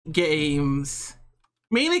games.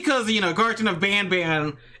 Mainly because, you know, Guardian of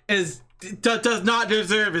Banban does not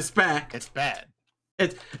deserve respect. It's bad.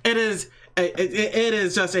 It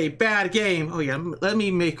is just a bad game. Oh yeah, let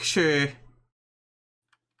me make sure.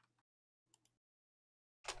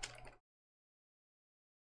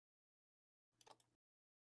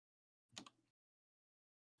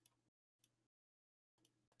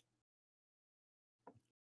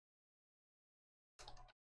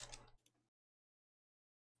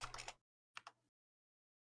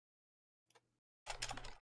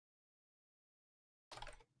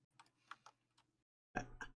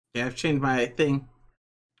 Yeah, I've changed my thing.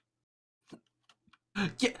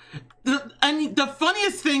 Yeah, the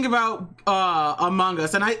funniest thing about Among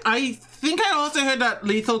Us, and I think I also heard that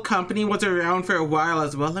Lethal Company was around for a while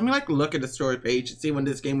as well. Let me like look at the story page and see when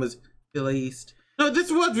this game was released. No,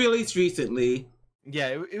 this was released recently. Yeah,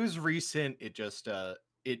 it was recent. It just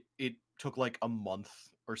it took like a month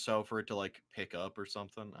or so for it to like pick up or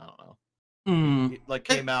something. I don't know. It like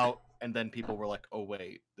came out and then people were like, "Oh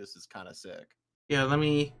wait, this is kind of sick." Yeah, let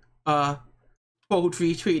me quote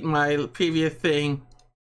retweet my previous thing.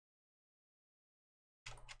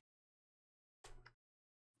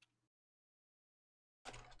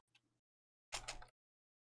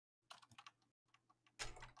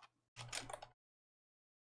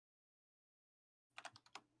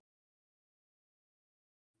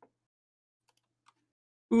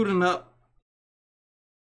 Booting up.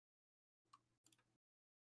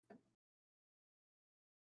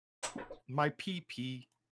 My PP.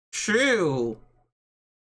 True.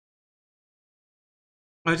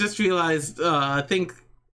 I just realized, I think...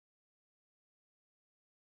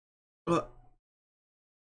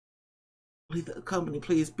 Leave the company,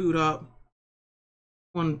 please boot up.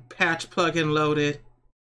 One patch plugin loaded.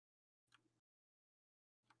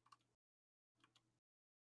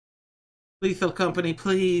 Lethal Company,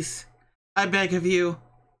 please. I beg of you.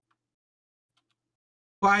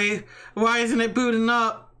 Why isn't it booting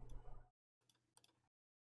up?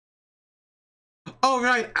 Oh,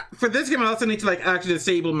 right. For this game, I also need to, like, actually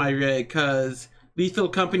disable my rig, because Lethal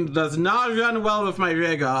Company does not run well with my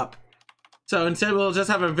rig up. So instead, we'll just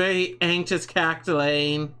have a very anxious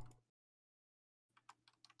Cactolane.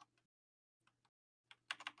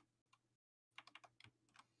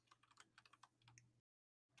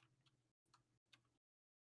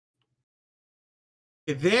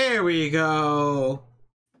 There we go.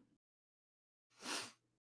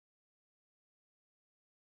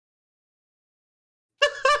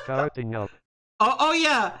 Starting up. Oh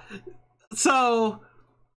yeah. So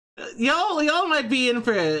y'all might be in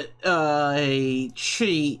for a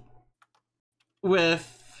treat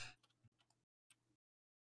with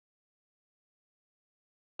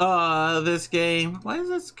this game. Why is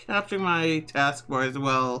this capturing my taskbar as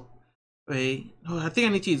well? Wait, oh, I think I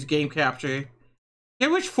need to use game capture. Yeah,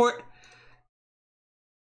 which for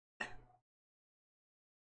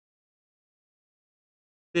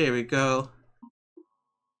there we go.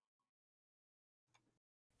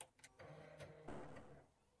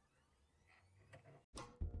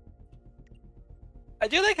 I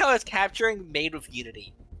do like how it's capturing made with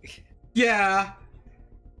Unity. Yeah.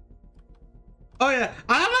 Oh yeah,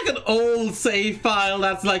 I have like an old save file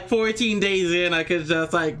that's like 14 days in. I could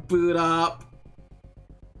just like boot up.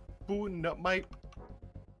 Booting up my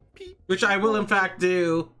PP. Which I will in fact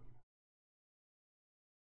do.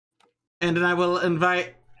 And then I will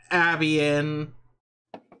invite Abby in.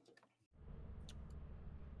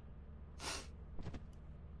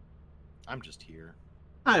 I'm just here.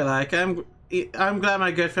 Hi, Laika. I'm glad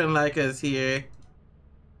my good friend Laika is here.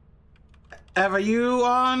 Ev, are you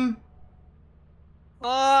on?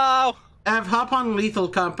 Oh! Ev, hop on Lethal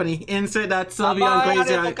Company. Insert that Sylveon I'm on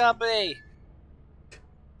Glacier. Lethal Company!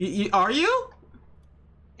 Are you?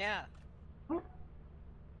 Yeah.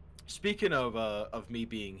 Speaking of me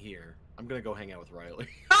being here, I'm gonna go hang out with Riley.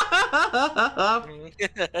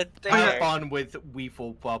 Have fun with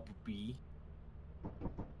Weeful Puppy.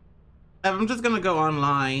 Ev, I'm just gonna go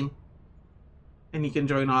online. And you can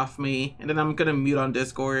join off me. And then I'm gonna mute on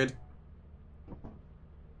Discord.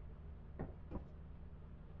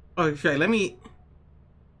 Okay, let me...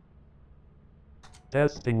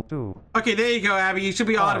 Testing 2. Okay, there you go, Abby. You should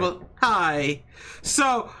be audible. Hi.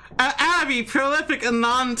 So, Abby, prolific and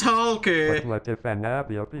non-talker. But what if an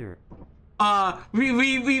Abby appear?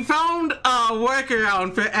 We found a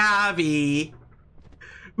workaround for Abby.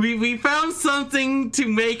 We found something to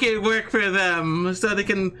make it work for them, so they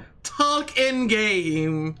can talk in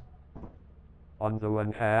game. On the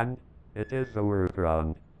one hand, it is a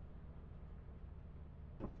workaround.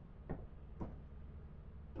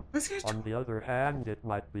 On the other hand, it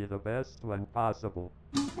might be the best one possible.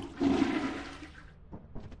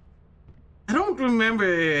 I don't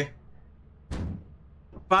remember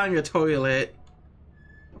finding a toilet.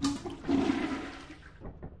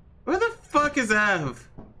 Where the fuck is Ev?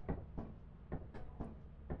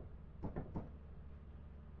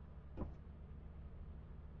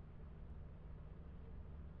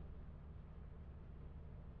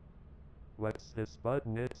 What's this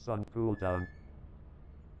button? It's on cooldown.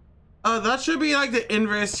 Oh, that should be like the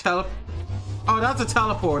inverse tele. Oh, that's a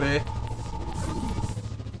teleporter.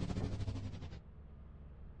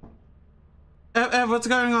 Ev, what's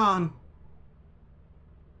going on?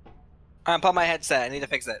 I'm on my headset. I need to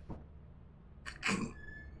fix it.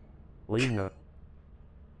 Lena.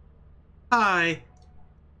 Hi.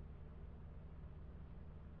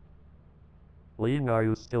 Lena, are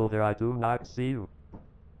you still there? I do not see you.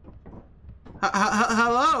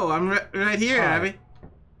 Hello, I'm right here, Hi. Abby.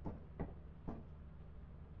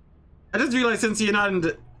 I just realized since you're not in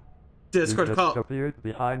the Discord You call. just appeared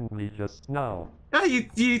behind me just now. Yeah,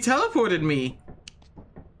 you teleported me.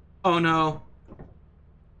 Oh no.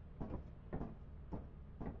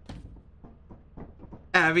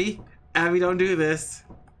 Abby, don't do this.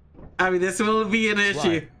 Abby, this will be an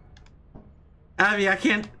issue. Why? Abby, I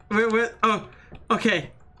can't. Wait. Oh,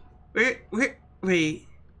 okay. Wait. Wait,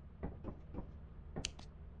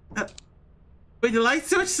 the light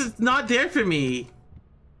switch is not there for me.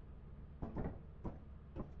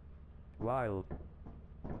 Wild.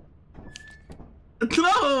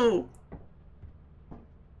 No.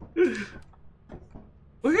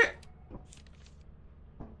 Where?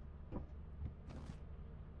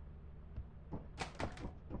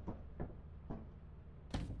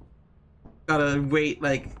 Gotta wait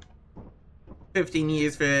like 15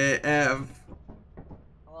 years for Ev.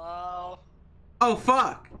 Hello? Oh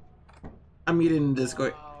fuck! I'm muted in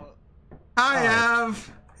Discord. Hello? Hi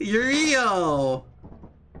Ev! You're real!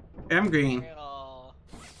 I'm green. Hello?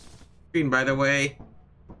 Green by the way.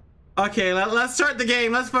 Okay, let's start the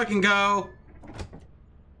game. Let's fucking go.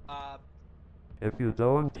 If you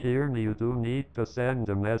don't hear me, you do need to send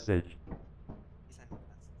a message.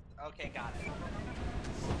 Okay, got it.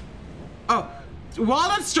 Oh, while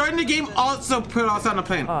I'm starting the game, also put us on a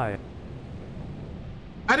plane. Hi.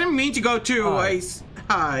 I didn't mean to go to Hi.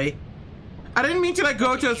 Hi. I didn't mean to like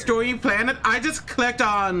go to a story planet. I just clicked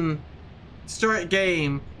on start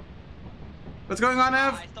game. What's going on,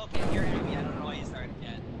 Ev? I still can't hear Abby. I don't know why you started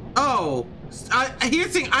yet. Oh, here's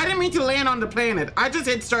the thing. I didn't mean to land on the planet. I just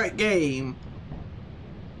hit start game.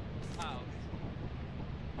 Oh.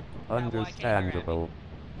 Understandable.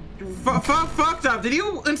 Fucked up. Did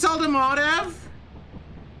you install the mod, Ev?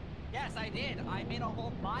 Yes, I did. I made a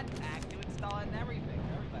whole mod pack to install it and everything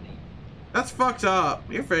for everybody. That's fucked up.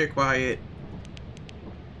 You're very quiet.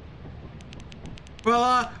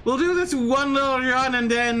 Well, we'll do this one little run and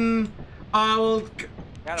then we'll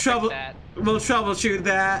troubleshoot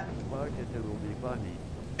that. Fuck it, it'll be funny.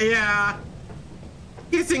 Yeah.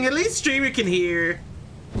 Kissing, at least streamer can hear.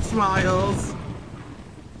 Smiles.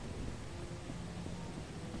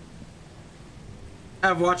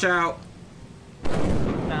 Ev, watch out.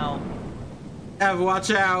 No. Ev, watch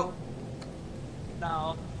out.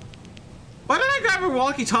 No. Why did I grab a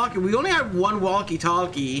walkie-talkie? We only have one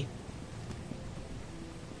walkie-talkie.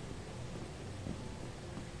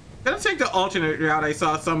 Gonna take the alternate route I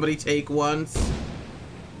saw somebody take once.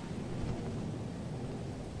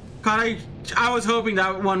 God, I was hoping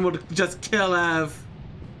that one would just kill Ev.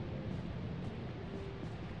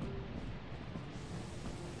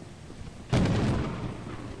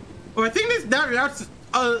 Oh, I think that route's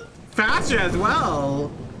faster as well.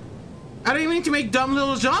 I didn't mean to make dumb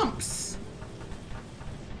little jumps.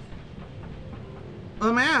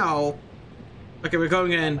 Ow. Okay, we're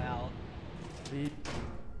going in. Speed.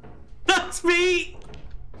 Speed!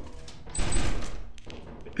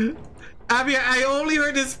 Abby, I only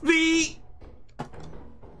heard the speed.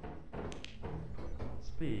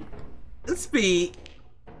 Speed. Speed.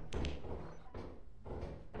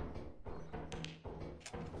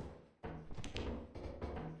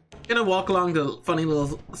 Gonna walk along the funny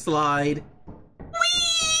little slide.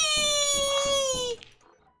 Whee!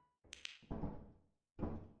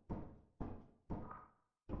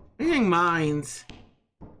 Hitting mines.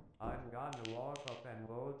 I'm gonna walk up and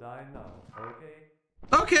go die now, okay?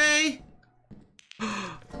 Okay.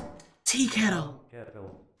 Tea kettle.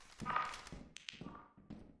 Kettle. I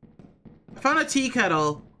found a tea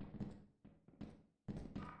kettle.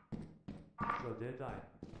 So did I.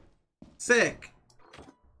 Sick.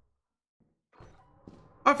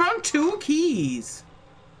 I found 2 keys.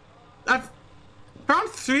 I've found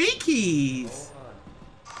 3 keys.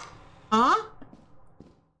 Hold on. Huh?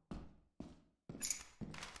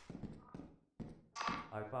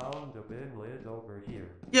 found a bin lid over here.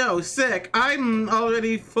 Yo, sick. I'm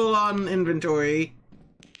already full on inventory.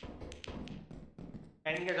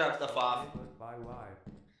 I need to drop stuff off. By why?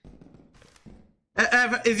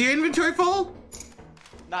 Is your inventory full?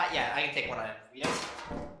 Not yet. I can take one on it. Yep.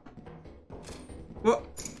 What?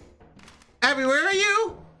 Abby, where are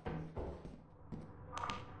you?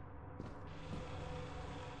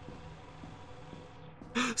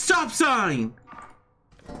 Stop sign!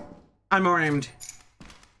 I'm armed.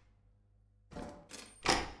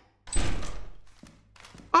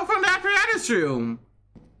 Oh, from the apparatus room!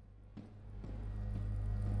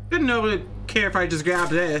 Didn't nobody care if I just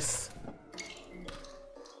grabbed this.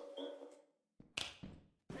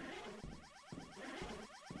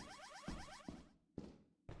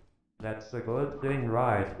 That's a good thing,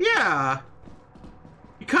 right? Yeah.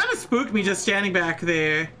 You kind of spooked me just standing back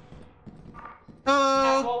there.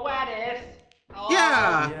 Hello. Well, what is? Oh.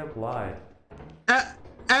 Yeah. Yeah, blind.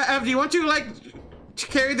 Do you want to like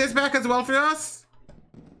carry this back as well for us?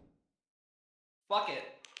 Fuck it.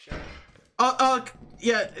 Sure.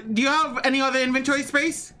 Yeah. Do you have any other inventory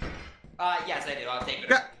space? Yes, I do. I'll take it.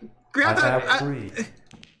 Grab I that. have 3.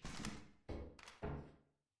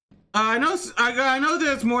 I know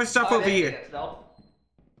there's more stuff over here.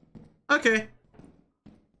 Okay.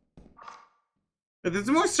 But there's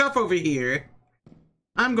more stuff over here.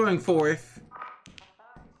 I'm going forth.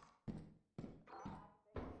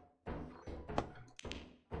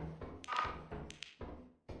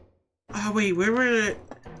 Oh wait, where were it?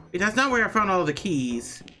 That's not where I found all the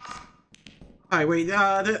keys. Alright, wait,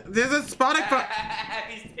 there's a spot I found.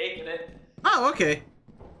 He's taking it. Oh, okay.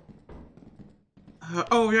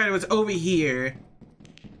 Oh, right, it was over here.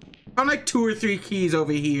 I found like 2 or 3 keys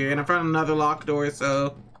over here, and I found another locked door,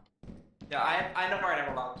 so... Yeah, I know where I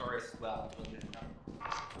never locked doors as well.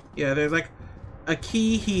 Yeah, there's like a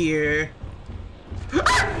key here.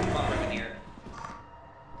 Bumper in here.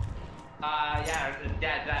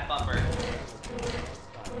 Yeah, that bumper.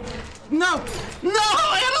 No! No!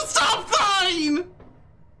 I had a stop sign!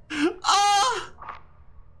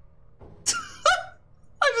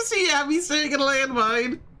 I just see Abby staring at a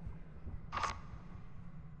landmine.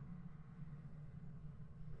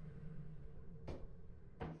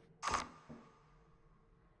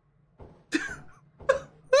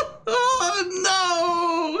 Oh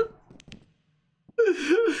no!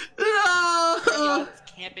 No! It's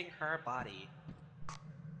camping her body.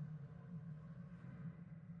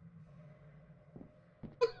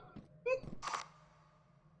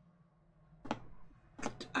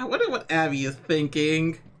 I wonder what Abby is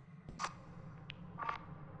thinking.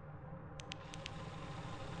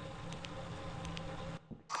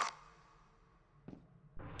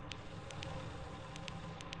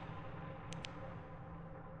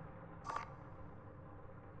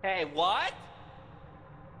 Hey, what?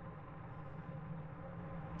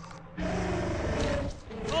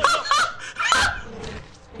 Oh,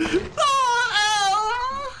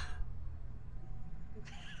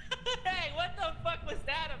 Hey, what the fuck was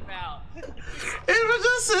that about? it was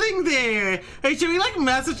just sitting there. Hey, should we like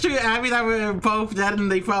message to Abby that we're both dead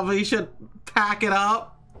and they probably should pack it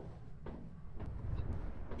up?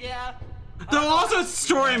 Yeah. They're also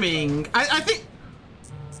storming. I think.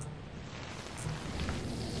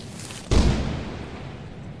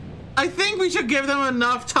 I think we should give them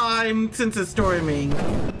enough time since it's storming.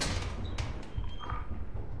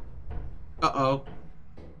 Uh-oh.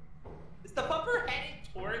 Is the bumper heading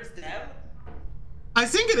towards them? I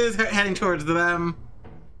think it is heading towards them.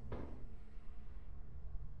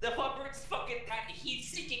 The bumper's fucking kind of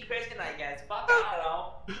heat-seeking mission, I guess. Fuck, I don't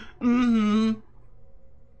know. Mm-hmm.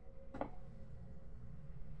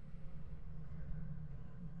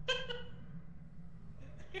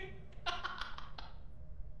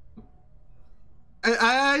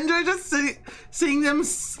 I enjoy just seeing them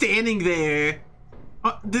standing there.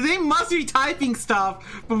 They must be typing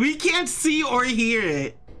stuff, but we can't see or hear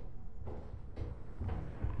it.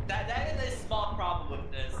 That is a small problem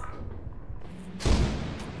with this.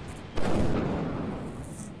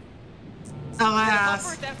 Alas. The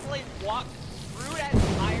bumper definitely walked through that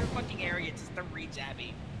entire fucking area just to reach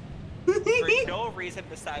Abby. For no reason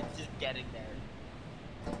besides just getting there.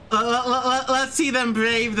 Let's see them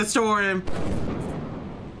brave the storm.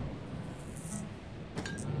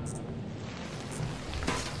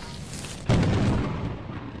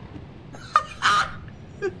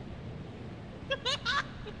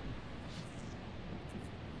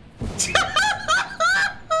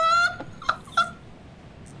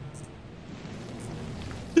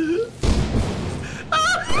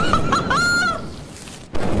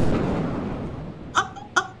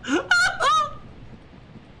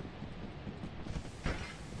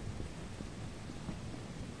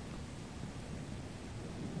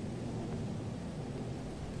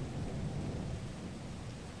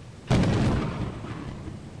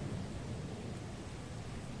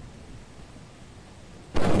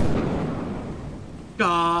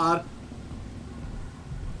 God.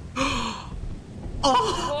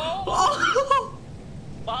 Oh.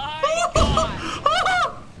 My God!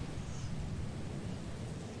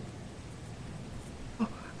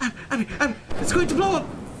 Abby, it's going to blow up.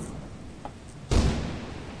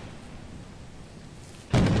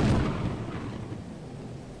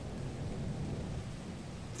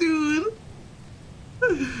 Dude.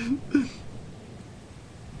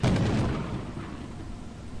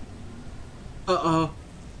 Uh-oh.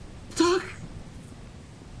 Talk.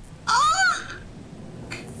 Ah!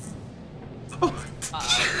 Oh.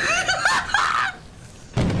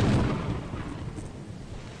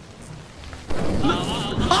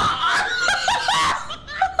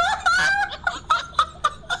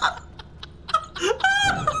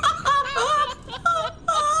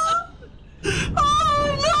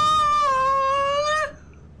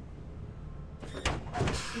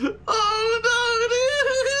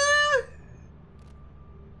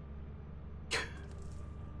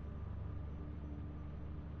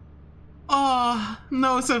 Oh,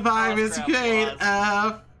 no survivors. Great.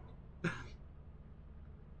 F.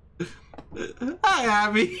 Hi,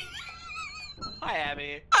 Abby. Hi,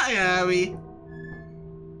 Abby. Hi, Abby.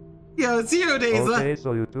 Yo, 0 days left. Okay,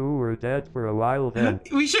 so you two were dead for a while then.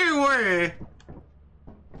 We sure were.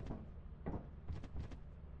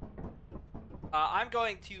 I'm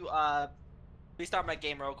going to restart my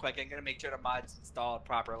game real quick. I'm gonna make sure the mod's installed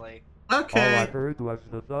properly. Okay. All I heard was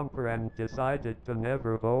the thumper and decided to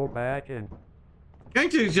never go back in. Going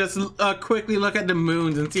to just quickly look at the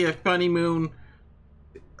moons and see a funny moon.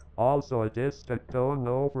 Also a distant tone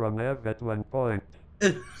no from Ev at one point.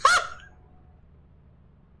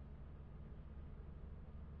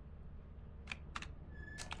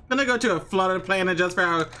 Gonna go to a flooded planet just for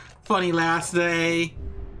our funny last day.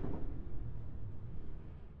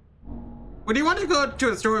 Or do you want to go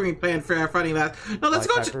to a storming planet for our funny last? No, let's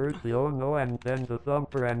go I to. heard the oh no and then the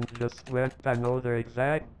thumper and just went to know the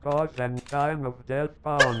exact cause and time of death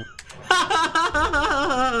found.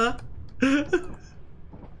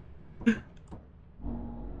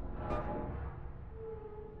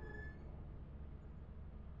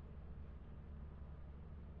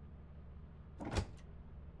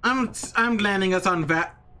 I'm landing us on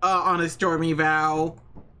a stormy vow.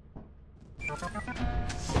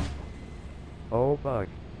 Oh fuck.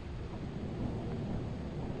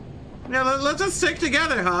 Yeah, let's just stick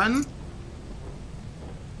together, hun.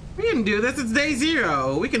 We can do this. It's day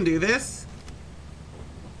 0. We can do this.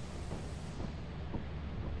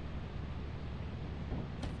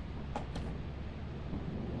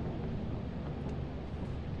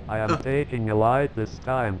 I am taking a light this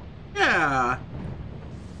time. Yeah.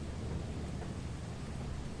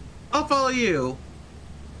 I'll follow you.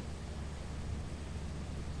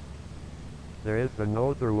 There is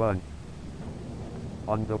another one.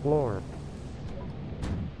 On the floor.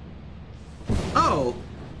 Oh,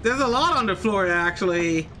 there's a lot on the floor,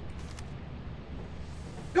 actually.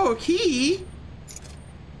 Oh, a key?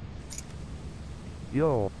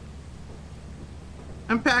 Yo.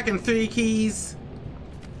 I'm packing 3 keys.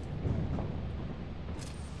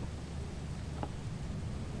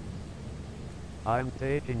 I'm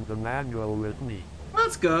taking the manual with me.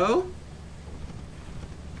 Let's go.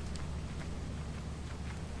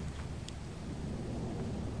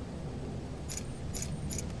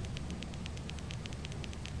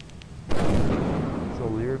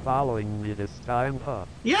 So you're following me this time, huh?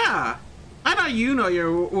 Yeah. I know you know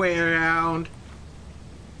your way around.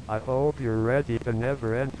 I hope you're ready to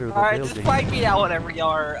never enter the Alright, building. just fight me out whenever y'all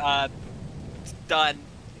are done.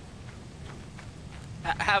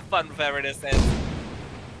 Have fun with whatever this is.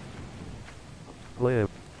 Clip.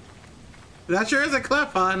 That sure is a clip,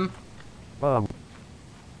 hun. Bum.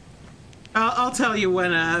 I'll tell you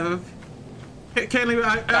when, Kaylee,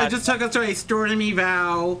 I just took us to a stormy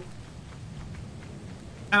vow.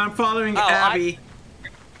 And I'm following Abby.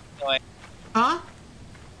 Huh?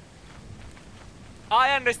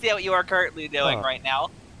 I understand what you are currently doing right now.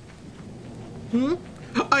 Hmm?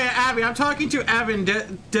 Oh yeah, Abby, I'm talking to Evan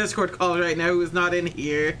Discord call right now who's not in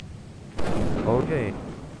here. Okay.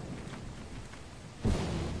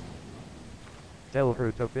 Tell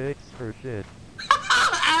her to fix her shit.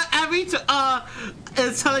 Abby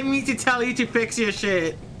is telling me to tell you to fix your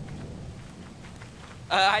shit.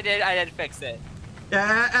 I did fix it.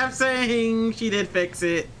 Yeah, I'm saying she did fix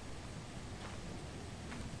it.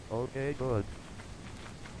 Okay, good.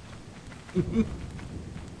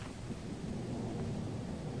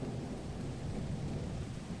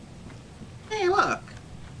 Hey, look.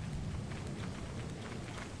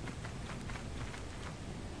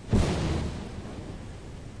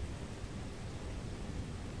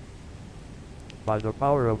 By the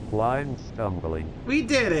power of blind stumbling. We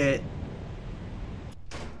did it.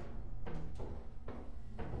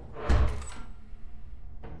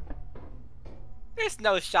 There's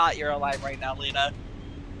no shot you're alive right now, Lena.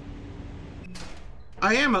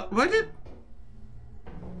 I am a. What did?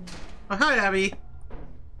 Oh, hi, Abby.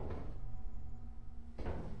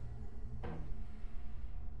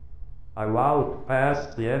 I walked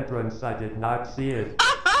past the entrance, I did not see it.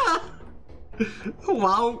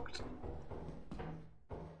 Wow.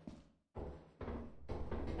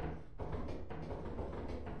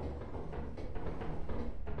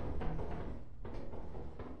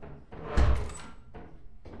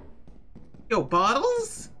 Yo,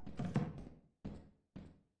 bottles?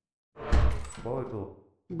 Bottle.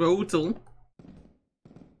 Bottle.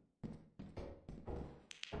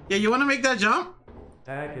 Yeah, you wanna make that jump?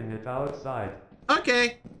 Tagging it outside.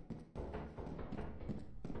 Okay.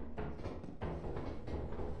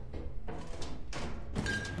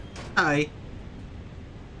 Hi.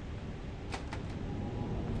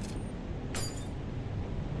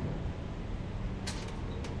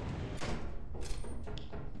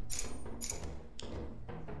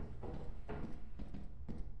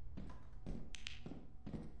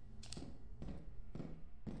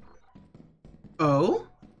 Oh?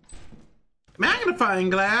 Magnifying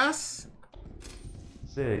glass?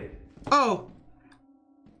 Sick. Oh.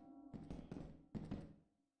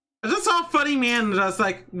 I just saw a funny man just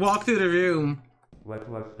like walk through the room. What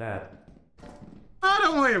was that? Oh,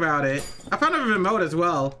 don't worry about it. I found a remote as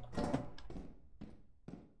well.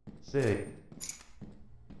 Sick.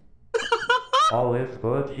 All is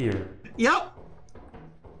good here. Yep.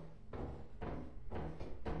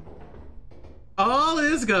 All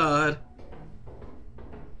is good.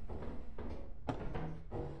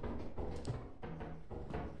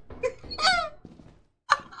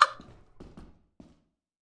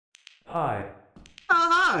 Hi. Oh,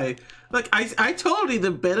 hi. Look, I told you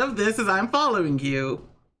the bit of this is I'm following you.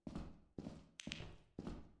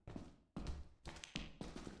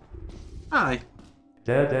 Hi.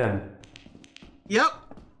 Dead end. Yep.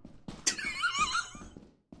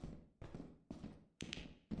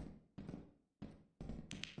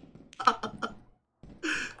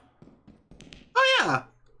 Oh, yeah.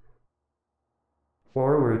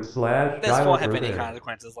 Forward slash. This won't have any there.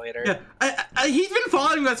 consequences later. Yeah, he's been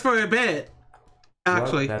following us for a bit.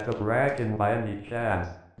 Actually. Was that a bracken by any chance?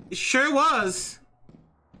 It sure was.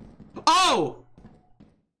 Oh!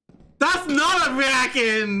 That's not a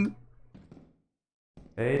bracken!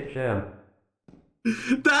 HM.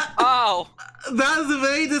 Oh! That is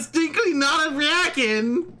very distinctly not a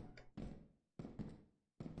bracken!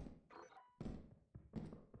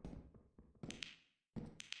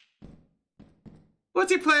 What's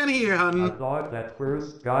your plan here, I hun? thought that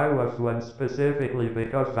first guy was one specifically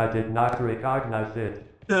because I did not recognize it.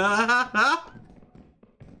 I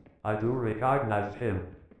do recognize him.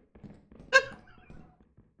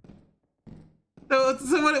 So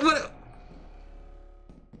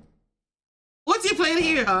what's your plan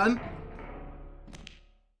here, hon?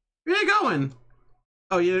 Where are you going?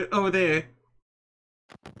 Oh, you're over there.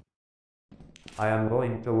 I am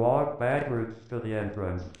going to walk backwards to the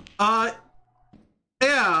entrance.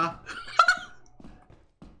 Yeah.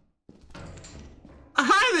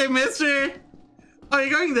 Hi there, mister. Are you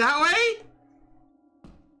going that way?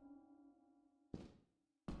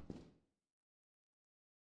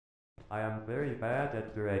 I am very bad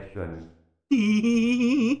at directions.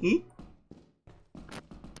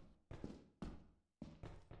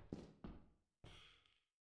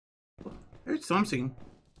 There's something.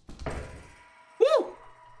 Woo!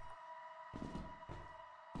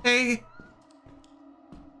 Hey.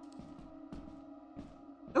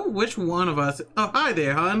 Oh, which one of us? Oh, hi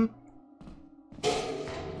there, hun.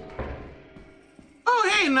 Oh,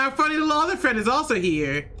 hey, and our funny little other friend is also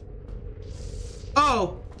here.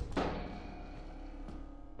 Oh.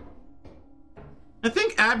 I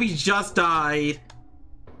think Abby just died.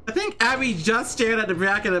 I think Abby just stared at the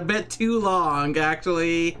bracket a bit too long,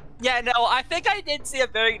 actually. Yeah, no, I think I did see a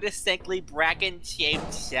very distinctly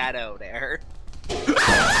bracken-shaped shadow there.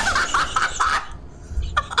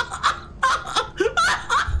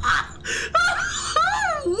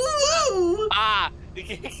 Ah!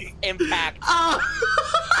 Impact.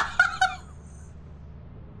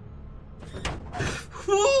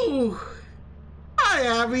 Woo!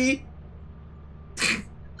 Hi, Abby.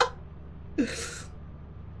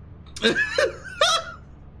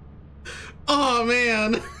 Oh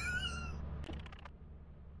man.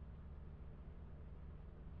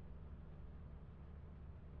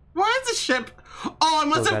 Why is the ship? Oh, I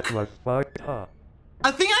must So have. that was fucked up.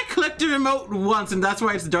 I think I clicked the remote once, and that's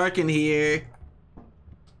why it's dark in here.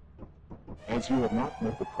 As you have not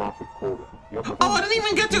met the profit quota. Oh, I didn't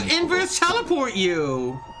even get to inverse teleport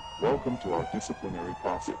you! Welcome to our disciplinary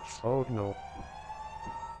process. Oh no.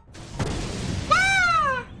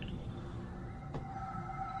 Ah!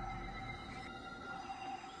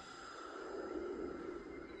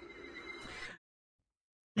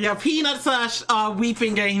 Yeah, Peanut slash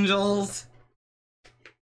Weeping Angels.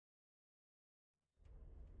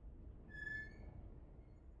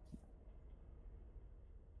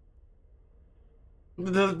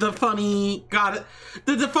 The funny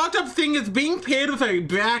the fucked up thing is being paired with a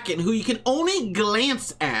Bracken who you can only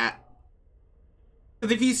glance at.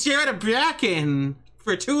 Because if you stare at a Bracken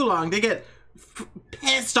for too long, they get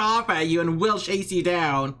pissed off at you and will chase you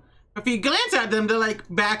down. If you glance at them, they're like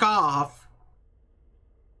back off.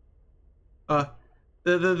 The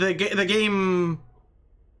game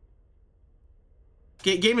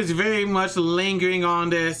is very much lingering on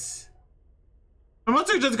this. I'm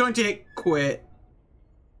also just going to hit quit.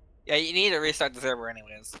 Yeah, you need to restart the server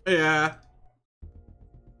anyways. Yeah.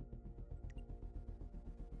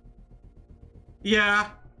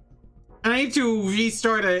 Yeah. I need to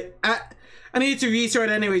restart it. I need to restart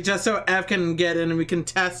anyway just so F can get in and we can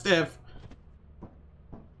test if...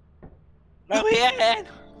 Oh yeah!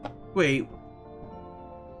 Wait.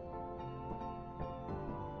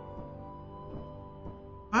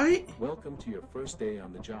 Welcome to your first day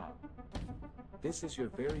on the job. This is your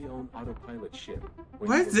very own autopilot ship.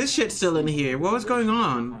 Why is this shit still in here? What was going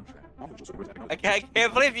on? I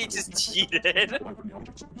can't believe you just cheated.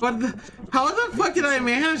 How the fuck did I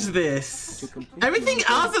manage this? Everything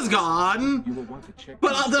else is gone,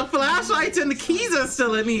 but the flashlights and the keys are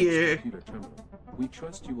still in here. We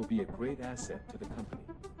trust you will be a great asset to the company.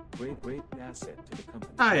 Great asset to the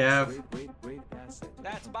company. I have. Great asset.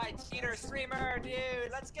 That's my cheater streamer, dude.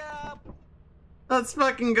 Let's go. Let's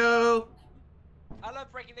fucking go. I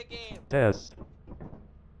love breaking the game. Test.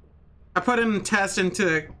 I put in test into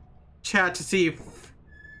the chat to see if...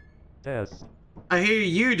 Test. I hear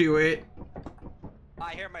you do it.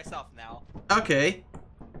 I hear myself now. Okay.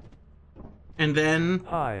 And then...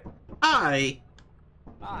 Hi. Hi.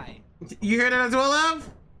 You heard it as well, Ev?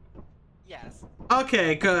 Yes.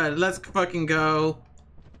 Okay, good. Let's fucking go.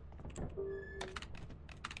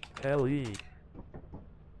 LE.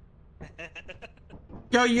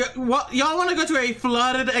 Yo, y'all want to go to a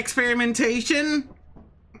flooded experimentation?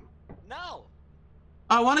 No.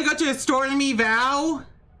 I want to go to a stormy vow.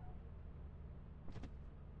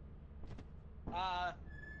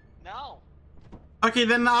 No. Okay,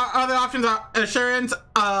 then our other options are assurance,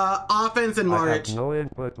 offense, and I march. have no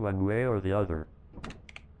input one way or the other.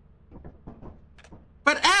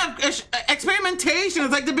 But experimentation is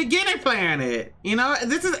like the beginner planet. You know,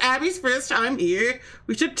 this is Abby's first time here.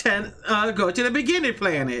 We should go to the beginner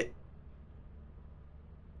planet.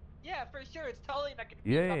 Yeah, for sure. It's totally not gonna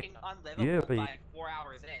be fucking unlivable by like 4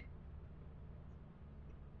 hours in.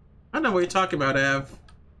 I don't know what you're talking about, Ev.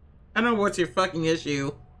 I don't know what's your fucking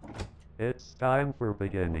issue. It's time for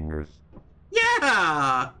beginners.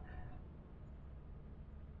 Yeah!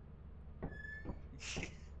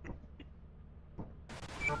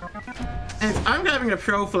 And I'm having a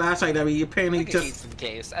pro flashlight that we apparently just... Just in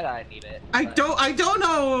case. I need it. I don't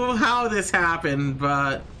know how this happened,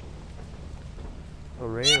 but...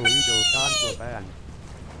 Hooray, illegal contraband.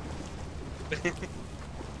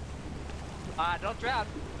 Don't drown.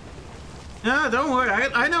 No, don't worry.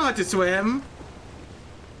 I know how to swim.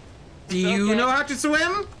 Do you know how to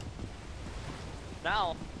swim?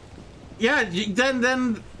 No. Yeah,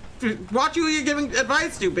 then watch who you're giving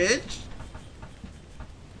advice to, bitch.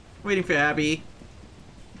 Waiting for Abby.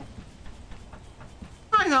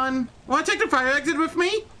 Hi, hon. Want to take the fire exit with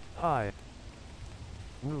me? Hi.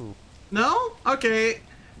 No. No? Okay.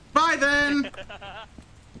 Bye then.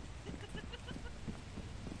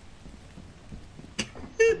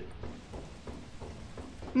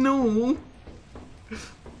 No.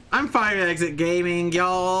 I'm fire exit gaming,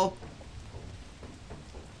 y'all.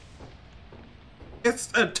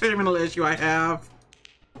 It's a terminal issue I have.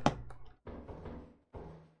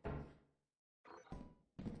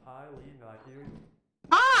 Hi, Lena, I hear you.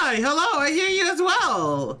 Hi, hello, I hear you as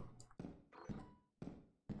well.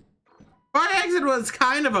 Fire exit was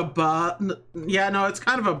kind of a bust. Yeah, no, it's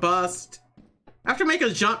kind of a bust. I have to make a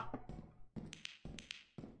jump.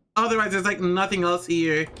 Otherwise, there's like nothing else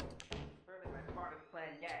here. Certainly my smartest plan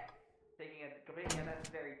yet. Taking a completely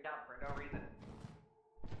unnecessary jump for no reason.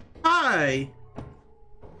 Hi.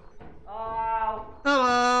 Oh.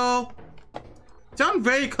 Hello. Sound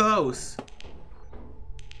very close.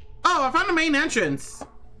 Oh, I found the main entrance.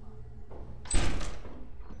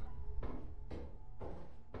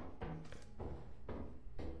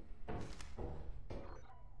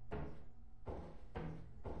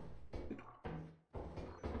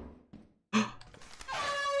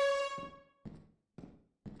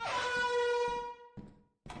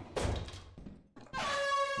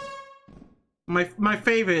 My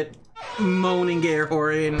favorite moaning air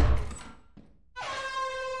horn.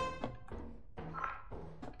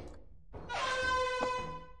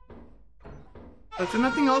 Is there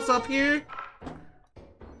nothing else up here?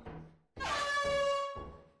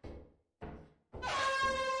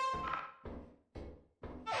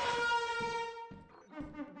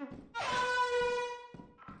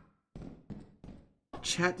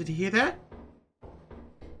 Chat, did you hear that?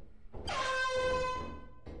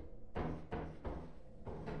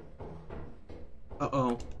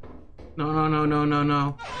 Uh-oh. No, no, no, no, no,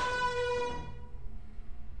 no.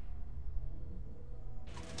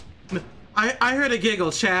 I heard a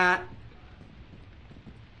giggle, chat.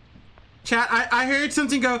 Chat, I heard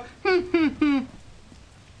something go, hmm.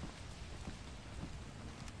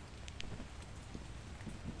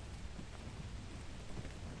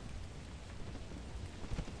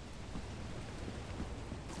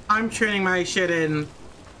 I'm turning my shit in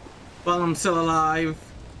while I'm still alive.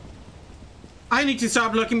 I need to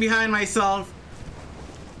stop looking behind myself.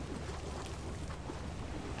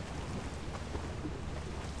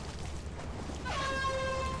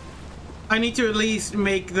 I need to at least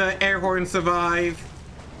make the air horn survive.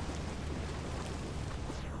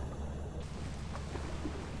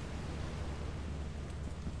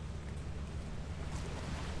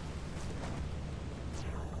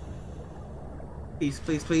 Please,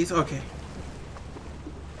 please, please. Okay.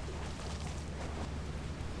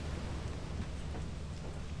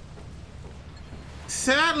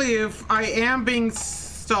 Sadly, if I am being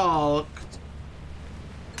stalked,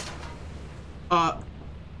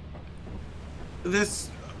 this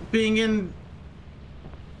being in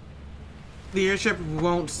the airship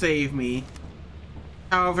won't save me.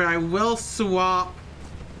 However, I will swap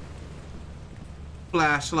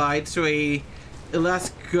flashlight to a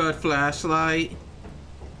less good flashlight.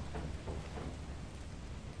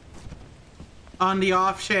 On the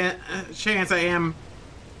off chance I am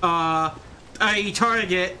a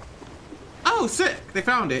target. Oh, sick! They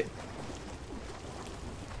found it.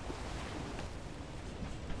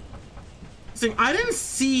 So I didn't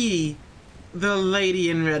see the lady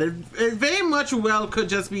in red. It very much well could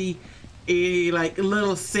just be a like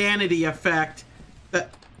little sanity effect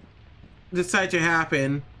that decided to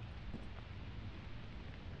happen.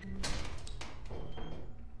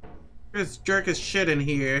 There's jerk as shit in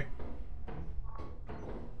here.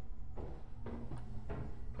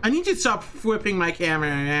 I need to stop whipping my camera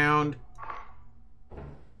around.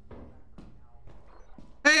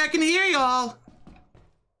 Hey, I can hear y'all.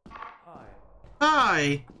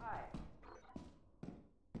 Hi.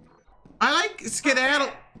 I like skedaddle.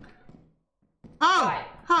 Oh,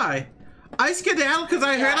 hi. I skedaddle because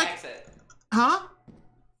I heard like. Exit? Huh?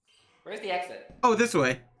 Where's the exit? Oh, this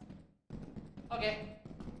way. Okay.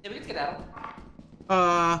 Yeah, we can skedaddle.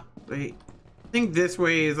 Wait. I think this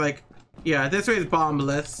way is like. Yeah, this way is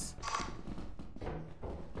bombless.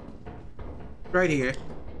 Right here.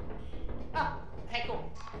 Oh, hey,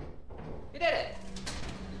 cool. You did it.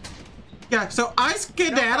 Yeah, so I No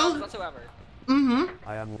skedaddled. problems whatsoever. Mm-hmm.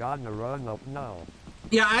 I am gonna run up now.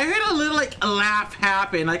 Yeah, I heard a little like a laugh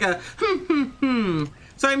happen, like a hmm.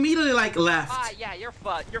 So I immediately like left. Ah, yeah, you're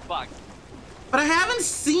fucked. You're fucked. But I haven't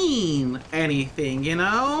seen anything, you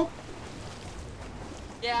know?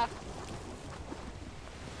 Yeah.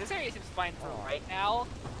 This area seems fine for right now.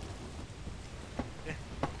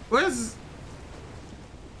 Where's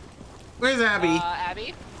Abby?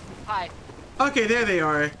 Abby? Hi. Okay, there they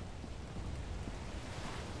are.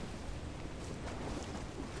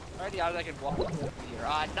 Are the odds I can walk here?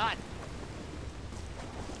 None.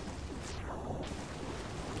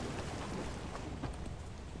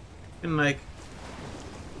 And like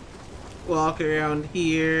walk around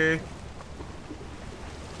here.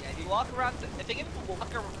 Yeah, if you walk around, if they give you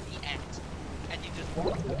walk around the end, and you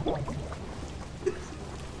just walk.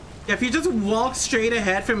 Yeah, if you just walk straight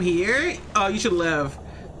ahead from here, oh, you should live.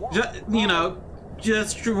 You know,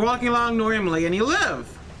 just walking along normally and you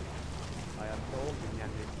live. I am holding an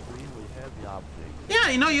extremely heavy object. Yeah,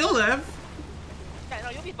 you know, you'll live. Yeah, no,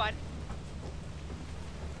 you'll be fine.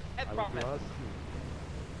 I I will promise. trust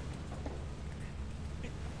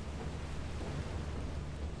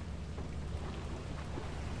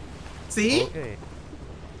See? you. Okay.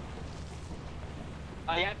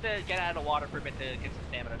 You have to get out of the water for a bit to get some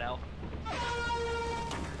stamina now.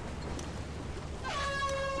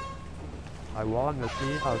 I wanna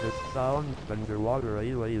see how this sounds underwater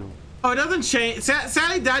alien. Oh, it doesn't change.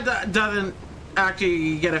 Sadly, that doesn't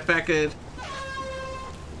actually get affected.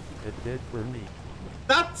 It did for me.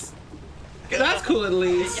 That's cool at You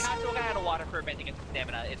least. have to get out of water for a bit to get some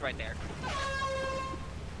stamina. It's right there.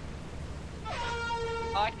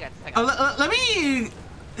 I can get the second. Let me...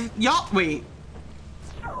 Y'all, wait.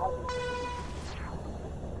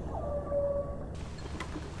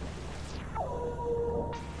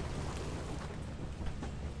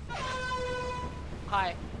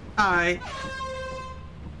 Hi. Hi.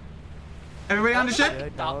 Everybody on the ship?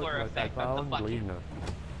 Check Doppler out what I effect, what the found, fuck? Lena.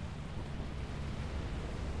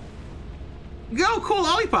 Go, cool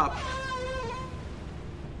lollipop.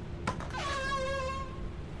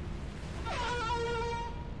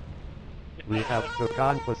 We have to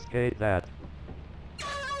confiscate that.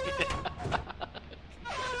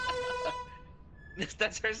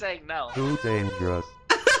 That's her saying no. Too dangerous.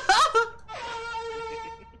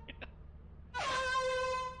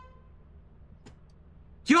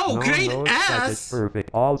 Yo, No grade note that it's S.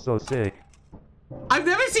 perfect. Also sick. I've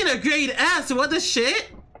never seen a grade S. What the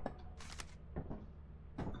shit?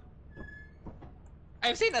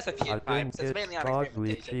 I've seen this a few I times. think It's mainly it's on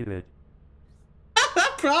Bosley experimentation. cheated.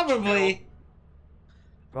 Probably.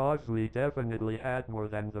 Bosley definitely had more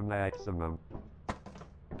than the maximum.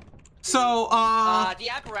 So, The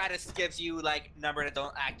apparatus gives you like number that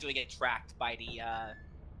don't actually get tracked by the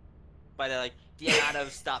like the amount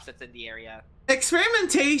of stuff that's in the area.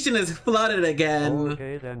 experimentation is flooded again.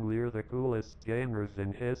 Okay, then we're the coolest gamers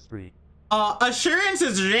in history. Assurance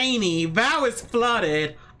is rainy. Vow is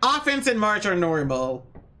flooded. Offense and March are normal.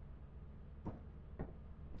 I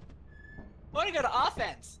want to go to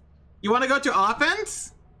offense. You want to go to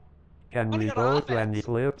offense? Can Wanna we go to go to an offense?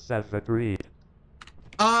 eclipse as agreed?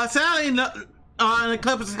 Sadly, no, an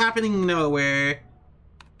eclipse is happening nowhere.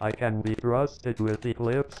 I can be trusted with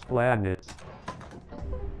eclipse planets.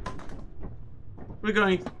 We're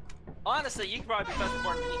going. Honestly, you can probably be most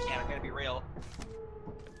important than me, Cam. I'm gonna be real.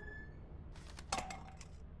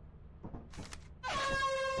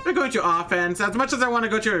 We're going to offense. As much as I want to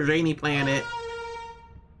go to a rainy planet.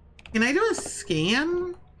 Can I do a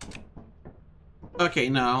scan? Okay,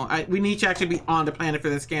 no. We need to actually be on the planet for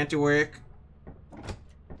the scan to work.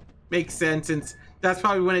 Makes sense, since that's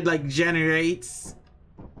probably when it like generates.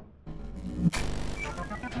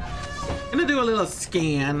 I'm gonna do a little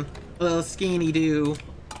scan. A little scanny-do.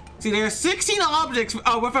 See, there are 16 objects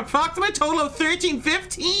with approximate total of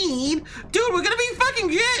 1315. Dude, we're gonna be fucking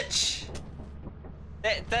rich.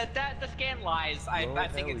 The scan lies. I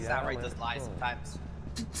think hell it's yeah, outright let's just lies go. sometimes.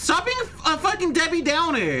 Stop being a fucking Debbie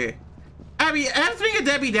Downer. Abby, I'm being a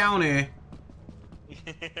Debbie Downer.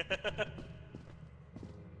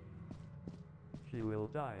 She will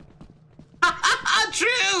die.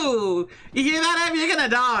 True. You hear that, Abby? You're gonna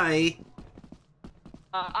die.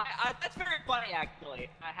 That's very funny, actually.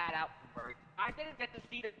 I had out from work. I didn't get to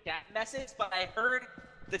see the death message, but I heard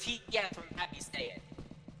the TTS from Happy say it.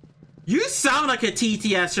 You sound like a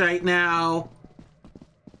TTS right now.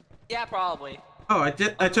 Yeah, probably. Oh, I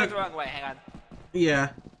Took took. the wrong way. Hang on. Yeah.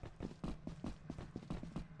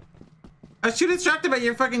 I was too distracted by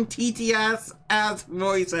your fucking TTS ass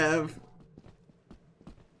voice, Ev.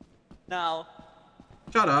 No.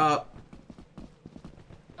 Shut up.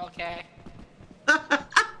 Okay.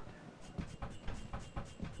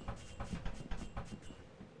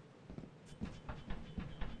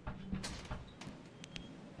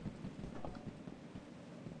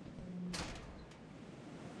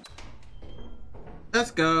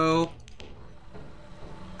 Let's go.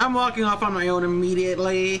 I'm walking off on my own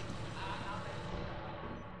immediately.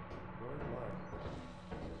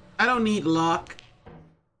 I don't need luck.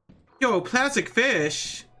 Yo, plastic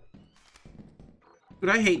fish. Dude,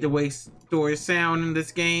 I hate the way doors sound in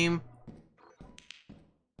this game.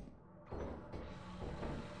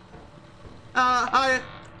 Hi.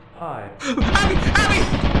 Hi. Abby!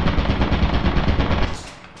 Abby!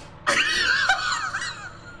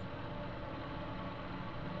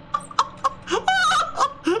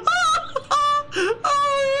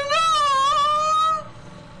 Oh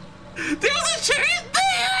no! There was a chariot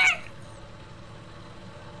there!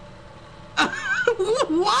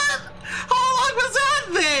 What? How long was that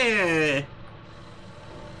there?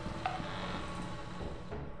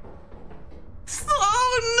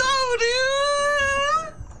 Oh no,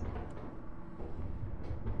 dude!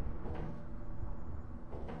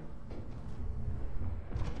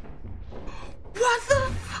 What the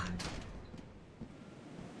fuck?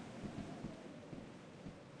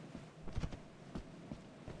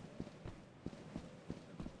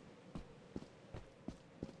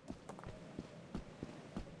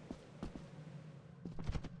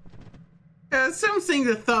 Some think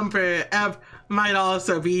the Thumper Ev might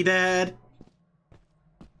also be dead.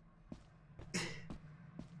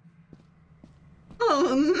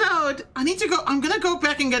 Oh no, I need to go. I'm gonna go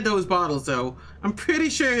back and get those bottles though. I'm pretty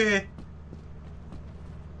sure.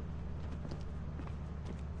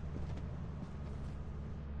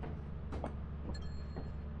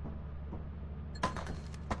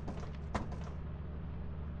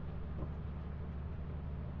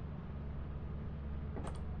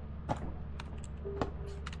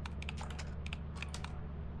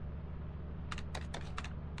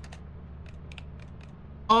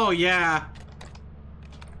 Oh, yeah.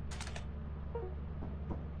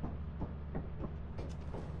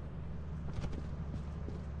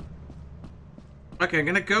 Okay, I'm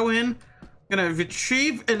gonna go in. I'm gonna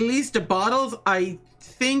retrieve at least the bottles. I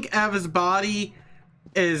think Eva's body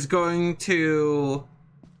is going to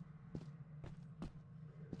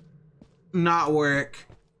not work.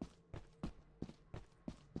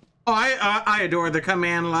 Oh, I adore the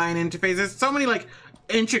command line interface. There's so many like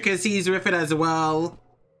intricacies with it as well.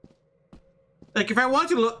 Like if I want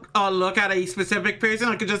to look at a specific person,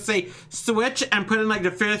 I could just say switch and put in like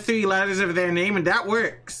the first 3 letters of their name, and that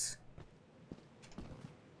works.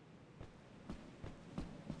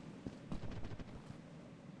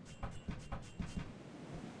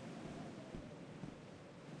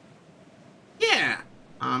 Yeah.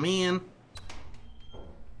 Aw, man.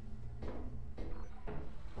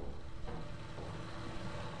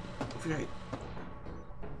 Right.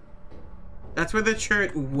 That's where the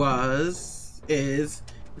church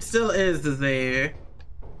still is there.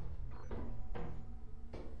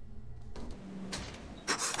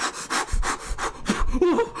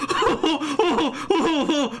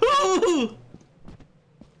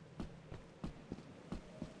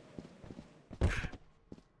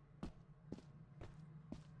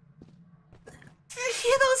 Did you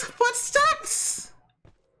hear those footsteps?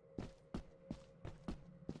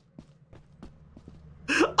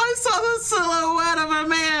 I saw the silhouette of a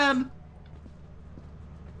man.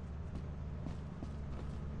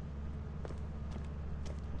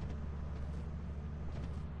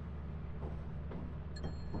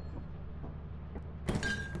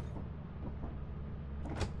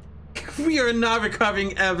 We are not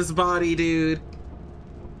recovering Ev's body, dude.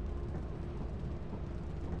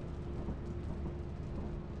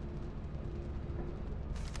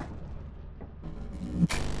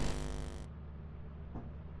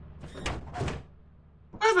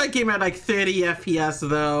 That game at like 30 FPS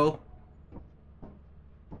though.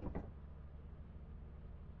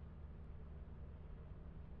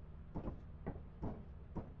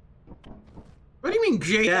 What do you mean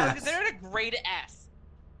JS? Because they're at a grade S.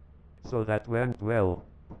 So that went well.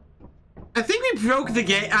 I think we broke the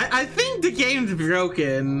game. I think the game's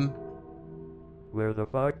broken. Where the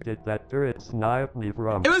fuck did that turret snipe me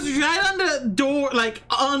from? It was right on the door, like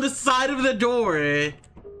on the side of the door.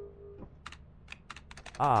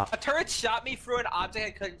 Ah. A turret shot me through an object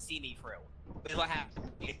I couldn't see me through. Is what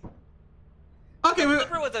happened. Okay, it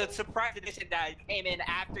was a surprise edition that came in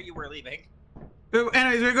after you were leaving.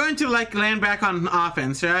 Anyways, we're going to like land back on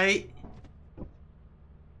offense, right?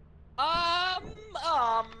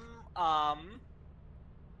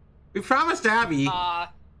 We promised Abby.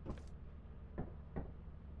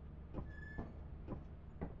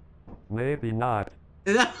 Maybe not.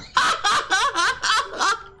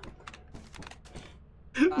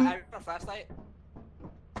 Have you got a flashlight?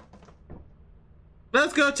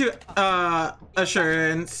 Let's go to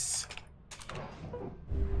assurance.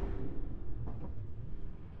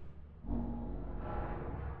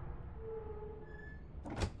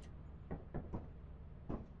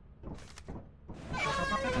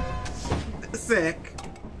 Sick.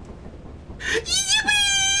 Yippee!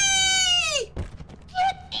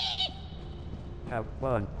 Have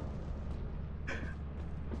fun.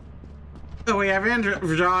 Oh wait, I ran the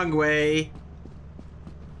wrong way.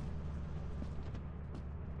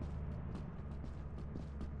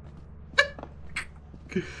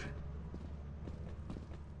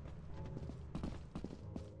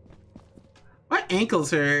 My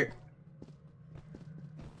ankles hurt.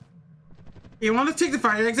 You want to take the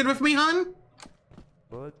fire exit with me, hon?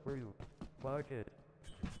 Good for you. Fuck it.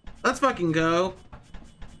 Let's fucking go.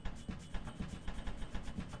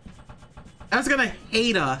 That's gonna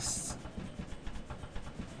hate us.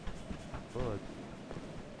 Good.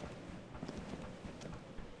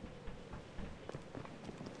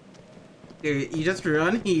 Here, you just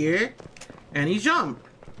run here, and you jump.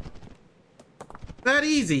 That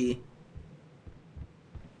easy.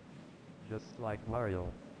 Just like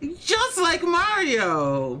Mario. Just like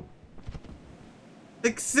Mario!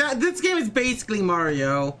 Except this game is basically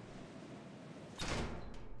Mario.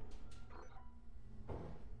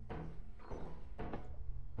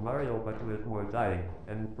 Mario, but with more dying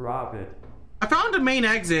and profit. I found a main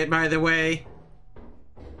exit, by the way.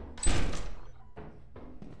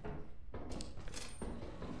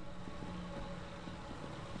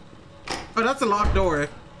 Oh, that's a locked door.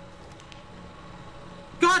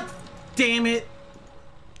 God damn it!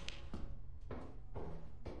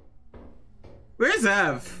 Where's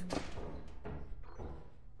Ev?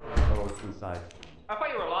 Oh, to inside. I thought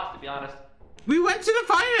you were lost, to be honest. We went to the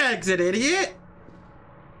fire exit, idiot.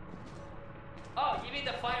 Oh, you mean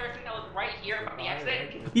the fire exit that was right here from the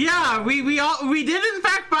exit? Yeah, we did in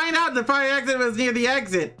fact find out the fire exit was near the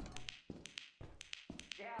exit.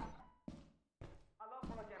 Yeah. I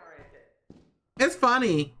love flow generation. It's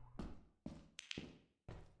funny.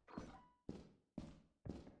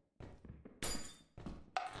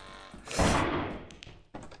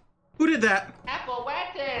 Who did that?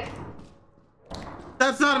 Apparatus!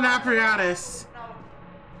 That's not an apparatus. No.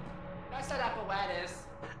 That's not apparatus.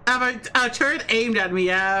 I have a turret aimed at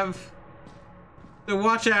me, Av. So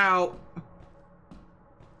watch out.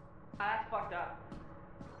 That's fucked up.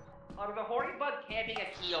 Oh, the hoarding bug camping a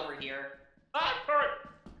key over here. Ah, turret!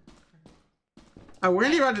 I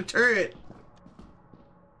really want the turret.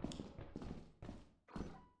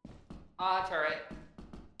 Turret.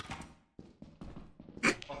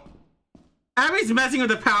 Abby's messing with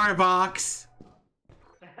the power box.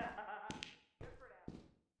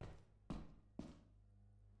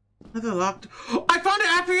 Another locked. Oh, I found an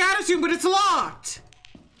apparatus room, but it's locked.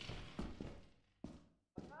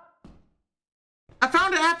 I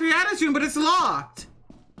found an apparatus room, but it's locked.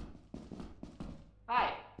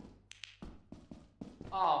 Hi.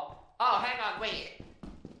 Oh, hang on, wait.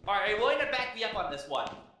 Alright, are you willing to back me up on this one?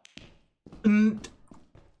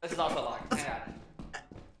 This is also locked, hang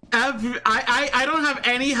on. I don't have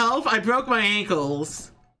any health. I broke my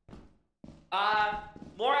ankles.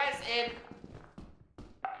 More as in...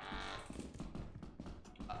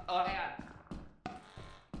 oh, hang on.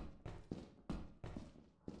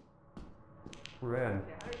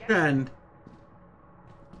 Friend.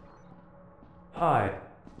 Hi.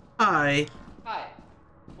 Hi. Hi.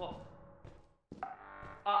 Well,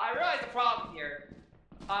 I realize the problem here.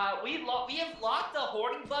 We have locked the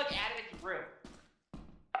hoarding bug out of its room.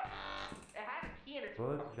 It has a key in its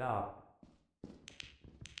room. Good job.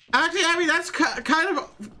 Actually, Abby, that's kind of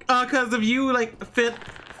because of you, like,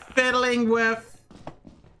 fiddling with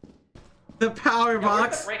the power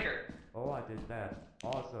box. Where's the breaker? Oh, I did that.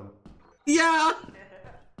 Awesome. Yeah.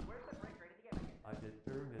 Where's the breaker? I need to get back I just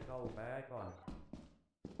turned it all back on.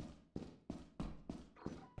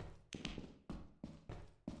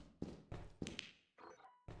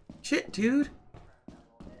 Shit, dude.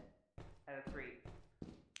 at a 3.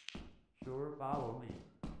 Sure, follow me.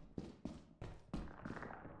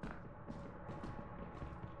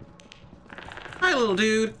 Hi, little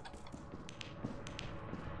dude.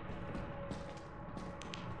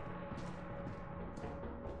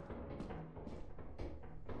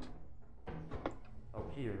 Oh,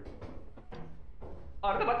 here.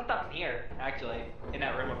 Oh, there's a bunch of stuff in here, actually. In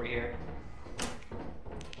that room over here.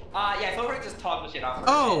 Yeah, so we're gonna just toggle shit off.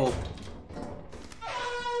 Oh.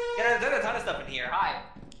 Yeah, there's a ton of stuff in here. Hi.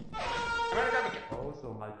 I'm gonna grab a... Oh,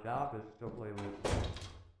 so my job is to play with.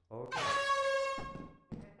 Okay.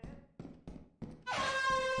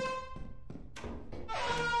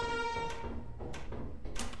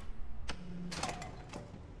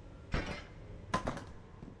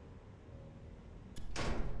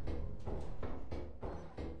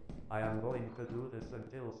 I am going to do this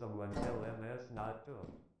until someone tell MS not to.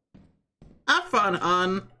 Have fun,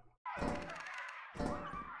 hon.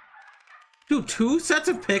 Dude, 2 sets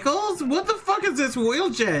of pickles? What the fuck is this wheel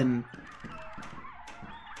gen?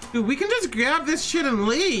 Dude, we can just grab this shit and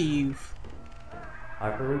leave.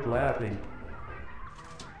 I heard laughing.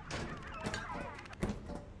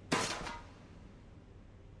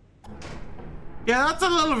 Yeah, that's a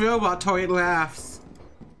little robot toy. It laughs.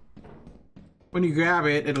 When you grab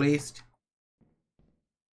it, at least.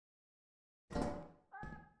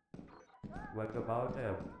 What about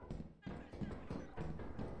him?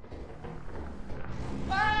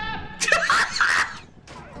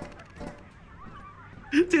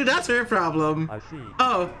 Dude, that's her problem. I see.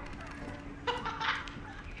 Oh.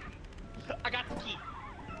 I got the key.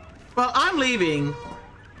 Well, I'm leaving.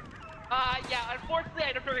 Yeah, unfortunately,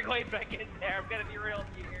 I don't know going back in there. I'm gonna be real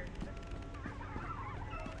here.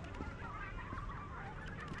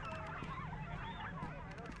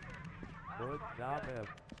 Good job, Ev.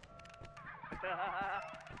 If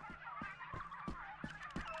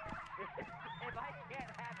I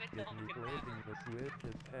can't have it, Get no one me can have closing it. the switch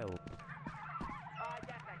is hell.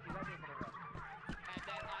 Yes, actually, let me into the room. And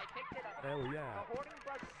then I picked it up. Hell yeah. The hoarding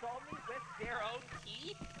bug saw me with their own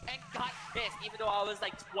key and got pissed, even though I was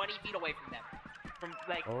like 20 feet away from them. From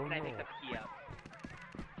like Oh, when I no. picked up the key up.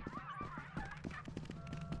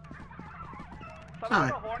 Somehow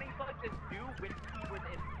the hoarding bug just knew which key was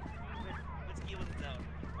in which key was its own.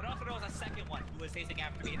 But also there was a second one who was chasing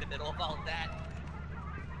after me in the middle of all of that.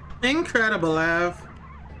 Incredible, Av.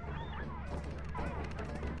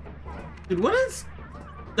 Dude, what is,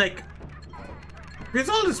 like, where's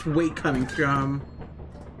all this weight coming from?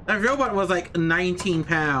 That robot was like 19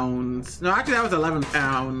 pounds. No, actually that was 11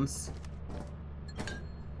 pounds.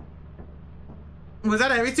 Was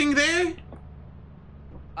that everything there?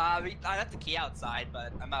 I have the key outside,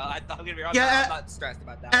 but I'm not gonna be wrong. Yeah, I'm not stressed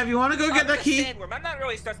about that. If you want to go get the key, I'm not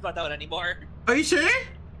really stressed about that one anymore. Are you sure?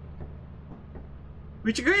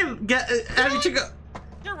 We should go get. We should go.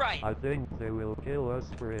 You're right. I think they will kill us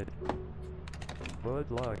for it.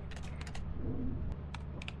 Good luck.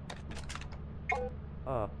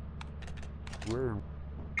 Ah. Worm.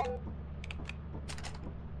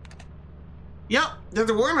 Yep, there's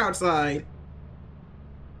a worm outside.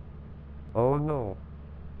 Oh no.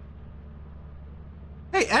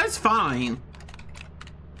 Hey, Ev's fine.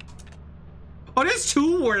 Oh, there's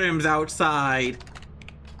 2 worms outside.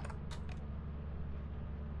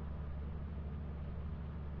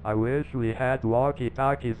 I wish we had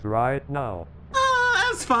walkie-talkies right now. Oh,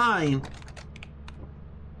 that's fine.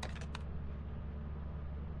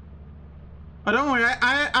 Oh, don't worry.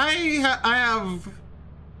 I have.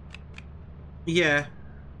 Yeah.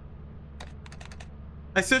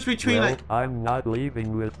 I searched between Well, like. I'm not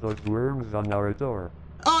leaving with those worms on our door.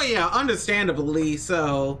 Oh yeah, understandably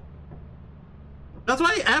so. That's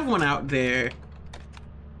why I have one out there.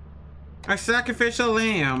 Our sacrificial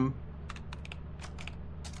lamb.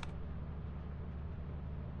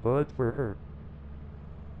 But for her.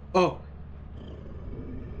 Oh.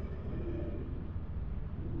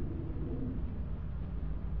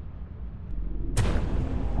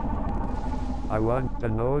 I want to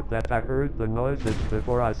note that I heard the noises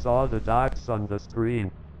before I saw the dots on the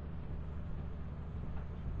screen.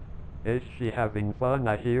 Is she having fun?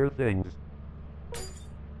 I hear things.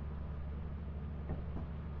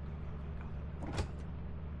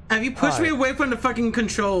 Have you pushed Hi. me away from the fucking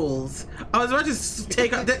controls? I was about to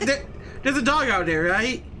take out. There's a dog out there,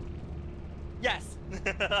 right? Yes.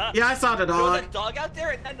 Yeah, I saw the There was dog. a dog out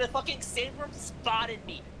there, and then the fucking same room spotted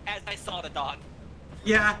me as I saw the dog.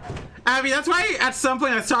 Yeah. Abby, that's why at some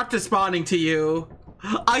point I stopped responding to you.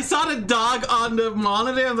 I saw the dog on the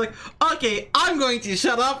monitor. I was like, okay, I'm going to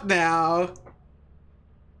shut up now.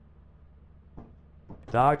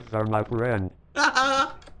 Dogs are my friend.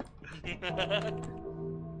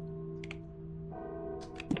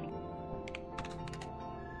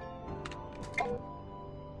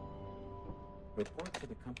 Report to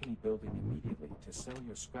the company building immediately to sell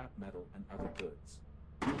your scrap metal and other goods.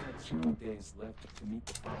 You have 0 days left to meet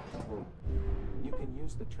the profit quota. You can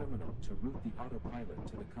use the terminal to route the autopilot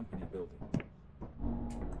to the company building.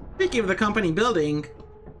 Speaking of the company building.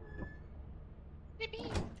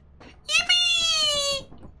 Yippee! Yippee!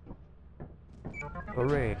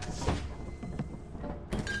 Hooray.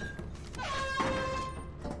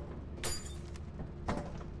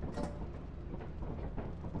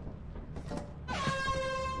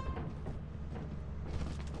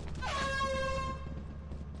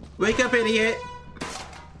 Wake up, idiot.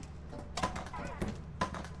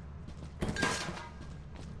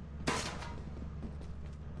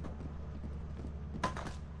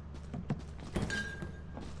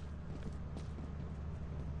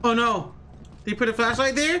 Oh no. Did you put a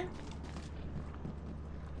flashlight there?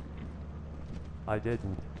 I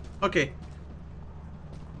didn't. Okay.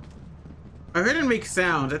 I heard it make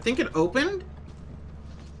sounds. I think it opened?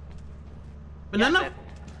 But Yeah,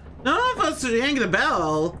 none of us rang the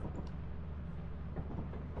bell.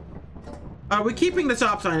 We're keeping the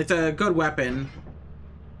stop sign. It's a good weapon.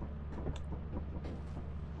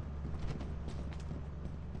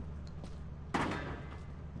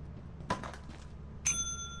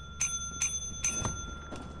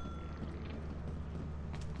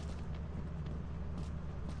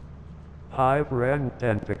 Hi, friend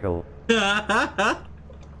Tentacle. I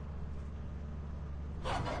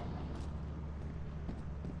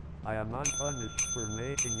am unpunished for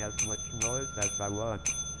making as much noise as I want.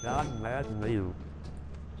 John Madden you.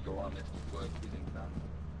 Go on, let's work within that.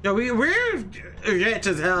 Yo, we're rich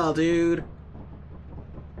as hell, dude.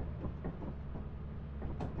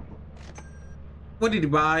 What did you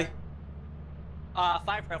buy?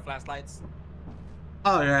 5 rail flashlights.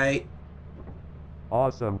 Alright.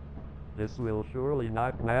 Awesome. This will surely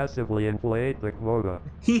not massively inflate the quota.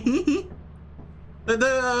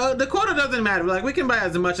 The quota doesn't matter. Like, we can buy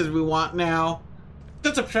as much as we want now.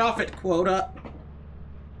 Just a profit quota.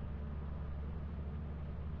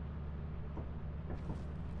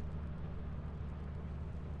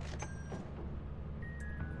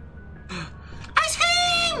 Ice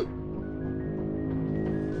cream!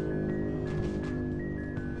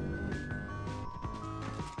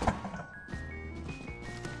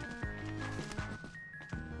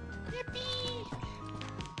 Yippee!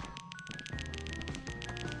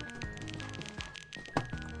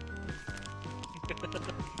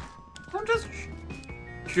 Don't just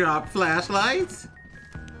drop flashlights.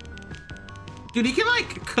 Dude, you can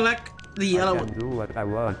like collect the yellow I can do what I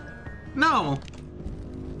want. No.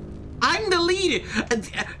 I'm the leader.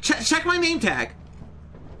 Check my name tag.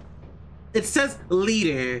 It says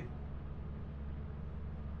leader.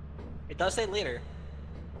 It does say leader.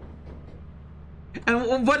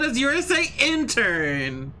 And what does yours say?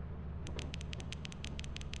 Intern.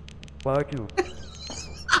 Fuck you.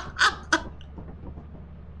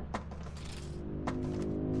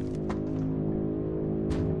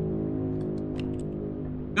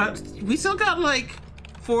 We still got like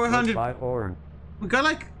 400. My horn. We got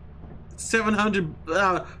like 700,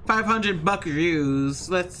 500 buckaroos.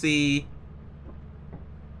 Let's see.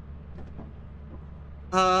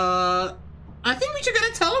 I think we should get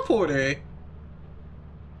a teleporter.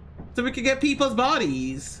 So we could get people's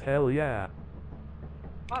bodies. Hell yeah.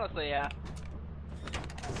 Honestly, yeah.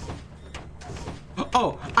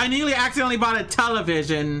 Oh, I nearly accidentally bought a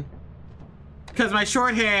television. Because my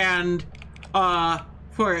shorthand,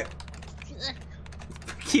 for it.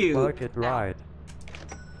 Cute. Fuck it right.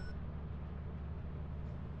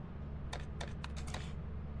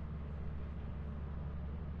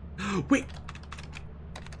 Wait.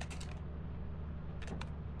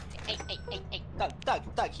 Hey,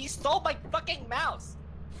 Doug, he stole my fucking mouse.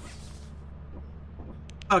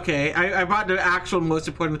 Okay, I bought the actual most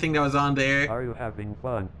important thing that was on there. Are you having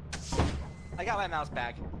fun? I got my mouse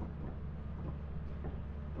back.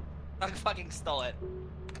 Doug fucking stole it.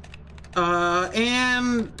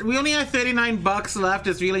 And we only have 39 bucks left.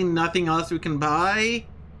 There's really nothing else we can buy. You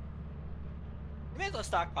may as well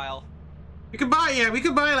stockpile. We could buy, yeah, we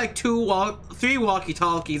could buy like 3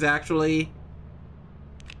 walkie-talkies actually.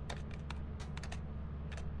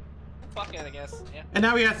 Fuck it, I guess. Yeah. And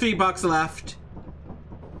now we have 3 bucks left.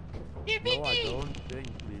 No, I don't think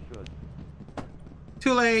we should.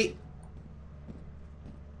 Too late.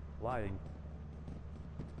 Lying.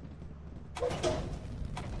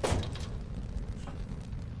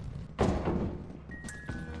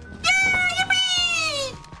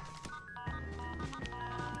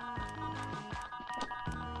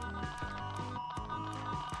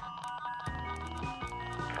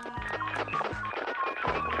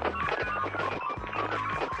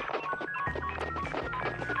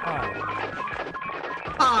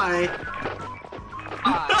 Hi.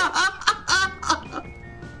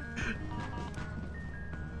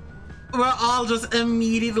 We're all just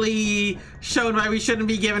immediately shown why we shouldn't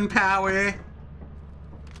be given power.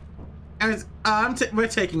 And we're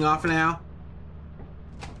taking off now.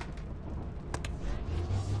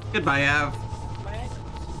 Goodbye, Av.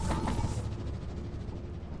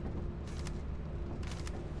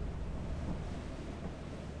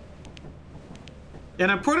 An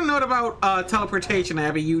important note about teleportation,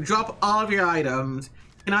 Abby. You drop all of your items.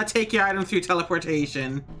 You cannot take your items through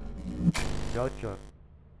teleportation. Gotcha.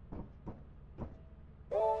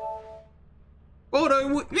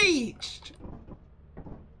 Photo reached!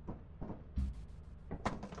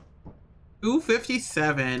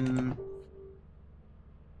 257.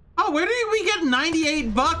 Oh, where did we get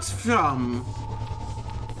 98 bucks from?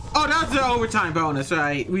 Oh, that's the overtime bonus,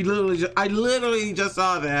 right? I literally just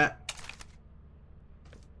saw that.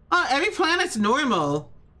 Oh, every planet's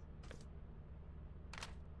normal.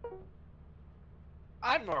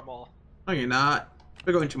 I'm normal. No, you're not.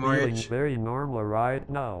 We're going to Feeling March. very normal right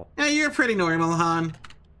now. Yeah, you're pretty normal, hon.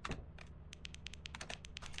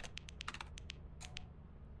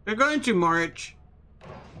 We're going to March.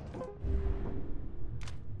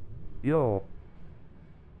 Yo.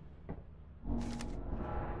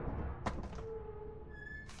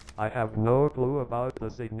 I have no clue about the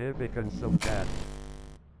significance of that.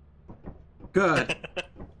 Good.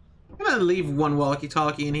 I'm gonna leave one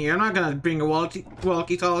walkie-talkie in here. I'm not gonna bring a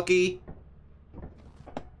walkie-talkie.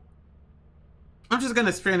 I'm just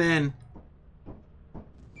gonna sprint in.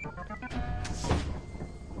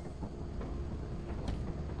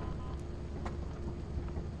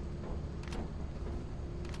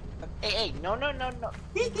 Hey, no.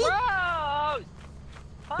 Gross!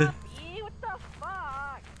 Puppy, what the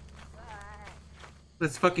fuck?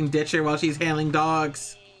 Let's fucking ditch her while she's handling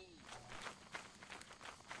dogs.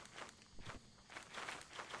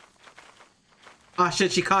 Ah,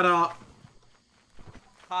 shit, she caught up.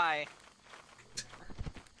 Hi.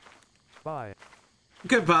 Bye.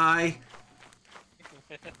 Goodbye.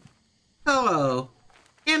 Hello.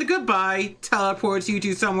 And goodbye teleports you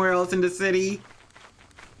to somewhere else in the city.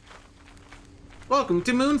 Welcome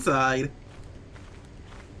to Moonside.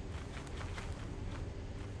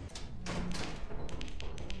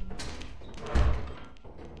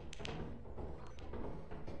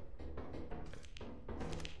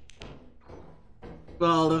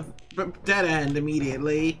 Well, the dead end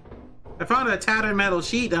immediately. I found a tattered metal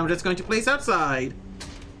sheet that I'm just going to place outside.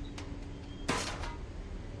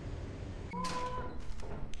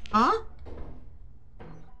 Huh?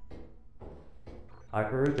 I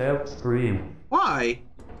heard that scream. Why?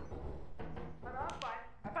 No, I'm fine.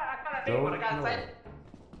 I found a big one. I got excited.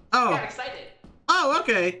 Oh. I got excited. Oh,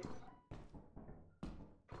 okay.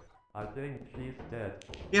 I think she's dead.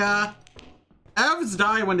 Yeah. Elves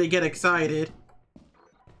die when they get excited.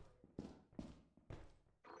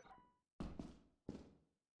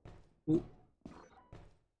 Ooh.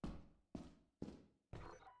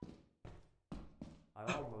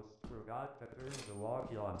 I almost forgot to turn the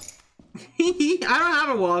walkie on. I don't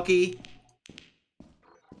have a walkie.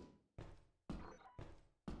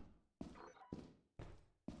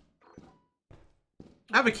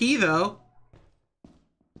 I have a key though.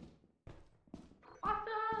 Awesome.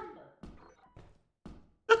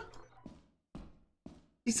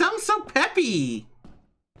 He sounds so peppy.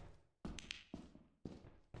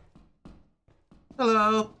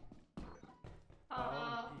 Hello.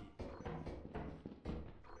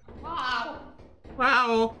 Wow.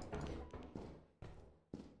 Wow.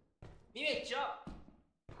 You need a jump.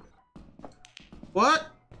 What?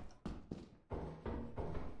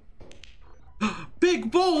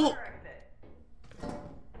 Big bolt.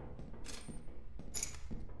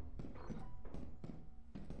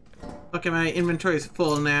 Okay, my inventory is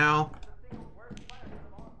full now.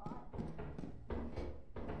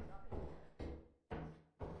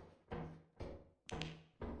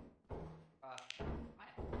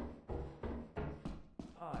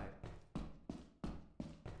 Hi.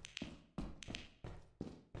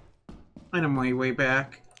 I'm on my way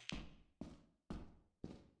back.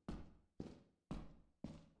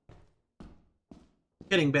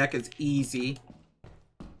 Getting back is easy.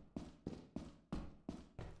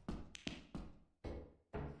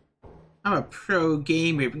 I'm a pro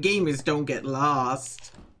gamer. Gamers don't get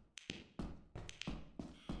lost.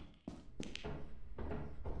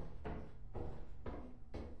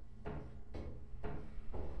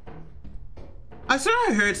 I swear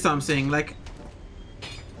I heard something, like...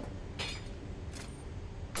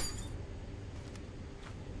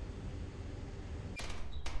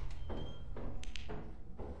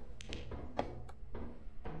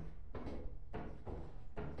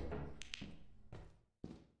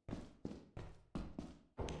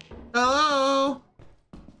 Hello?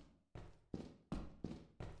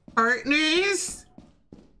 Partners?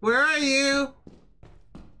 Where are you?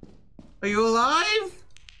 Are you alive?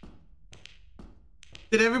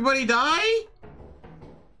 Did everybody die?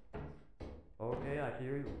 Okay, I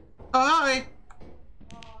hear you. Oh, hi.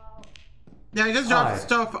 Yeah, I just dropped Hi.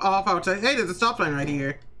 stuff off outside. Hey, there's a stop sign right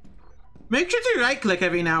here. Make sure to right click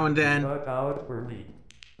every now and then. Look out for me.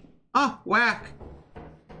 Oh, whack.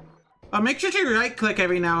 Make sure to right click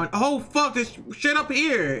every now and... Oh, fuck, this shit up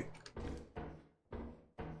here.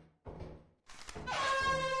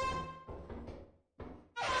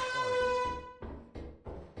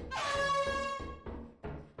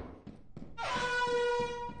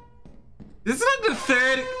 This is like the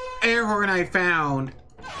third air horn I found.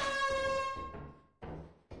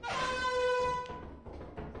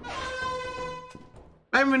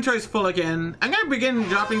 My inventory's full again. I'm gonna begin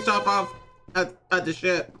dropping stuff off at the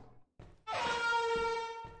ship.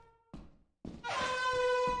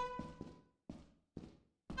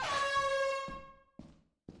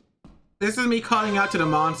 This is me calling out to the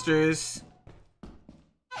monsters.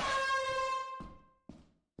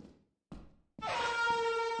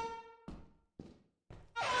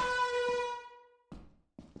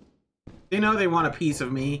 They know they want a piece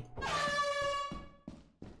of me.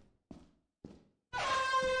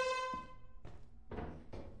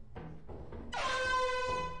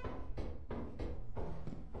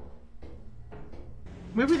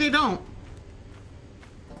 Maybe they don't.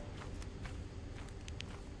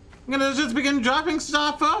 I'm gonna just begin dropping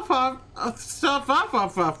stuff off. I'm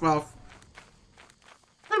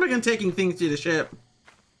gonna begin taking things to the ship.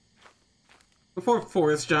 Before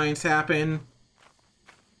forest giants happen.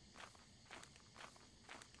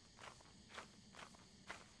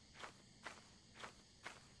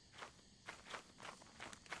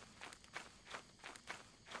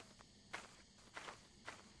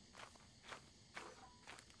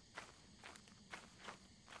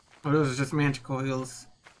 Oh, those are just manticoils.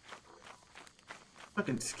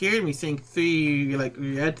 Fucking scared me seeing three, like,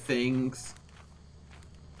 red things.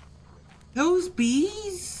 Those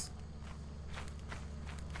bees?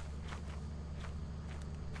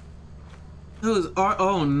 Those are...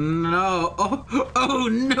 Oh, no. Oh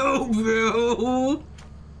no, bro.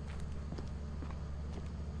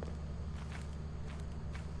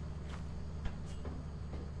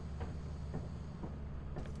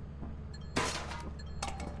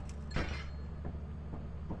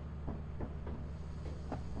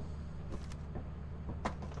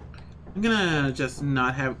 I'm gonna just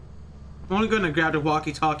not have... I'm only gonna grab the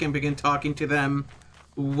walkie-talkie and begin talking to them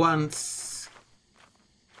once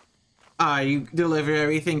I deliver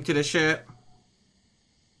everything to the ship.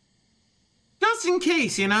 Just in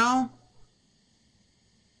case, you know?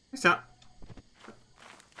 So...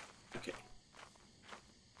 Okay.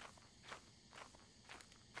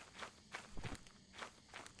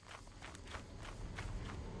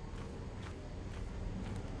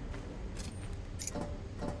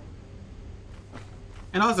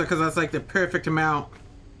 And also because that's like the perfect amount to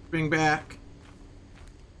bring back.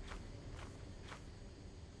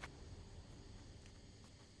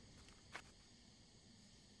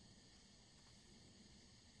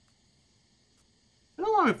 I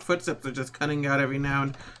don't want my footsteps are just cutting out every now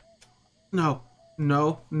and... No.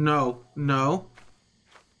 No. No. No.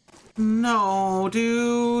 No,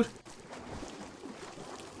 dude.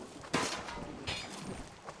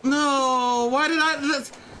 No. Why did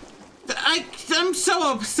I'm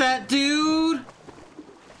so upset, dude.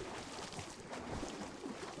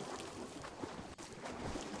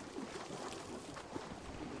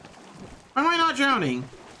 Why am I not drowning?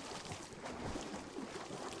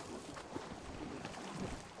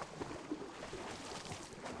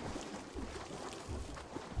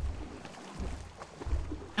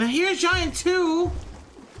 And I hear a giant too.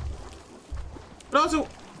 But also,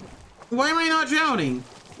 why am I not drowning?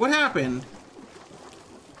 What happened?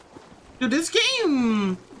 Dude, this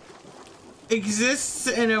game exists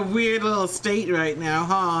in a weird little state right now,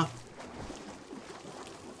 huh?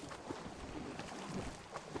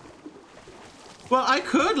 Well, I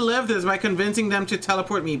could live this by convincing them to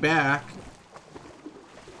teleport me back.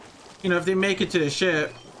 You know, if they make it to the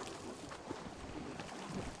ship.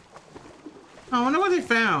 I wonder what they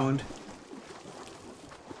found.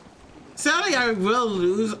 Sadly, I will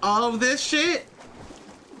lose all of this shit.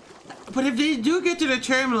 But if they do get to the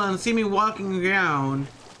terminal and see me walking around,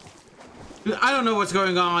 I don't know what's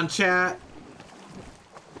going on, chat.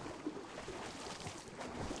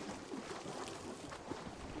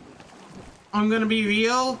 I'm gonna be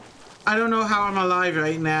real. I don't know how I'm alive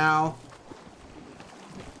right now.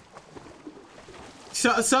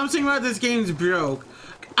 So something about this game's broke.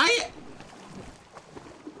 I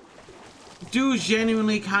do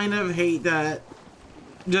genuinely kind of hate that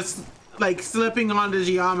just like slipping on the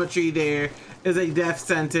geometry there is a death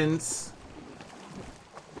sentence.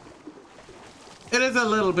 It is a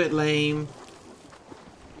little bit lame.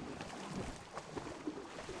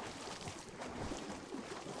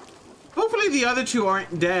 Hopefully the other two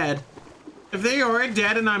aren't dead. If they are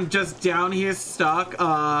dead and I'm just down here stuck,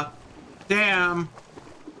 damn.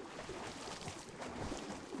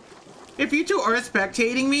 If you two are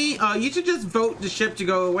spectating me, you should just vote the ship to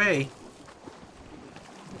go away.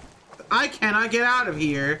 I cannot get out of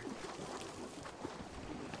here.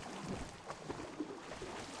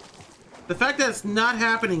 The fact that it's not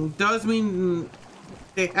happening does mean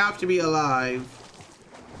they have to be alive.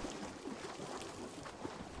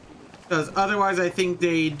 Because otherwise I think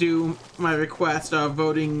they do my request of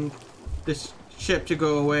voting this ship to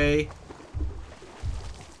go away.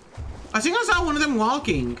 I think I saw one of them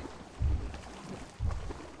walking.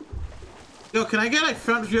 Yo, can I get like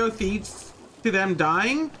front row seats to them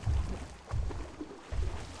dying?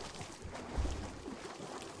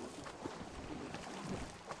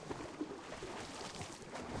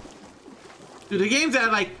 Dude, the game's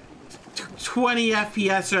at like 20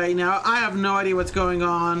 FPS right now. I have no idea what's going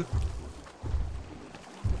on.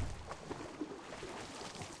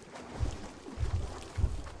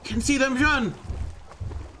 Can see them run.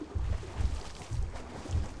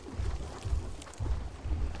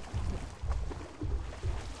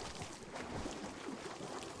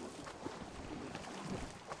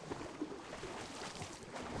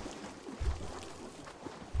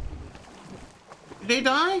 Did they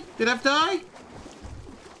die? Did F die?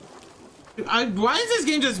 Why is this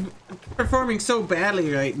game just performing so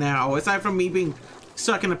badly right now? Aside from me being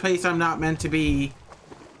stuck in a place I'm not meant to be.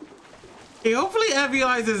 Hey, hopefully Ev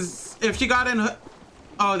realizes if she got in.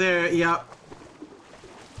 Oh, there, yep.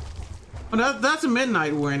 Well, that's a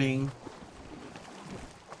midnight warning.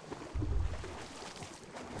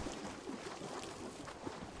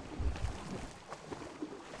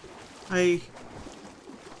 I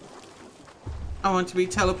want to be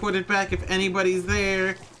teleported back if anybody's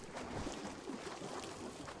there.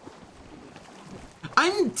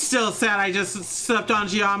 I'm still sad I just slept on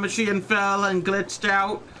geometry and fell and glitched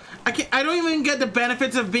out. I don't even get the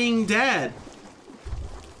benefits of being dead.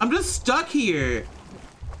 I'm just stuck here.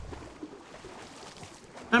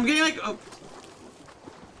 I'm getting like... Oh.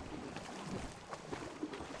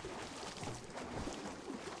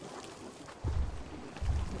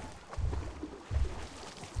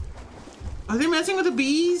 Are they messing with the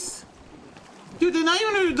bees? Dude, they're not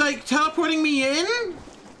even like teleporting me in?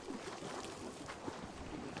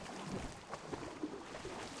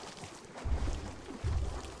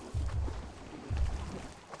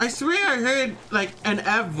 I swear I heard like an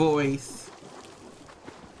F voice.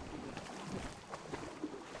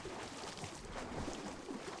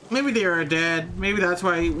 Maybe they are dead. Maybe that's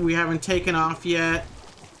why we haven't taken off yet.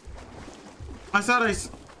 I thought I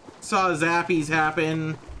saw zappies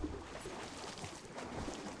happen.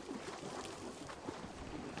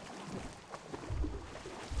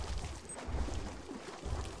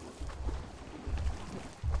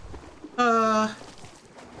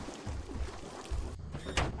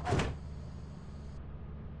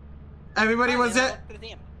 Everybody, was it?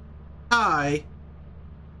 Hi.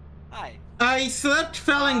 Hi. I slipped,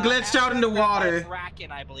 fell, and glitched out in the water.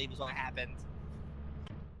 Kraken, I believe, is what happened.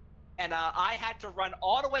 And I had to run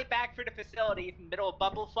all the way back through the facility from the middle of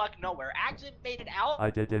bumblefuck nowhere. Actually made it out.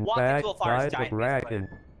 I did in fact die the Kraken.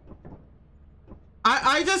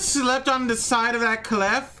 I just slipped on the side of that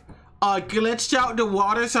cliff, glitched out the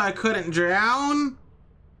water so I couldn't drown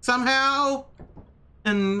somehow.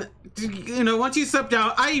 And you know, once you slip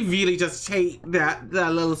down, I really just hate that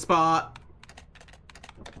little spot.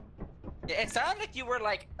 It sounded like you were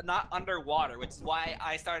like not underwater, which is why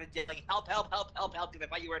I started like help, because I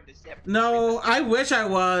thought you were in the ship. No, I wish I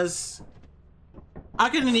was. I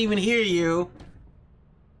couldn't even hear you.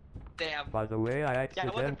 Damn. By the way, I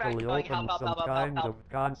accidentally opened some kind of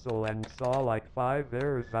console and saw like 5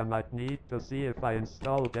 errors. I might need to see if I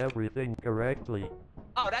installed everything correctly.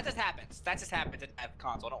 Oh, that just happens. That just happens at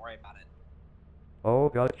console. Don't worry about it. Oh,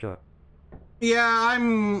 gotcha. Yeah,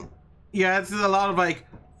 yeah, it's a lot of like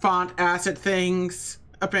font asset things,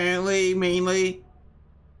 apparently, mainly.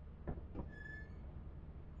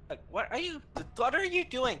 What are you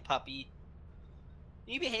doing, puppy?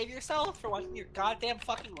 Can you behave yourself for once in your goddamn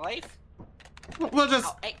fucking life? We'll just...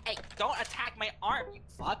 Oh, hey, don't attack my arm, you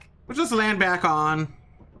fuck. We'll just land back on.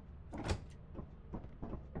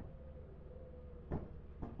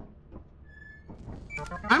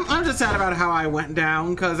 I'm just sad about how I went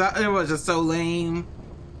down, because it was just so lame.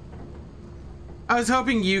 I was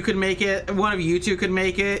hoping you could make it, one of you two could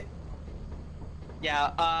make it.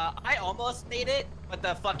 Yeah, I almost made it, but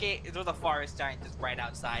there was a forest giant just right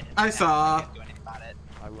outside. I saw. I can't do anything about it.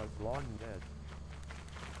 I was long dead.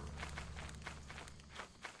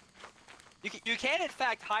 You can in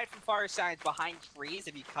fact hide from forest giants behind trees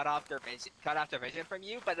if you cut off their vision from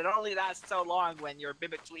you, but it only lasts so long when you're in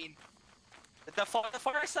between. The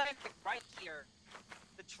forest giants right here.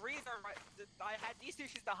 The trees are right. I had these two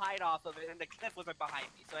trees to hide off of it, and the cliff was right behind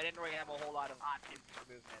me, so I didn't really have a whole lot of options for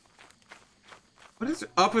movement. What is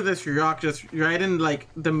up with this rock just right in like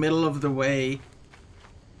the middle of the way?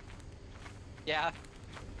 Yeah.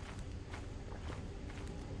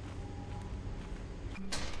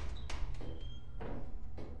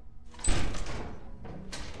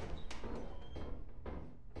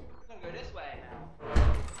 I'm gonna go this way now.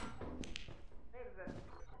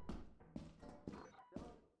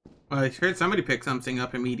 I heard somebody pick something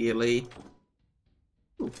up immediately.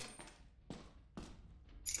 Ooh.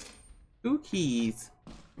 2 keys.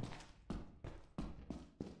 Oh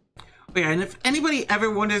yeah, and if anybody ever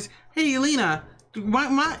wonders, hey Lena,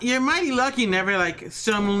 you're mighty lucky never like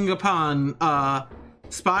stumbling upon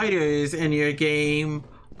spiders in your game.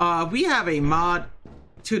 We have a mod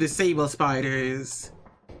to disable spiders.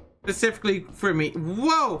 Specifically for me.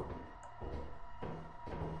 Whoa!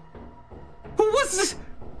 Who was this?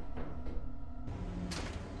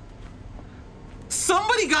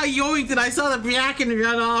 Somebody got yoinked and I saw the bracken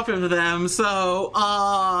run off of them, so,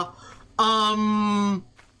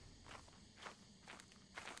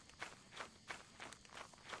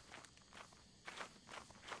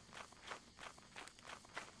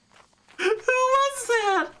 Who was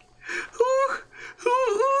that? Who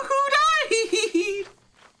died?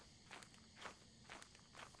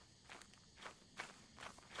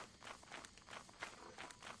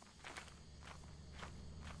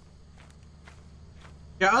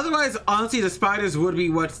 Yeah, otherwise, honestly, the spiders would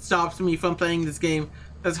be what stops me from playing this game.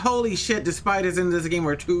 Because holy shit, the spiders in this game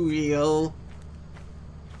are too real.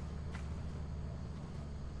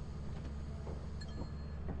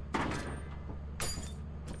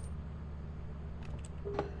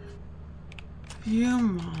 View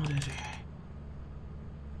monitor.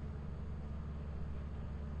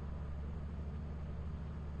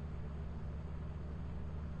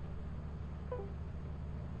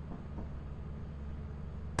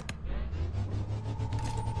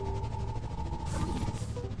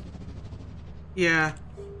 Yeah.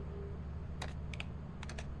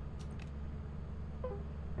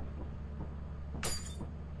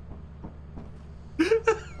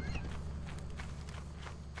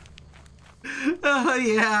 Oh,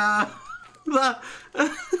 yeah.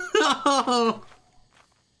 Oh.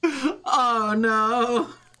 Oh, no.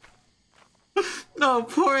 No,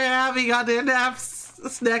 poor Abby got their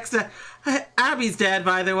naps next to... Abby's dead,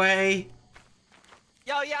 by the way.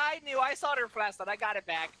 Yo, yeah, I knew. I saw her flash, but I got it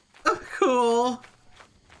back. Oh, cool.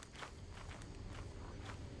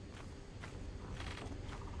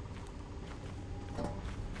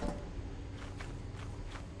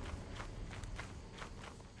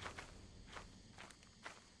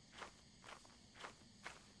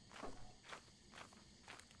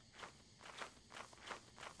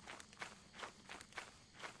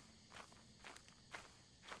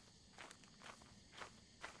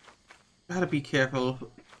 Gotta be careful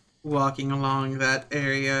walking along that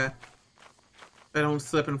area. I don't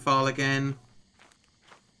slip and fall again.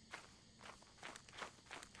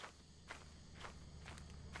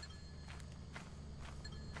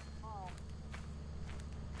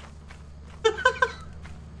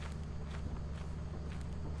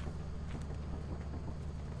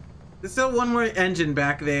 There's still one more engine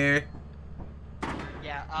back there.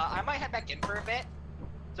 Yeah, I might head back in for a bit.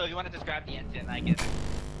 So if you want to just grab the engine, I can...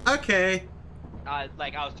 Okay.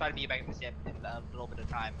 Like, I was trying to be back in the ship in a little bit of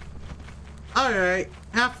time. Alright.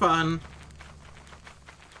 Have fun.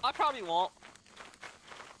 I probably won't.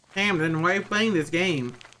 Damn, then why are you playing this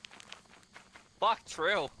game? Fuck,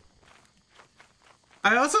 true.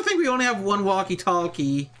 I also think we only have one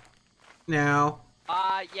walkie-talkie now.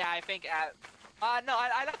 Yeah, I think, no,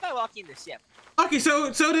 I left my walkie in the ship. Okay,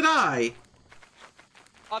 so did I.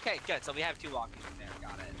 Okay, good, so we have 2 walkies in there,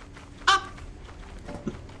 got it. Ah!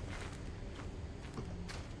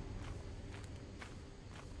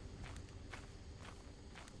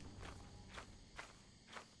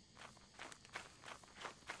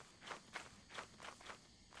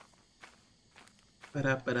 I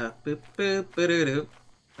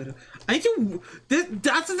need to.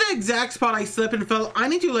 That's the exact spot I slipped and fell. I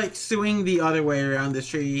need to like swing the other way around this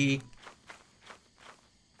tree.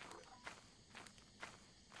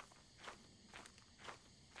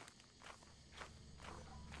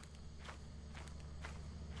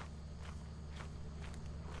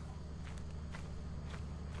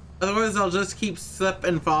 Otherwise, I'll just keep slipping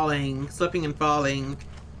and falling,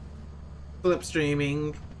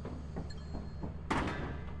 slipstreaming.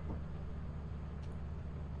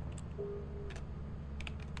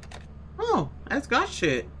 Oh, that's got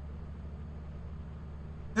shit. Is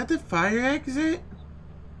that the fire exit?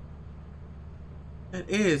 That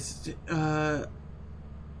is.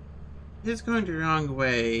 It's going the wrong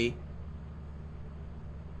way.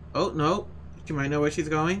 Oh, no. She might know where she's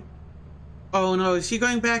going. Oh, no. Is she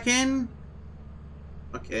going back in?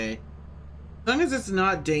 Okay. As long as it's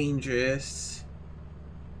not dangerous.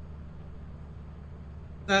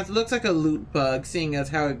 That looks like a loot bug, seeing as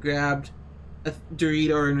how it grabbed a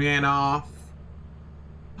Dorito and ran off.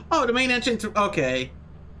 Oh, the main entrance. Okay.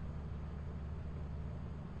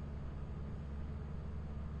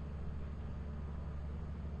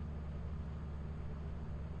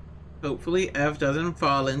 Hopefully F doesn't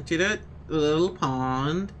fall into the little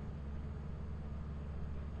pond.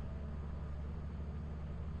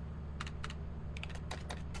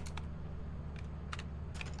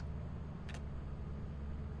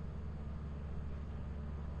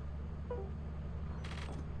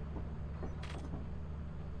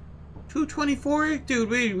 $224? Dude,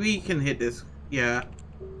 we can hit this. Yeah.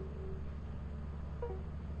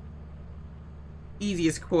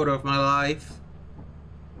 Easiest quota of my life.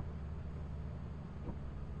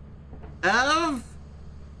 Ev?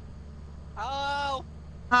 Hello?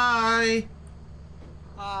 Hi.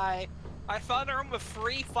 Hi. I found a room with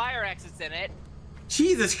 3 fire exits in it.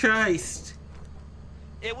 Jesus Christ.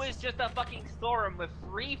 It was just a fucking storeroom with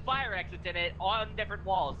 3 fire exits in it on different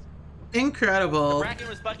walls. Incredible. The Kraken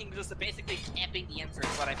was fucking just basically camping the entrance,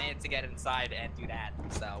 but I managed to get inside and do that,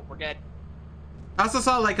 so we're good. I also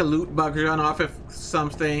saw like a loot bug run off of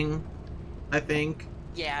something, I think.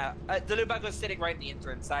 Yeah, the loot bug was sitting right in the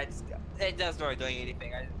entrance. It doesn't really doing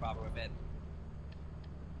anything. I didn't bother with it.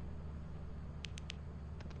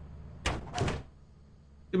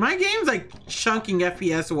 Dude, my game's like chunking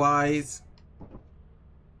FPS wise.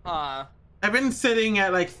 I've been sitting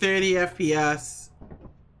at like 30 FPS.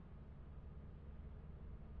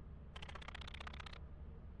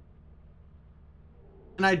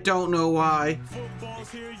 And I don't know why.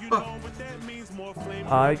 Oh.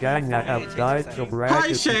 Hi gang, I have died to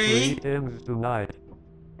bracket Shay. 3 things tonight.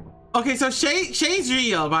 Okay, so Shay's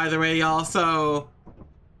real, by the way, y'all, so...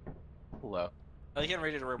 Hello. Oh, you can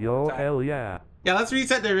read it. Yo, hell yeah. Yeah, let's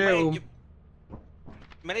reset the room. Wait,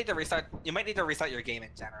 You might need to restart. You might need to restart your game in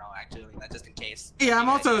general, actually, just in case. Yeah, I'm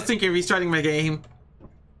also thinking of restarting my game.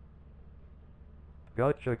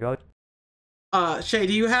 Gotcha. Shay,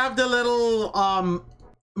 do you have the little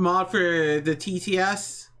mod for the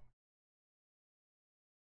TTS?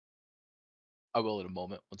 I will in a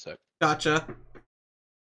moment. One sec. Gotcha.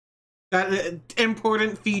 That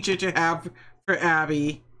important feature to have for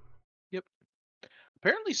Abby. Yep.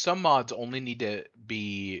 Apparently, some mods only need to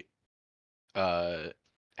be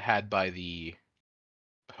had by the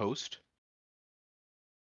host.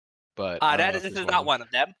 But this is not one of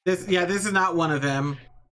them. This is not one of them.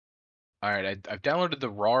 All right, I've downloaded the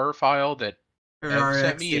RAR file that Ev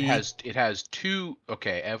sent me. It has two.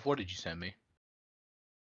 Okay, Ev, what did you send me?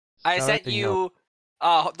 I sent you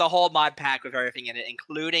the whole mod pack with everything in it,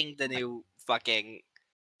 including the new fucking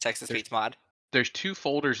Texas Beats mod. There's two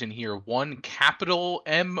folders in here, one capital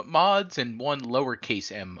M mods and one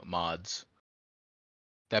lowercase m mods.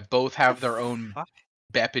 That both have their own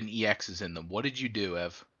BEP and EXs in them. What did you do,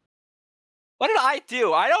 Ev? What did I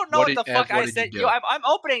do? I don't know what the fuck I sent you. I'm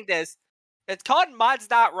opening this. It's called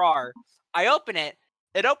mods.rar. I open it.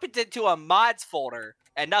 It opens into a mods folder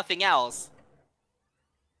and nothing else.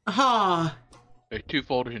 Huh. There's two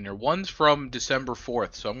folders in there. One's from December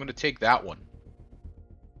 4th, so I'm going to take that one.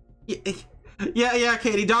 Yeah,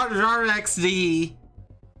 Katie. .rxd.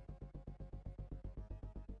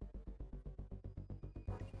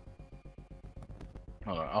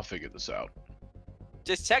 Hold on, I'll figure this out.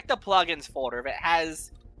 Just check the plugins folder. If it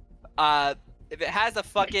has a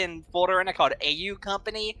fucking folder in it called AU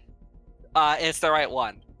Company, it's the right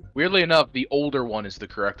one. Weirdly enough, the older one is the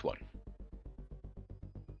correct one.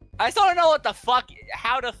 I still don't know what the fuck,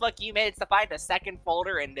 how the fuck you managed to find the second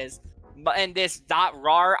folder in this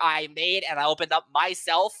 .rar I made and I opened up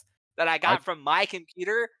myself that I got from my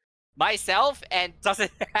computer myself and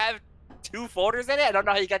doesn't have two folders in it. I don't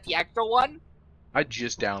know how you got the extra one. I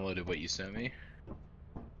just downloaded what you sent me.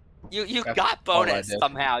 You got bonus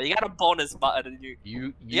somehow. You got a bonus button.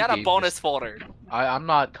 You got a bonus folder. I'm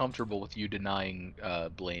not comfortable with you denying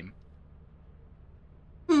blame.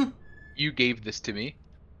 You gave this to me.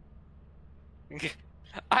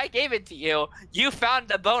 I gave it to you. You found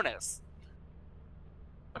the bonus.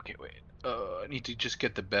 Okay, wait. I need to just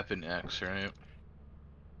get the BEP and X, right?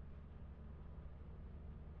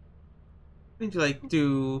 I need to like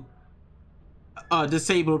do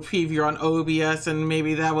disable preview on OBS and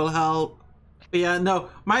maybe that will help. But yeah, no,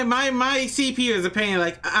 my CPU is apparently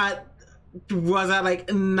like was at like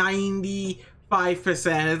 95%.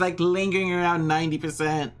 It's like lingering around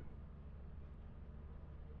 90%.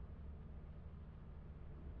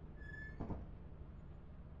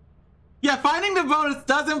 Yeah, finding the bonus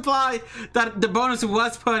does imply that the bonus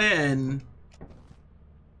was put in.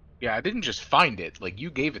 Yeah, I didn't just find it. Like,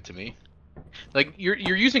 you gave it to me. Like, you're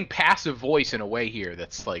using passive voice in a way here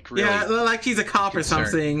that's like really. Yeah, like he's a cop or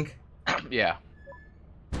something. Yeah.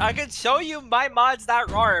 I can show you my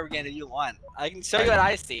mods.rar again if you want. I can show you what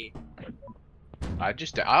I see. All I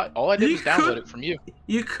did was download it from you.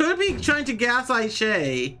 You could be trying to gaslight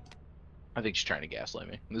Shay. I think she's trying to gaslight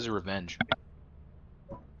me. This is revenge.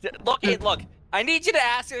 Look. I need you to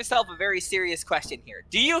ask yourself a very serious question here.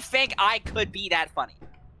 Do you think I could be that funny?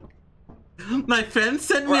 My friend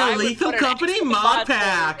sent me a Lethal Company mod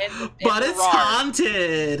pack, but it's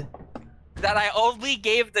haunted. That I only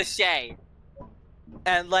gave to Shay,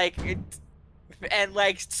 and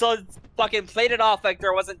so fucking played it off like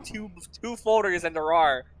there wasn't two folders in the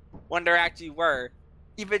RAR when there actually were,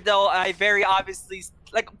 even though I very obviously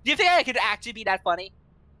like. Do you think I could actually be that funny?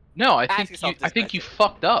 No, I think you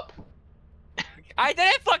fucked up. I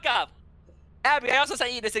didn't fuck up. Abby, I also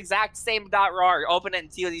sent you this exact same .rar. Open it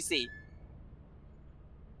and see what you see.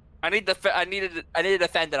 I need to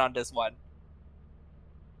defend it on this one.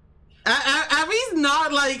 Abby's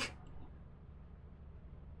not like,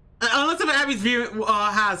 unless if Abby's view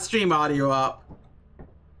has stream audio up.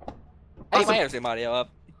 I might have stream audio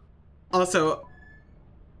up. Also,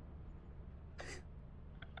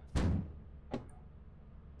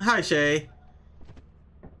 hi Shay.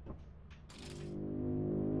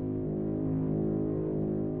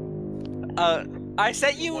 I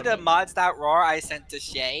sent you the mods.rar I sent to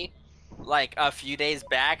Shay, like a few days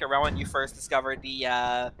back, around when you first discovered the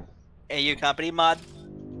AU Company mod.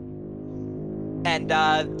 And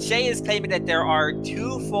Shay is claiming that there are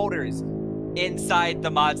two folders inside the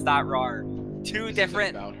mods.rar. Two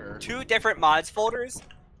different mods folders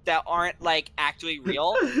that aren't like actually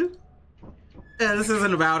real. Yeah, this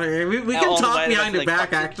isn't about her. We can talk behind her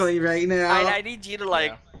back actually right now. I need you to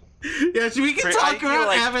like. Yeah, we can talk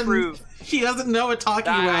about Evan. She doesn't know we're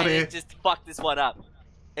talking about her. Just fuck this one up.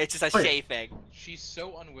 It's just a Wait. Shay thing. She's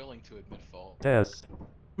so unwilling to admit fault. Test.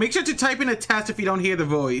 Make sure to type in a test if you don't hear the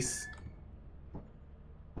voice.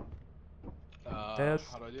 Test.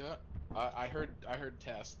 How do I do that? I heard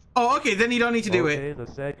test. Oh, okay, then you don't need to do Okay, it. the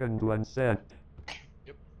second one sent.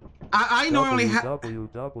 Yep. I normally have.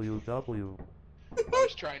 www. I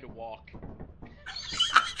was trying to walk.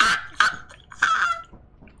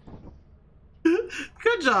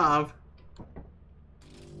 Good job.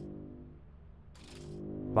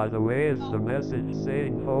 By the way, is the message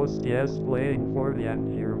saying host yes playing 40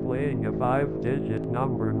 and you're playing a 5-digit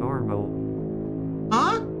number normal?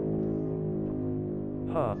 Huh?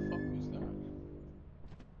 Huh. What the fuck was that?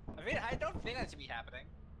 I mean, I don't think that should be happening.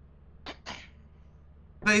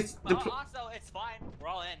 Also, it's fine. We're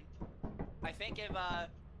all in. I think if I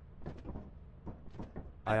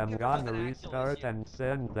am gonna restart and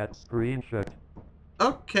send that screenshot.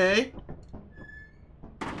 Okay.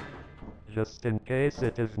 Just in case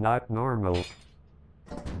it is not normal.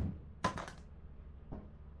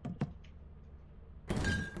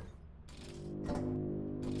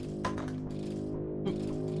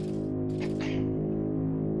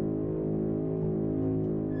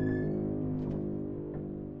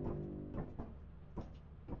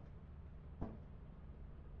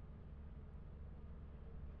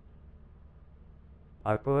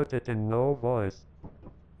 I put it in no voice.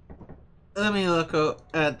 Let me look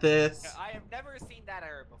at this. I have never seen that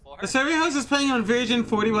error before. The server house is playing on version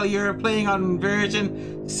 40 while you're playing on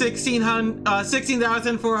version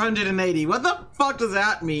 16,480. What the fuck does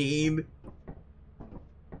that mean?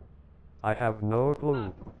 I have no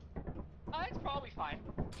clue. It's probably fine.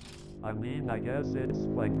 I mean, I guess it's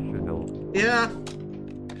functional. Yeah.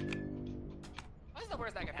 What's the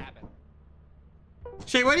worst that could happen?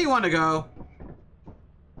 Shay, where do you want to go?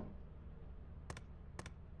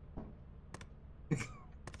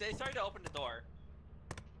 They started to open the door.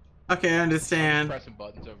 Okay, I understand. Pressing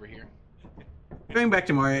buttons over here. Going back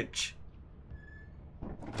to March.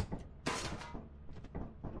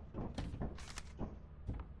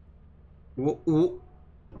 Someone ran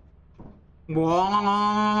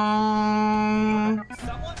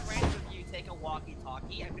with you, take a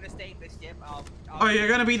walkie-talkie. I'm gonna stay in the ship. Oh, you're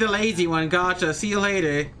gonna be the lazy one. Gotcha. See you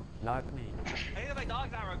later. Not me. I need to my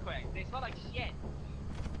dogs out real quick. They smell like shit.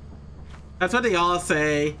 That's what they all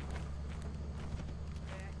say.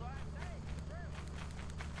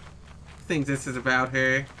 Thinks this is about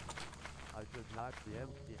her. I should not be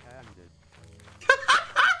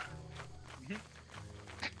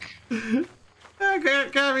empty-handed.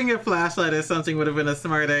 Grabbing a flashlight or something would have been a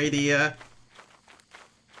smart idea.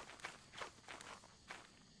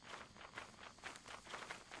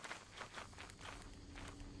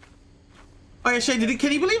 Oh yeah, Shay,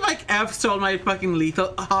 can you believe like F stole my fucking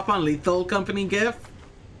Hop on Lethal Company gif?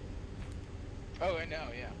 Oh, I know,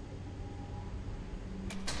 yeah.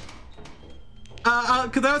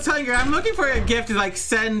 Cause I was telling her I'm looking for a gift to like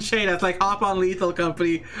send Shay that's like Hop on Lethal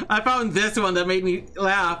Company. I found this one that made me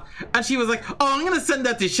laugh, and she was like, "Oh, I'm gonna send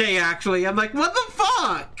that to Shay." Actually, I'm like, "What the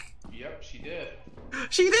fuck?" Yep, she did.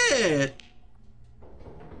 She did.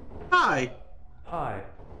 Hi. Hi.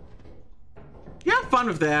 You have fun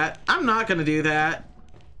with that. I'm not gonna do that.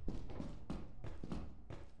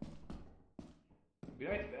 Be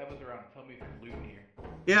nice if Ev was around. Tell me if there's loot in here.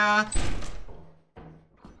 Yeah.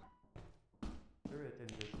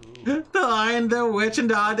 The Lion, the Witch, and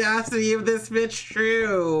the audacity of this bitch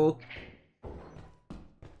true.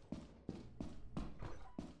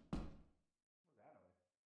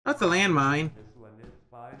 That's a landmine. This one is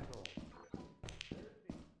final.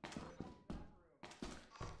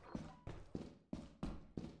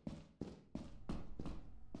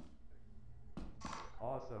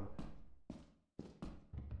 Awesome.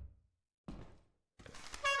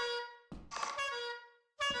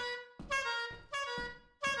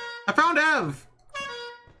 I found Ev.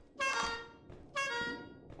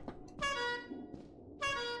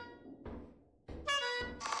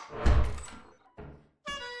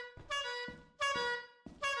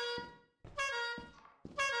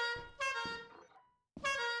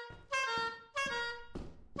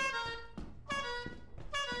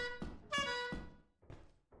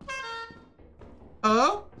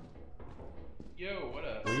 Oh? Yo, what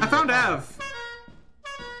up? I found Ev.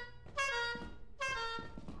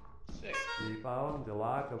 Sick. We found a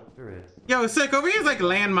lot of turrets. Yo, sick. Over here's like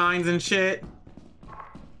landmines and shit.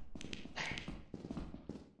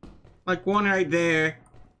 Like one right there.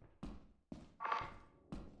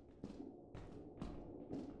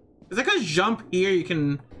 Is like a jump here you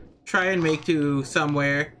can try and make to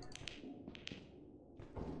somewhere.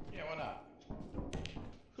 Yeah, why not?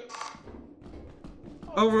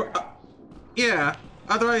 Over. Yeah.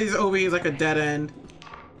 Otherwise, over here is like a dead end.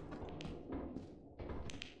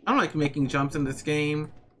 I don't like making jumps in this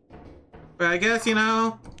game. But I guess, you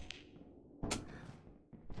know...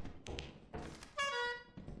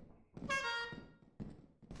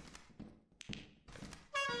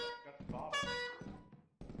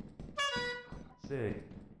 Sick.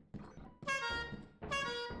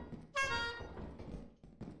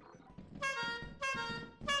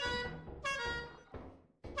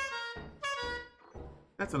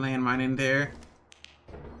 That's a landmine in there.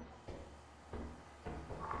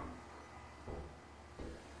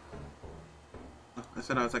 Oh, I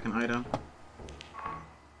said I was like an item.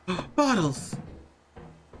 Bottles!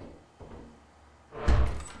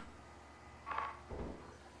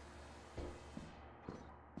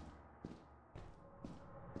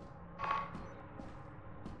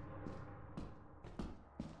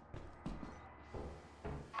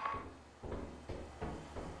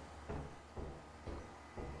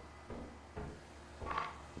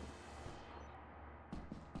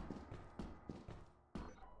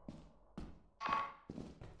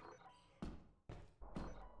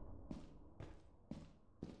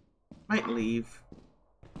 Might leave.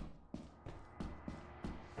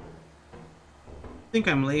 Think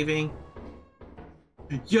I'm leaving.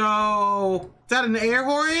 Yo! Is that an air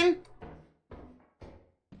horn?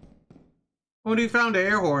 When you found an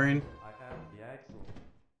air horn? I have the axle.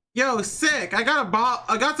 Yo, sick! I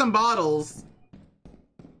got some bottles.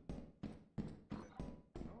 I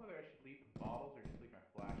don't know whether I should leave the bottles or just leave my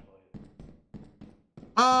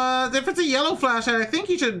flashlight. If it's a yellow flashlight, I think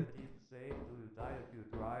you should. It's safe to die if you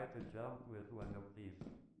try to jump with one of these.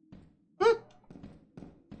 Maybe.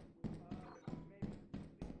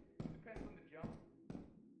 Depends on the jump.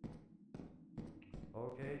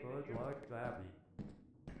 Okay, good luck, Zabby.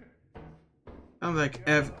 Sounds like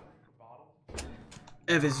Ev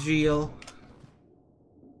is real.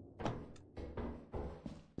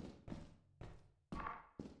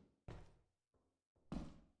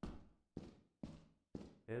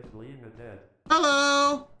 Is Lena dead?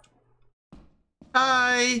 Hello!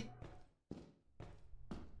 Hi!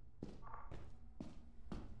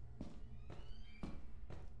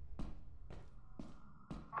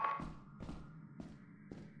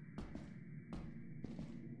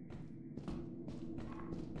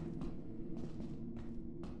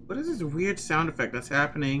 What is this weird sound effect that's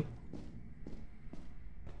happening?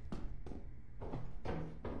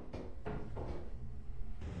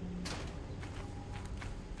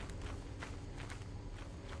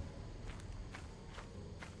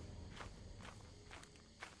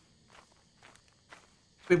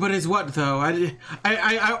 Wait, what is what though? I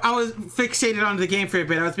was fixated on the game for a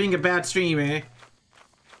bit. I was being a bad streamer.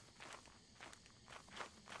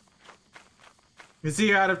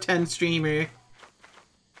 0 out of 10 streamer.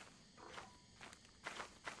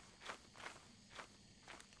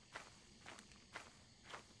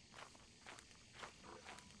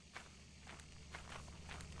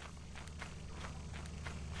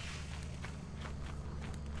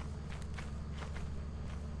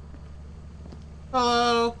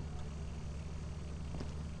 Hello.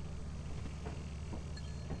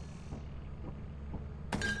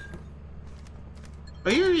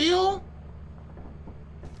 Are you real?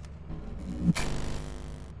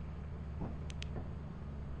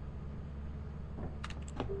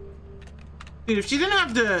 Dude, if she didn't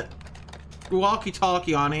have the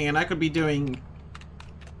walkie-talkie on hand, I could be doing...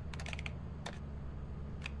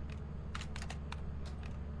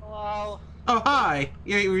 Hello. Oh, hi.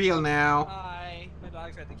 You're real now. Hi. My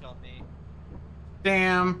dog tried to kill me.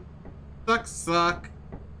 Damn. Suck.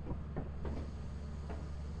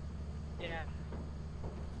 Yeah.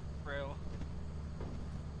 True.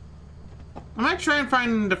 I might try and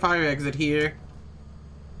find the fire exit here.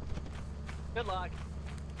 Good luck.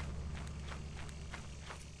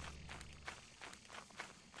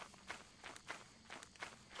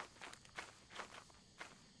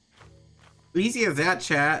 Easy as that,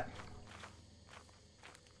 chat.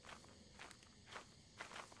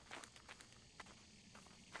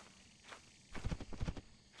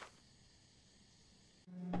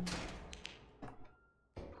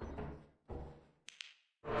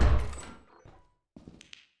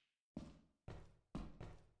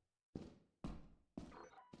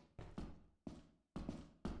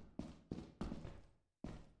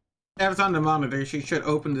 Ev's on the monitor. She should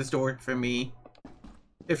open this door for me.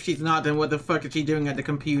 If she's not, then what the fuck is she doing at the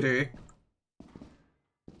computer?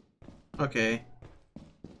 Okay.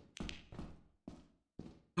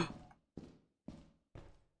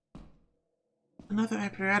 Another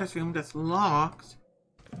apparatus room that's locked.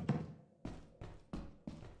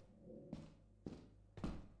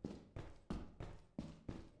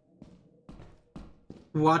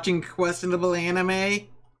 Watching questionable anime?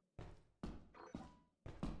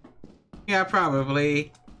 Yeah,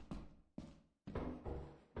 probably.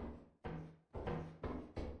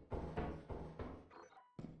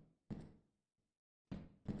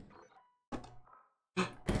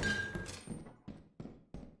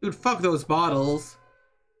 Dude, fuck those bottles.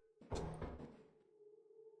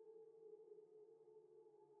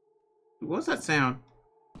 What's that sound?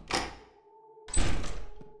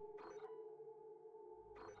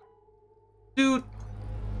 Dude.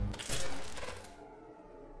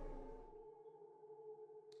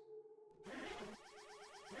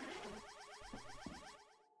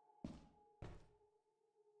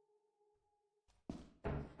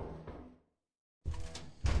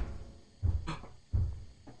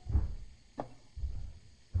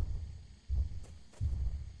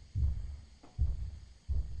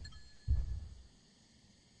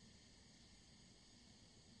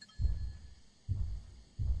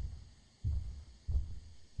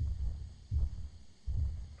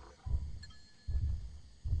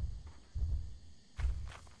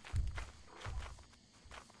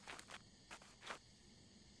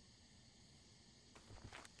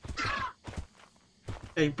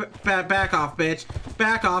 Hey, back off, bitch.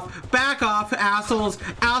 Back off, assholes.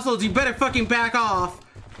 Assholes, you better fucking back off.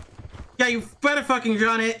 Yeah, you better fucking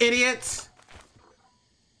run it, idiots.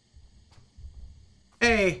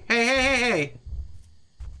 Hey, hey, hey, hey, hey.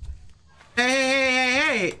 Hey, hey, hey,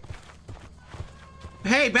 hey, hey.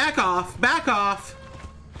 Hey, back off, back off.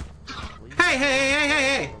 Hey, hey, hey, hey,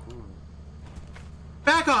 hey, hey.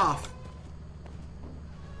 Back off.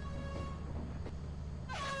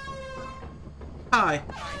 Hi.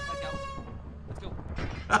 Let's go.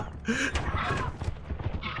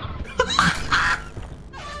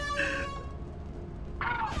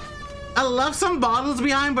 I left some bottles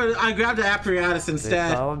behind, but I grabbed the apparatus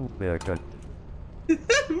instead. Yeah,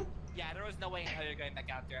 there was no way in hell you're going back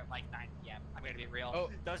out there at like 9 p.m. I'm gonna be real. Oh,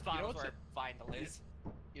 those bottles were fine to lose.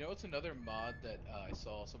 You know what's another mod that I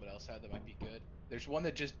saw someone else had that might be good? There's one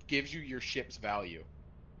that just gives you your ship's value.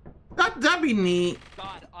 That'd be neat.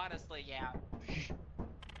 God, honestly, yeah.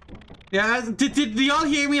 Yeah, did y'all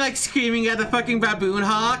hear me like screaming at the fucking baboon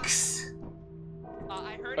hawks?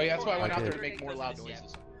 I heard. Oh yeah, that's why I went out there to make more loud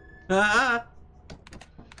noises.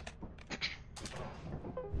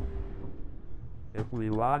 If we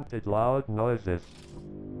wanted loud noises.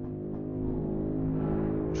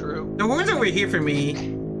 True. The horns over here for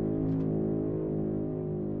me.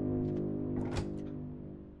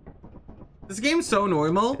 This game's so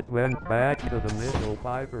normal. It went back to the middle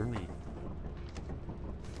by for me.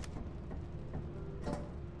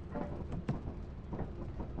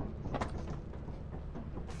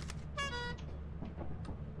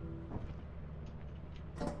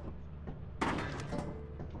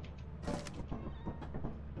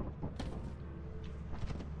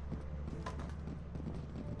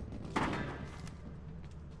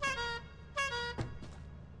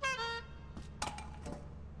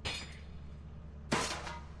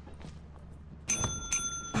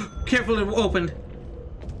 Careful, it opened.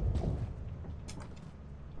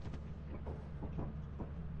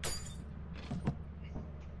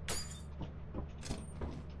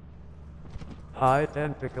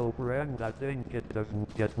 Identical friend, I think it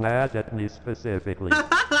doesn't get mad at me specifically.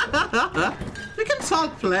 We can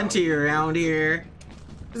talk plenty around here.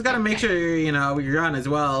 Just gotta make sure, you know, we run as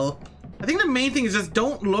well. I think the main thing is just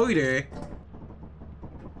don't loiter.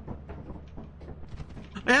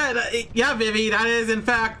 Yeah, Vivi, that is in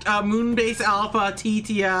fact Moonbase Alpha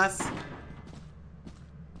TTS.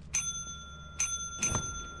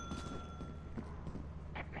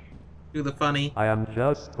 Do the funny. I am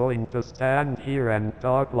just going to stand here and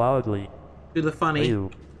talk loudly. Do the funny.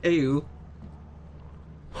 Ayu. Ayu.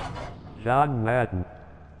 John Madden.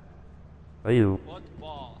 Ayu. What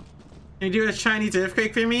ball? Can you do a Chinese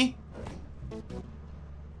earthquake for me?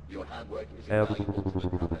 Your handwork is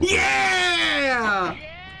Yeah!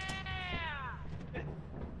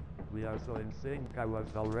 We are so in sync, I was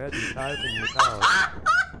already typing it out.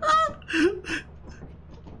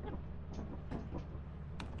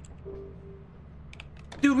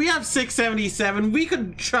 Dude, we have 677. We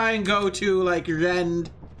could try and go to, like, Rend.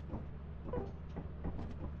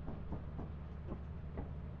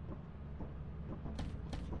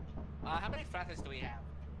 How many flashlights do we have?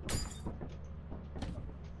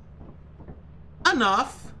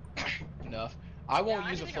 Enough. Enough. I won't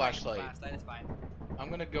use a think flashlight. Flashlight is fine. I'm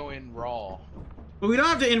gonna go in raw. But we don't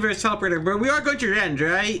have to inverse teleporter, but we are going to Rend,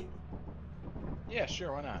 right? Yeah,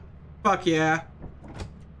 sure, why not? Fuck yeah.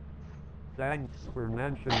 Thanks for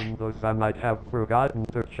mentioning those. I might have forgotten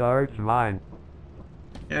to charge mine.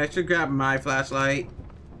 Yeah, I should grab my flashlight.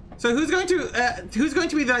 So who's going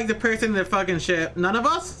to be like the person in the fucking ship? None of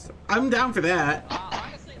us? I'm down for that.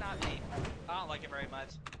 Honestly, not me. I don't like it very much.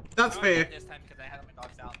 That's fair. This time because I had my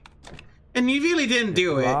dogs out. And you really didn't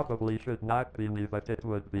do it. Probably should not be me, but it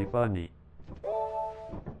would be funny.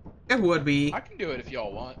 It would be. I can do it if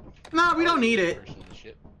y'all want. No, we don't need it.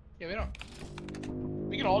 Yeah, we don't.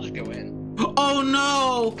 We can all just go in. Oh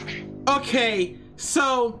no! Okay,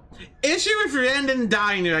 so issue with Rendon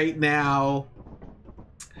dying right now.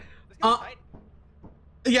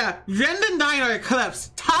 Yeah, Rendon dying or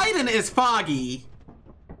Eclipse. Titan is foggy.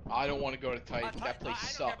 I don't want to go to Titan. That place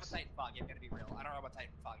I don't have a sucks. Titan foggy. I'm gonna be real. I don't know about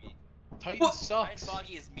Titan foggy. Titan sucks. Titan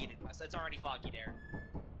foggy is meaningless. It's already foggy there.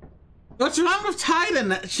 What's wrong with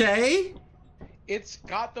Titan, Shay? It's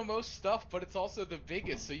got the most stuff, but it's also the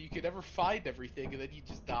biggest, so you can never find everything, and then you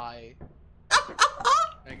just die.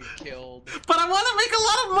 And get killed. But I want to make a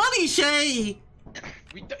lot of money, Shay.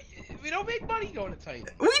 We don't make money going to Titan.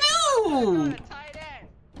 We do.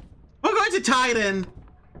 We're going to Titan.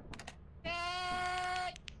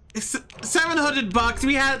 It's $700.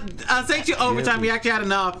 We had thanks to overtime. We actually had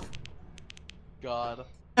enough. God.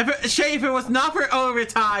 Shay, if it was not for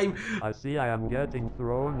overtime. I see I am getting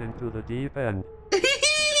thrown into the deep end.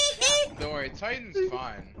 Don't worry, Titan's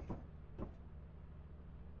fine.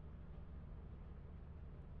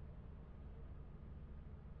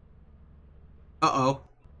 Uh-oh.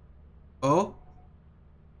 Oh?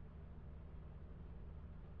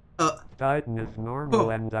 Titan is normal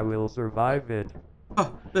and I will survive it.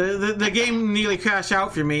 Oh, the game nearly crashed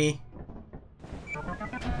out for me.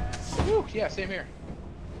 Whew, yeah, same here.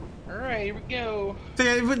 Alright, here we go. So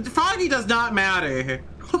yeah, but foggy does not matter.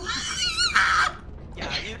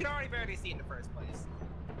 Yeah, you can already barely see in the first place.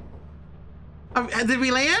 Did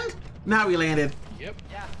we land? Now we landed. Yep.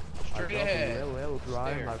 Yeah. Straight ahead. Will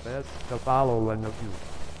try my best to follow one of you.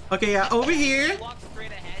 Okay, yeah, over here. If you walk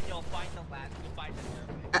straight ahead, you'll find the ladder. You'll find the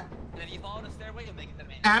stairway. And if you follow the stairway, you'll make it to the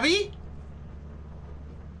main. Abby?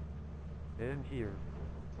 In here.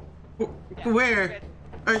 Where?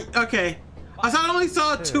 Okay. I thought I only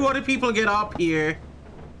saw 2 other people get up here.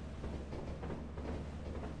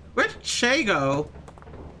 Where'd Shay go?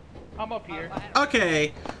 I'm up here.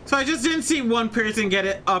 Okay. So I just didn't see one person get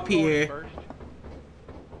it up here.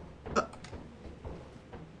 And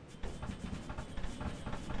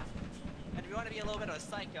if you want to be a little bit of a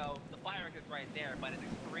psycho, the fire is right there, but it's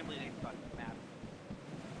extremely late front of the map.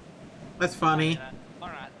 That's funny.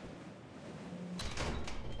 Alright.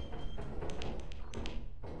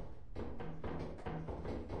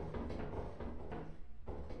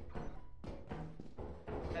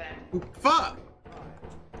 Fuck!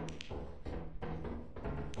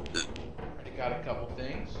 Already got a couple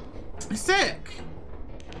things. Sick!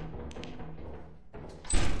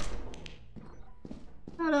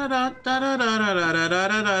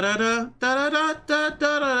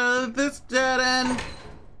 This dead end.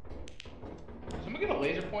 Someone get a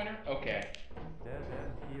laser pointer? Okay. Dead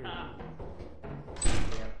end here.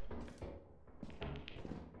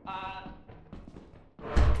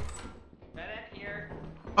 Dead end here.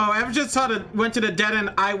 Oh, I just went to the dead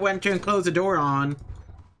end I went to and closed the door on.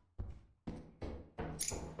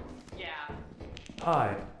 Yeah.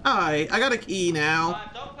 Hi. Hi, I got a key now.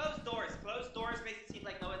 Don't close doors. Closed doors makes it seem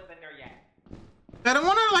like no one's been there yet. I don't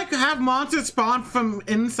want to like have monsters spawn from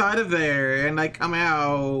inside of there and like come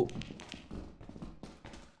out.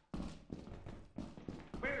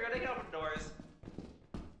 We're gonna open doors.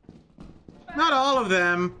 Not all of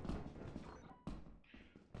them.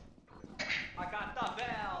 I got the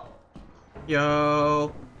bell.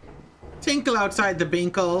 Yo. Tinkle outside the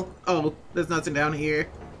binkle. Oh, there's nothing down here.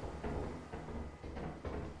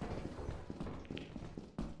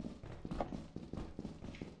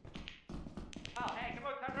 Oh, hey, come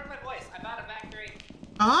on my voice. I'm out of factory.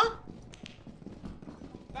 Huh?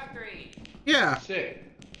 Factory. Yeah. Sick.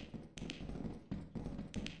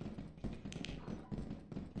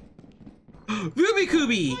 Ruby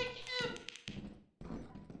Cooby!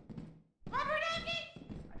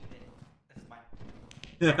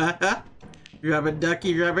 This is mine. Rubber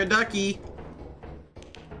ducky, rubber ducky.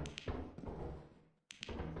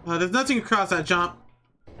 Oh, there's nothing across that jump.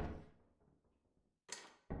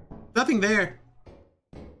 Nothing there.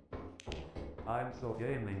 I'm so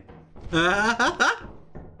gaming.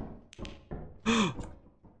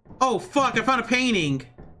 Oh fuck, I found a painting.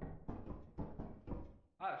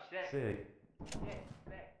 Oh shit. Sick.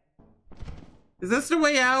 Is this the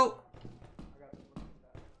way out?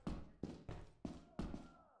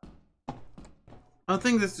 I don't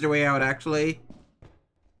think this is the way out, actually.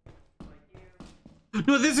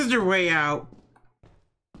 No, this is the way out.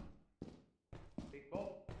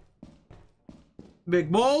 Big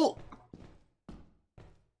bowl.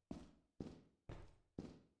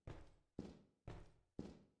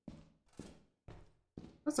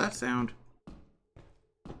 What's that sound?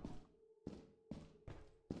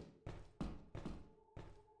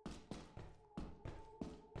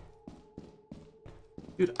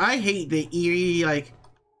 Dude, I hate the eerie, like,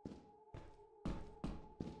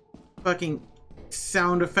 fucking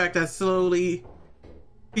sound effect that slowly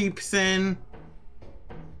peeps in.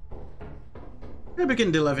 I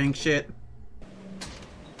begin delivering shit.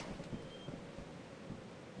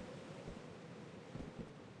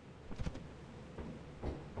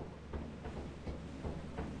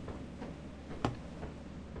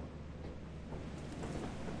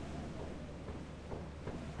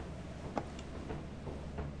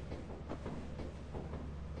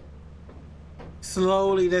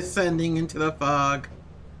 Slowly descending into the fog.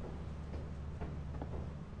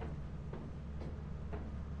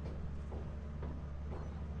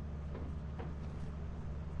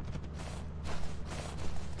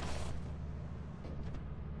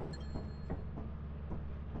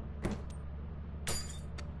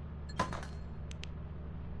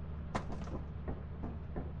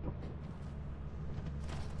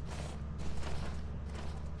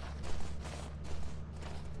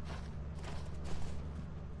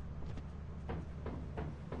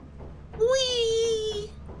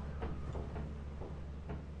 Whee!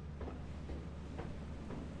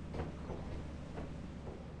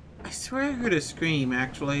 I swear I heard a scream,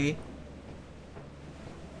 actually.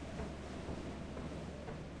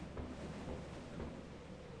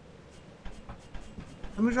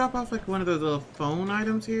 Let me drop off like one of those little phone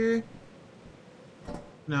items here.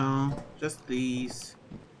 No, just these.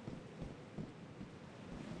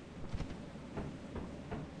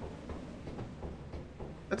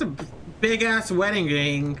 That's a big ass wedding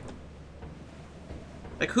ring.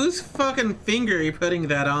 Like, whose fucking finger are you putting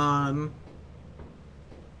that on?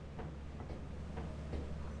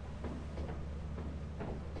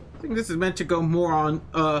 I think this is meant to go more on,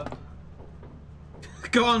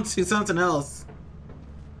 go on to something else.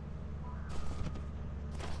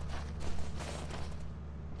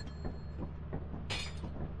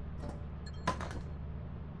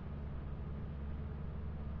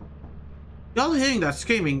 Y'all hearing that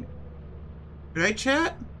screaming, right,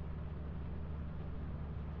 chat?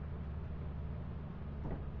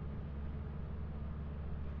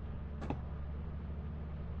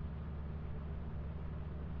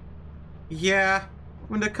 Yeah,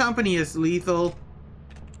 when the company is lethal.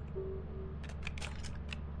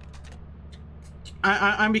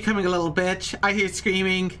 I'm becoming a little bitch. I hear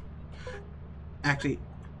screaming. Actually,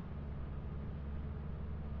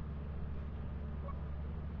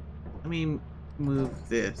 let me move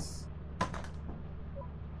this.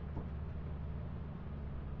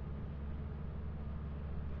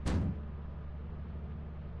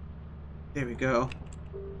 There we go.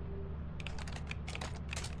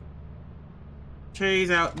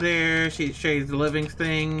 Trey's out there. Trey's the living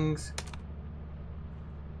things.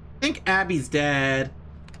 I think Abby's dead.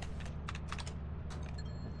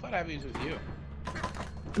 I thought Abby was with you.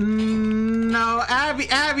 No,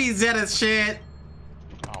 Abby's dead as shit.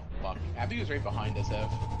 Oh fuck. Abby was right behind us, Ev.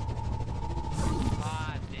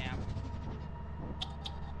 Ah, damn.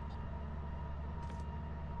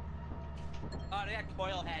 Oh, they got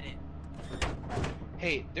coil headed.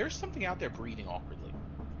 Hey, there's something out there breathing awkwardly.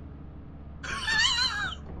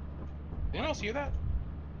 Anyone else hear that?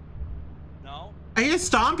 No? I hear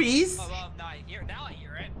stompies. Oh, now I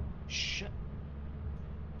hear it. Shut.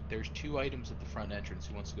 There's 2 items at the front entrance.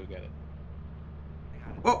 Who wants to go get it?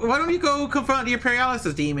 Well, why don't you go confront your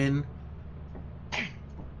paralysis demon?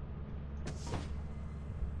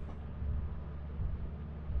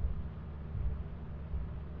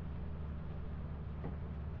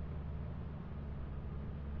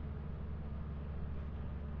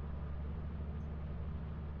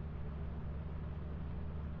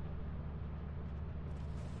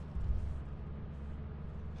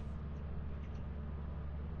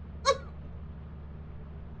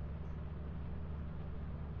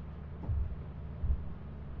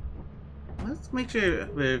 Let's make sure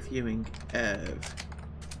we're viewing Ev.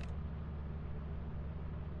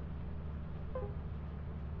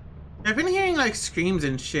 I've been hearing like screams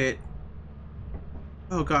and shit.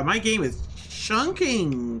 Oh god, my game is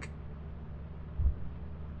chunking.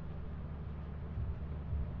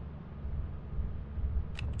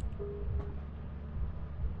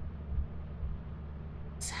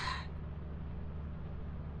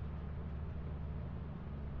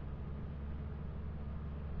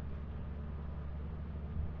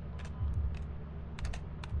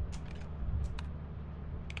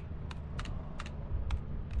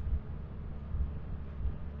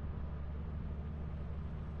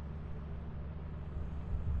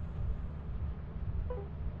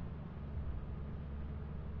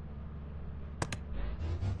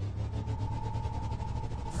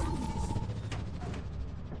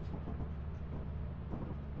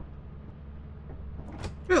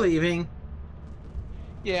 We're leaving.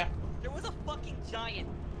 Yeah. There was a fucking giant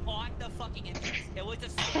on the fucking entrance. It was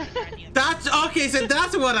just standing there at the end. That's okay. So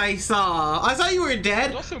that's what I saw. I thought you were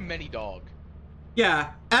dead. There's also many dog.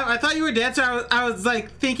 Yeah, I thought you were dead, so I was like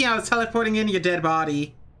thinking I was teleporting in your dead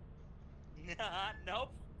body.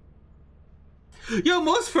 Nope. Yo,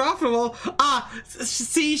 most profitable.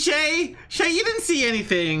 See, Shay, you didn't see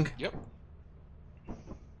anything. Yep.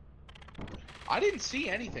 I didn't see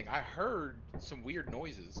anything. I heard some weird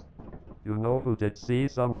noises. You know who did see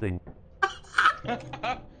something?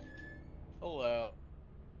 Hello.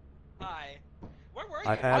 Hi. Where were you?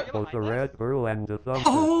 I had both a red girl and a thumper.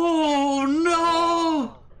 Oh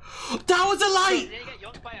no! That was a light. Did you get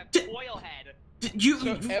yoked by a coil head? You.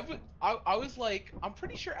 So I was like, I'm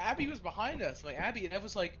pretty sure Abby was behind us. Like Abby, and Ev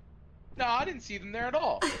was like, no, I didn't see them there at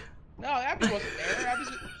all. No, Abby wasn't there. Abby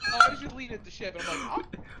was just leading the ship. And I'm like,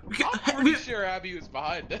 I'm pretty sure Abby was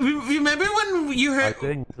behind us. Remember when you heard? I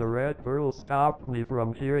think the red girl stopped me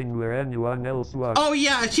from hearing where anyone else was. Oh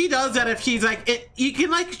yeah, she does that if she's like, you can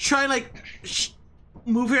like try like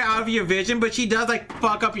move her out of your vision, but she does like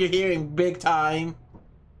fuck up your hearing big time.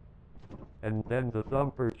 And then the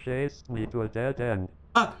thumper chased me to a dead end.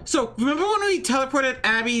 So remember when we teleported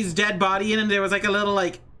Abby's dead body in and there was like a little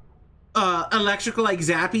like electrical like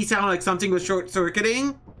zappy sound, like something was short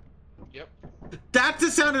circuiting? Yep. That's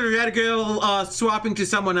the sound of the red girl swapping to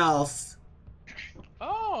someone else.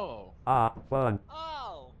 Oh. Fun.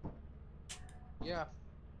 Oh. Yeah.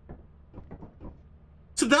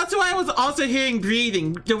 So that's why I was also hearing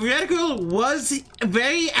breathing. The red girl was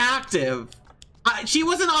very active. She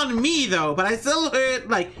wasn't on me though, but I still heard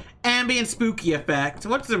like ambient spooky effect.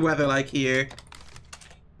 What's the weather like here?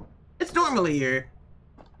 It's normal here.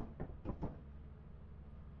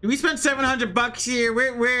 We spent $700 here.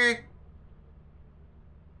 We're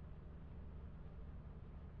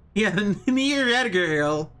yeah, near red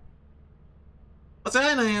girl. What's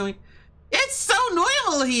that, Naomi? It's so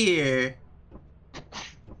normal here.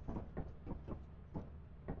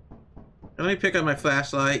 Let me pick up my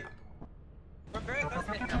flashlight. We're very close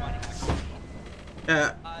to hitting our money.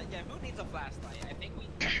 Yeah, who needs a flashlight? I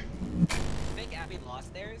think Abby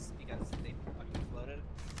lost theirs because they fucking exploded.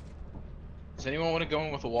 Does anyone want to go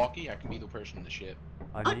in with a walkie? I can be the person in the ship.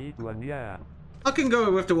 I need one, yeah. I can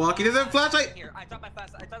go with the walkie. There's a flashlight. Here, I dropped my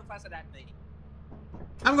flashlight. I dropped the flashlight at me.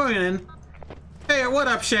 I'm going in. Hey, what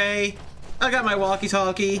up, Shay? I got my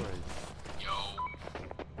walkie-talkie. Yo.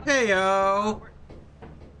 Hey, yo.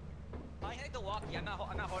 I had the walkie. I'm not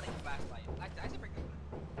holding the flashlight. I should bring this.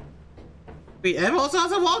 Wait, Ev also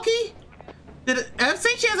has a walkie? Did Ev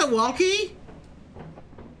say she has a walkie?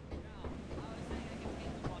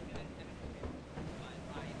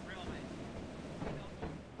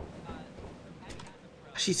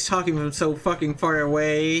 She's talking from so fucking far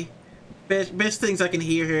away. Bitch thinks I can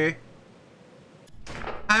hear her.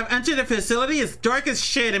 I've entered the facility. It's dark as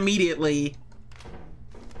shit immediately.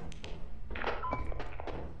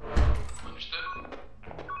 Understood.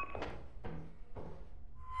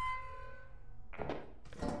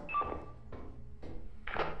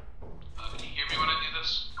 Can you hear me when I do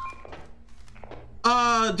this?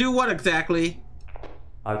 Do what exactly?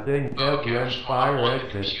 I think Okay, I Edwin's just fire on the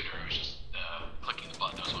exit. computer. I was just clicking the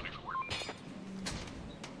button. I was wondering if it worked.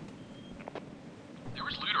 There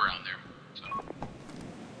was loot around there. So.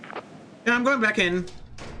 Yeah, I'm going back in.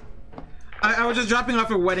 I was just dropping off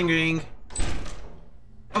a wedding ring.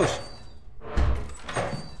 Oh.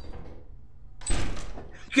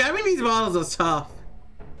 Grabbing these bottles was tough.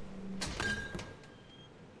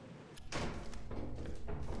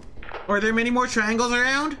 Are there many more triangles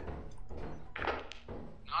around?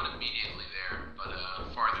 Not immediately there, but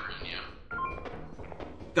farther in, yeah.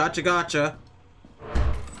 Gotcha.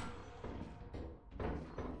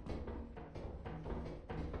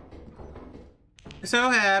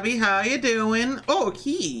 So, Abby, how you doing? Oh, a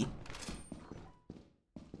key.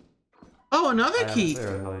 Oh, another key.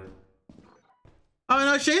 Paranoid. Oh,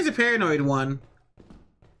 no, Shay's a paranoid one.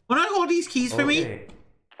 Wanna hold these keys for me? There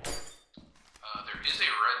is a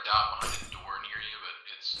red dot behind the door near you, but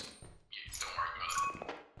it's... don't worry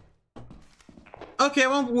about it. Okay, I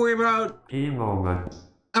won't worry about... Key moment.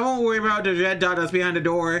 I won't worry about the red dot that's behind the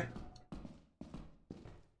door.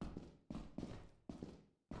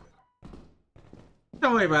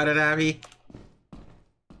 Don't worry about it, Abby.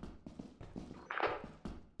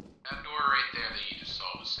 That door right there that you just saw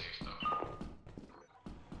was safe, though.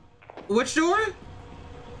 Which door?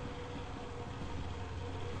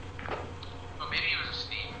 Oh, maybe it was a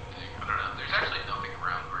Steam thing. I don't know. There's actually nothing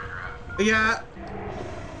around where you're at. Yeah.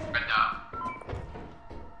 Red dot.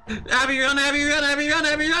 Abby, run, Abby, run, Abby, run,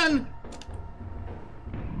 Abby, run!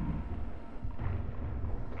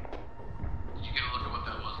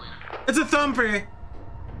 It's a thumper.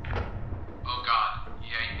 Oh god.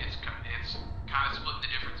 Yeah, it's kind of splitting the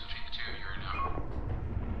difference between the two here now.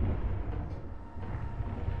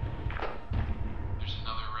 There's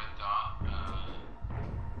another red dot.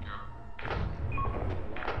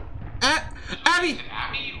 Abby! Is it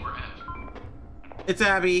Abby or Ev? It's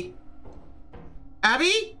Abby.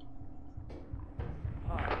 Abby?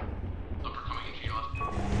 Thumper coming into your left.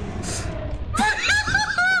 I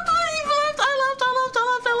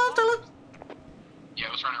left. Yeah,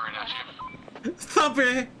 it was running right at you.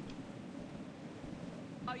 Thumper.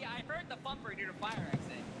 Oh yeah, I heard the thumper near the fire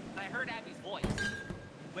exit. And I heard Abby's voice,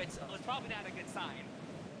 which was probably not a good sign.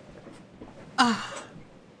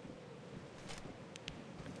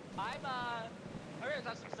 I'm gonna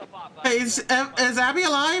touch some stuff off. Hey, is Abby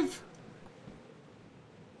alive?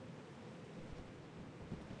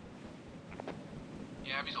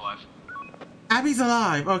 Yeah, Abby's alive. Abby's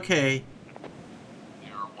alive. Okay.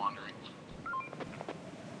 You're wandering.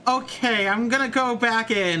 Okay, I'm gonna go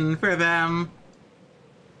back in for them.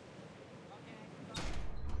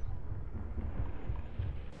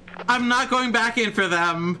 I'm not going back in for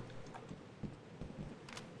them.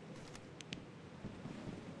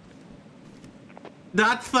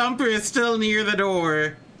 That thumper is still near the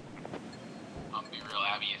door. I'm be real,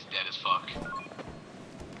 Abby is dead as fuck.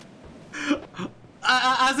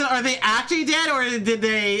 Are they actually dead, or did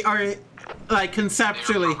they, or like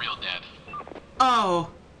conceptually? They were real dead. Oh.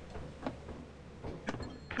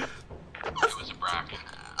 It was a bracken.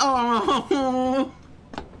 Oh.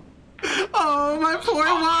 Oh, my poor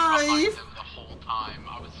wife. Them the whole time.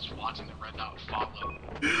 I was just watching the red dot follow.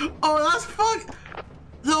 Oh, that's fuck.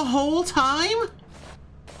 The whole time?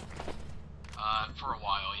 For a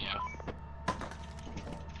while, yeah.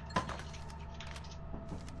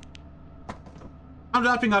 I'm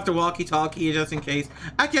dropping off the walkie-talkie just in case.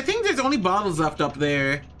 Actually, I think there's only bottles left up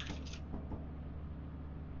there.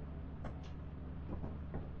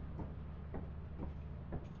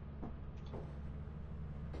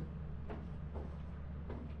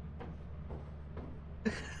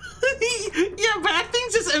 Yeah, bad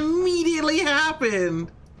things just immediately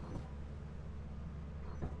happened.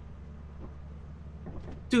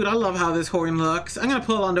 Dude, I love how this horn looks. I'm gonna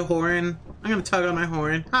pull on the horn. I'm gonna tug on my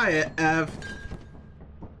horn. Hi, Ev.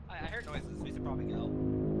 I heard noises. We should probably go.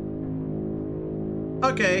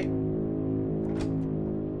 Okay.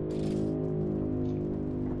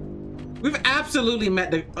 We've absolutely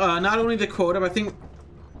met the not only the quota, but I think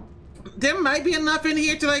there might be enough in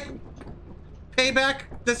here to like pay back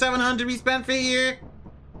the 700 we spent for a year.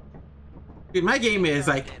 Dude, my game is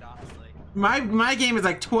like my game is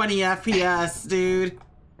like 20 FPS, dude.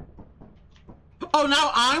 Oh,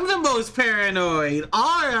 now I'm the most paranoid.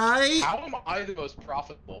 All right. How am I the most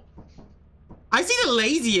profitable? I see the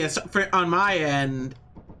laziest on my end.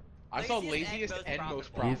 I saw laziest and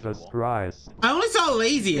most profitable. Jesus Christ. I only saw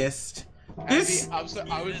laziest. This. I was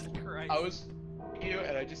you,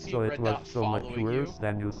 and I just see So it red was dot so much following worse you.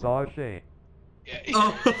 than you saw Shay. Yeah.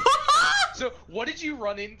 Oh. So what did you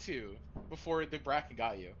run into before the bracken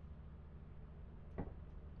got you?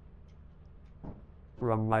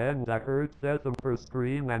 From my end I heard Sesame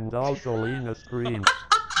scream and also Lena scream.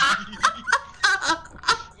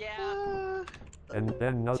 Yeah. And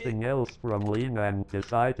then nothing else from Lena and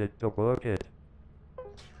decided to book it.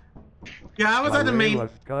 Yeah, I was My at the way main. was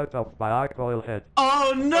cut off by a coil head.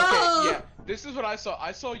 Oh no! Okay, yeah. This is what I saw.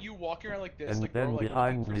 I saw you walking around like this, And like, then you were, like,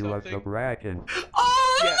 behind looking me for was something. a bracken.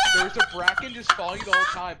 Oh Yeah, no! there was a bracken just following you the whole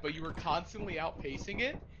time, but you were constantly outpacing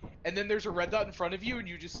it. And then there's a red dot in front of you, and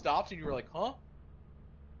you just stopped, and you were like, huh?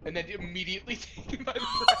 And then immediately taken by the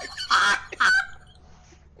bracken.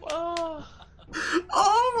 Oh Yeah, it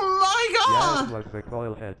my god! was a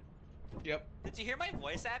coil head. Yep. Did you hear my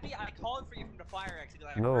voice, Abby? I called for you from the fire exit.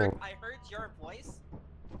 Like, No. I heard your voice,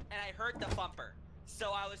 and I heard the thumper. So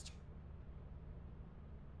I was.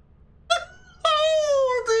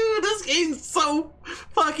 Oh, dude, this game's so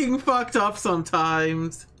fucking fucked up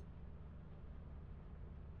sometimes.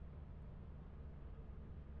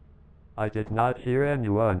 I did not hear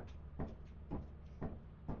anyone.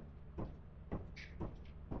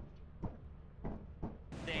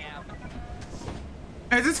 Damn.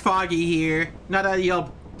 It's just foggy here. Not that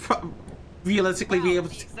you'll realistically be able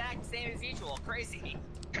The to. exact same as usual. Crazy.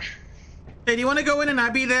 Hey, do you want to go in and I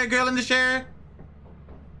be the girl in the chair?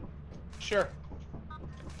 Sure.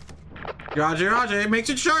 Roger, Roger. Make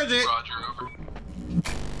sure to charge it. Roger, over.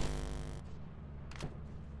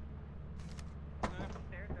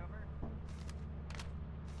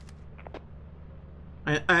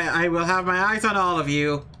 I will have my eyes on all of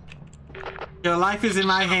you. Your life is in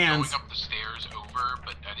my hands. Going up the stairs over her,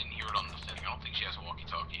 but I didn't hear it on the thing. I don't think she has a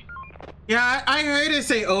walkie-talkie. Yeah, I heard her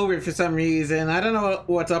say over for some reason. I don't know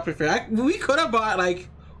what's up with her. We could have bought like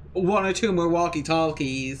 1 or 2 more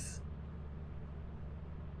walkie-talkies.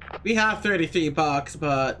 We have $33,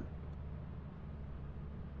 but...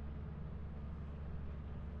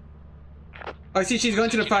 Oh, I see she's going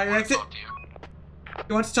to the fire exit.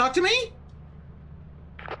 You want to talk to me?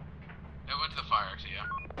 I went to the fire exit, yeah.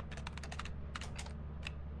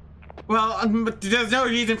 Well, there's no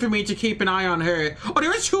reason for me to keep an eye on her. Oh, there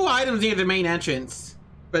were 2 items near the main entrance.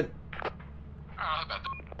 But... How about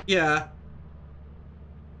that? Yeah.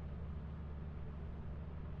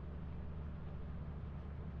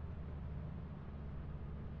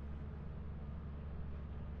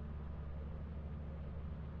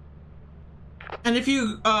 And if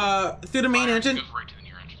you, through the main entrance... Goes right to the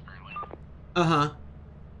near entrance,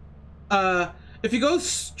 apparently. If you go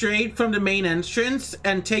straight from the main entrance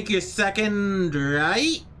and take your second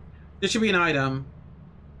right, there should be an item.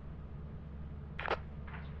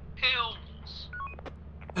 Pills!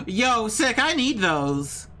 Yo, sick, I need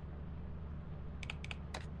those.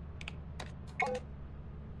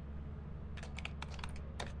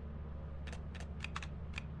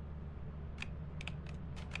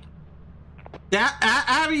 That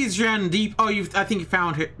Abby's run deep. Oh, I think you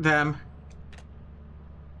found them.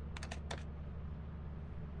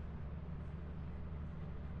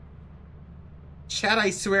 Chat,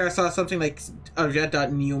 I swear I saw something like a red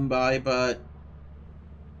dot nearby, but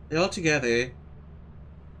they're all together.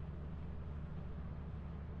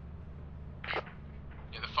 Yeah,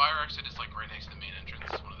 the fire exit is like right next to the main entrance.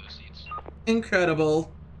 It's one of those seats.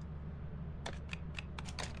 Incredible.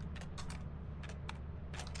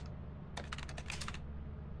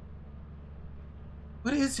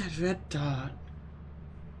 What is that red dot?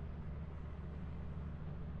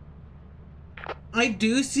 I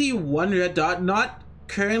do see one red dot, not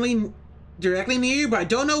currently directly near you, but I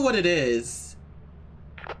don't know what it is.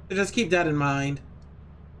 So just keep that in mind.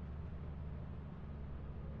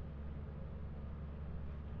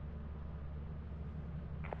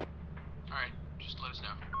 Alright, just let us know.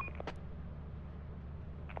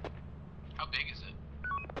 How big is it?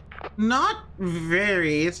 Not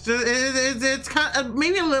very. It's just it's kind of,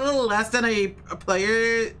 maybe a little less than a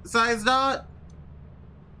player size dot.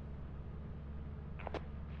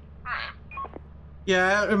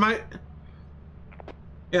 Yeah, my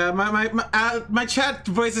chat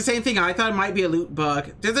voiced the same thing. I thought it might be a loot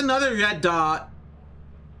bug. There's another red dot.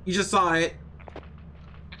 You just saw it.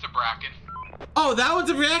 It's a bracken. Oh, that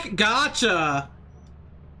one's a bracken? Gotcha.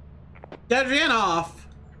 That ran off.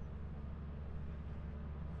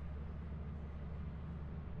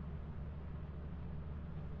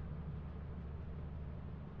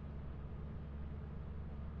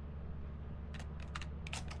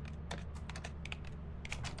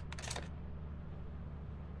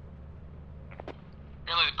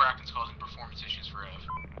 Apparently the bracken's causing performance issues for Ev.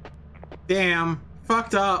 Damn.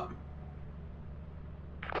 Fucked up.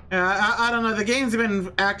 Yeah, I don't know. The game's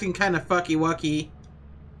been acting kind of fucky-wucky.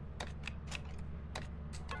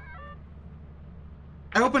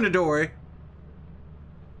 I opened a door.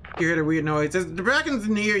 You heard a weird noise. The bracken's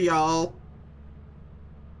near y'all.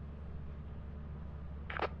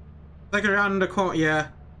 Like around the corner, yeah.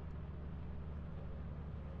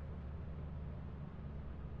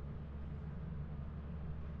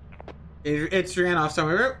 It's ran off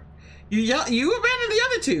somewhere. You abandoned the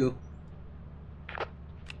other 2.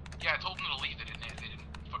 Yeah, I told them to leave. They didn't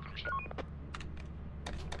fucking respond.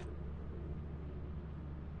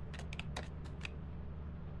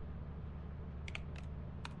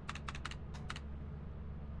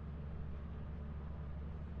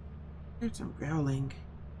 Heard some growling.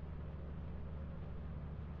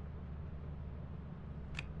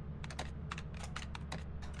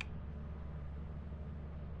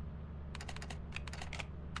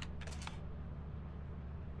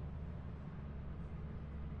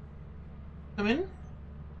 Come in.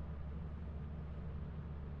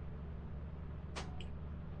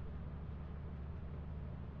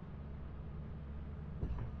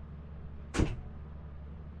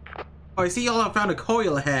 Oh, I see y'all have found a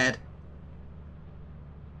coil head.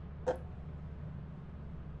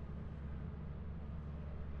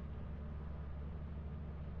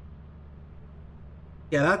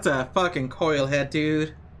 Yeah, that's a fucking coil head,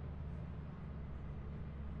 dude.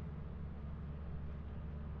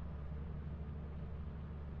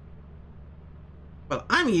 Well,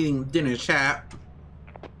 I'm eating dinner, chat.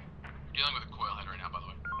 You're dealing with a coil head right now, by the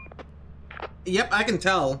way. Yep, I can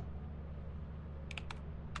tell.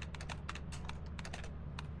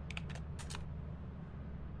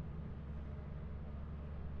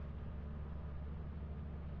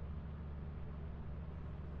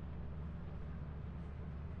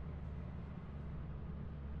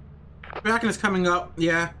 Kraken is coming up,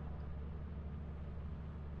 yeah.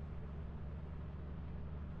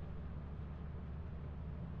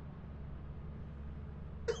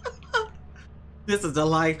 This is a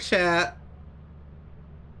live chat.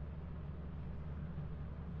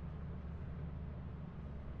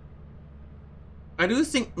 I do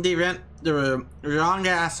think they went the wrong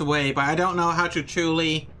ass way, but I don't know how to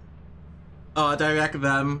truly direct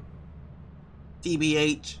them.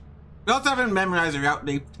 TBH. We also haven't memorized the route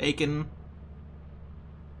they've taken.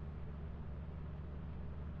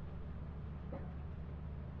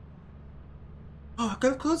 Oh, I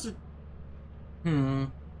got closer.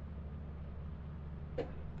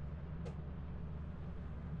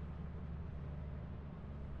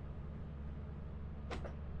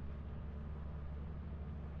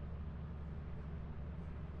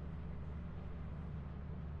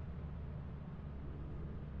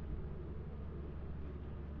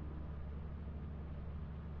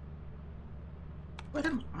 What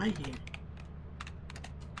am I here?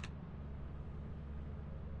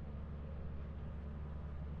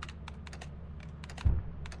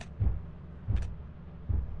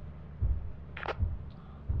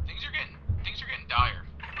 Things are getting dire.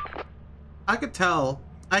 I could tell.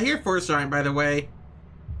 I hear force giant, by the way.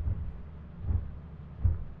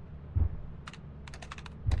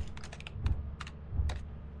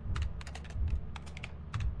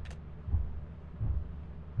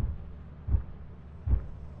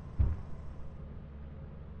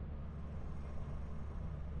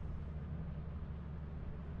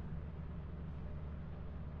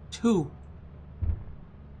 Two.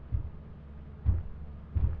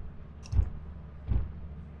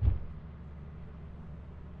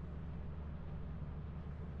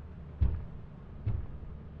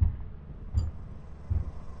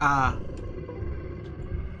 Ah.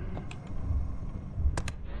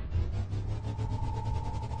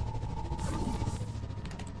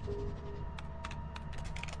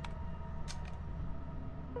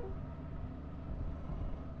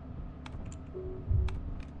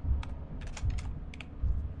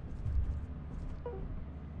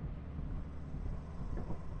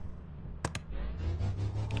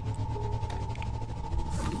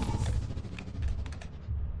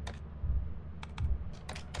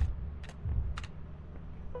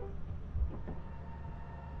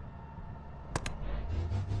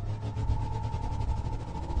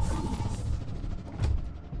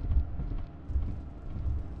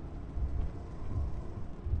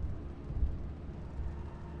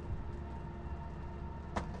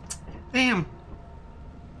 Damn.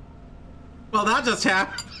 Well, that just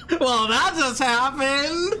happened. Well, that just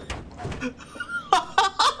happened.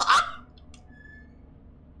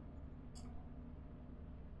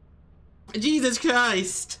 Jesus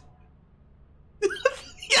Christ.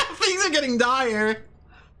 Yeah, things are getting dire.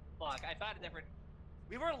 Fuck, I found a different...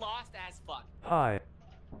 We were lost as fuck. Hi.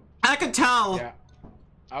 I could tell. Yeah.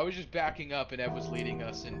 I was just backing up and Ev was leading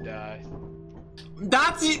us and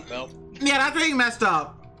That's... well. Yeah, that's really messed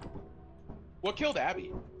up. What killed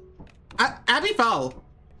Abby? Abby fell.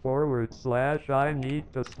 / I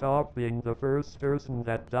need to stop being the first person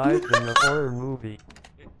that dies in a horror movie.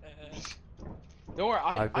 Don't worry,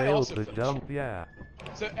 I I failed also to jump, yeah.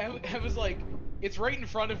 So Ev was like, it's right in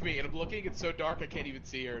front of me, and I'm looking, it's so dark I can't even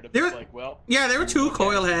see her, and I'm There just were- like, well. Yeah, there were two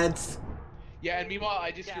coil heads. Yeah, and meanwhile,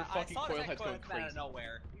 I just hear I fucking saw coil that heads coil going come out crazy. of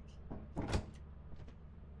nowhere.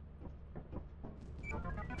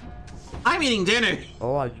 I'm eating dinner.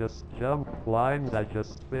 Oh, I just jumped blind. I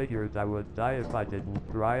just figured I would die if I didn't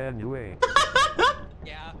try anyway.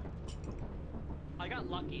 Yeah. I got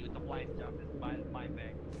lucky with the blind jump, is my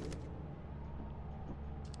thing.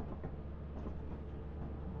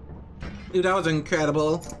 Dude, that was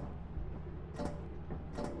incredible.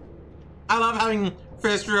 I love having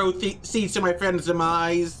first row seats to my friend's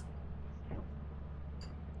demise.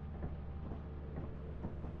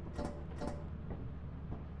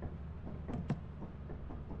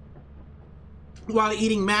 While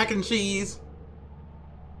eating mac and cheese.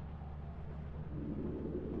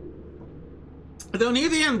 Though near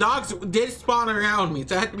the end, dogs did spawn around me,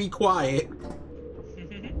 so I had to be quiet.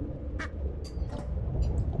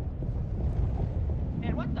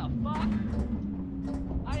 Man, what the fuck?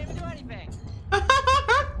 I didn't even do anything.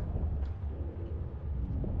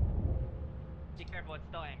 Be careful, it's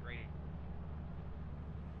still angry.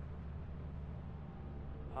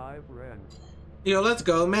 Hi, friend. Yo, let's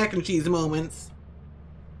go. Mac and cheese moments.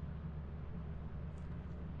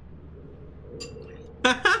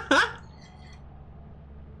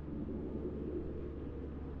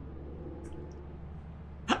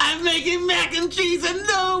 I'm making mac and cheese and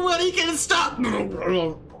nobody can stop.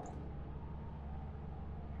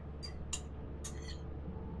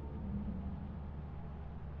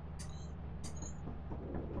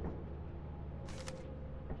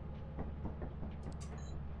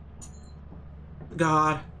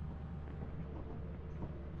 God.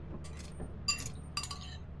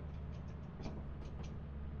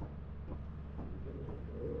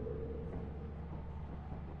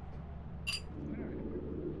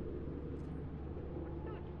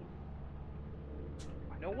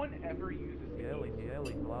 No one ever uses Yelling,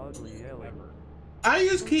 yelling, loudly yelling. ever. I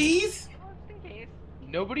use keys. Just in case.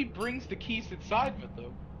 Nobody brings the keys inside of it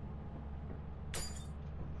though.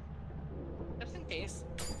 Just in case.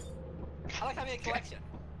 I like having a collection.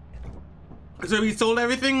 So we sold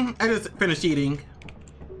everything. I just finished eating.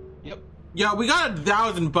 Yep. Yeah, we got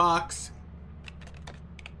 $1,000.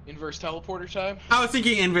 Inverse teleporter time. I was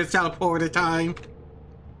thinking inverse teleporter time.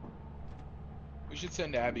 We should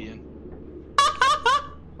send Abby in.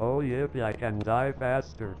 Oh yippee, I can die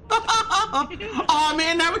faster. Oh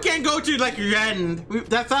man, now we can't go to like Rend.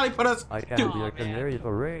 That's how they put us. I can to... be a canary,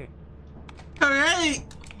 hooray. Hooray!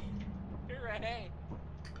 Hooray!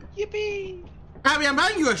 Yippee! Abby, I'm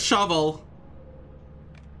buying you a shovel.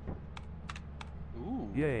 Ooh.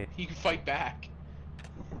 Yay. He can fight back.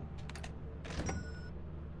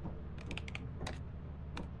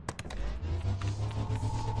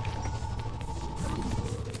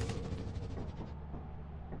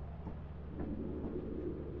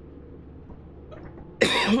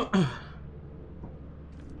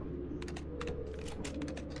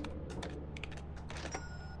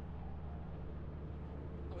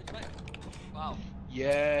 Wow.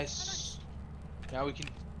 Yes. Now we can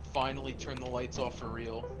finally turn the lights off for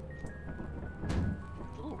real.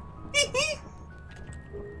 Ooh.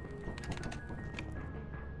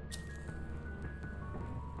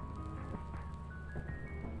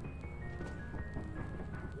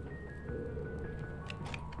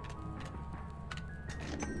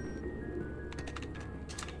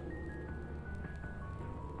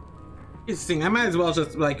 Interesting. I might as well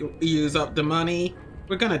just like use up the money.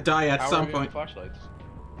 We're gonna die at How some are we on point. flashlights?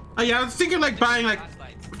 Oh yeah, I was thinking like buying like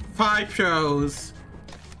Flashlights. 5 shows.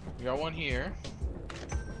 We got one here.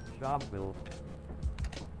 Shopville.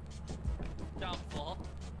 Jump full.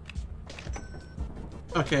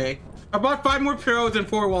 Okay. I bought 5 more pros and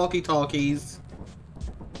 4 walkie-talkies.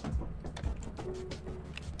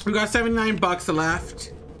 We got $79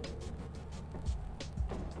 left.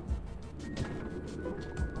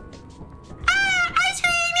 Ice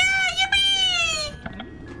cream! Yeah, yippee!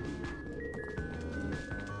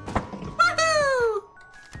 Woohoo!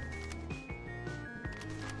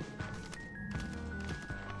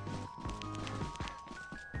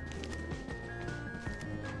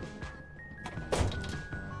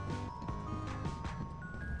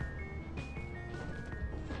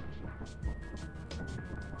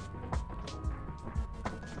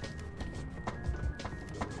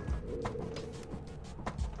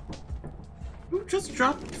 Who just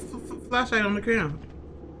dropped flashlight on the ground?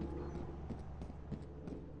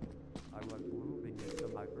 I was moving into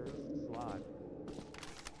my first slot.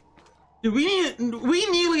 Dude, we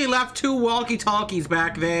nearly left 2 walkie-talkies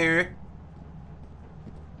back there.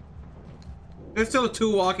 There's still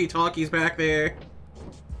 2 walkie-talkies back there.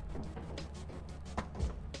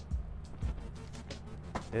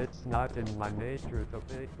 It's not in my nature to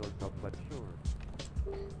pick those up, but sure.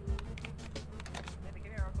 Come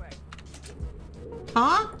here real quick.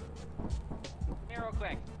 Huh? Come here real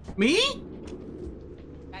quick. Me?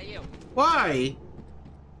 At you. Why?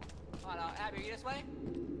 Oh no, Abby, are you this way?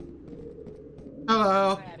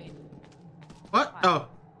 Hello. Hi, Abby. What? Oh.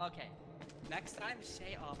 Okay. Next time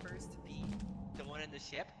Shay offers to be the one in the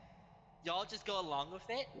ship, y'all just go along with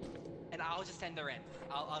it, and I'll just send her in.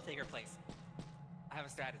 I'll take her place. I have a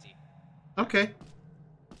strategy. Okay.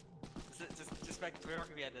 Just work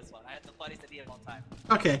with me on this one. I had the funniest idea of all time.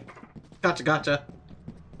 Okay. Gotcha.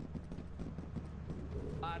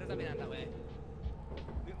 Doesn't mean I'm that way.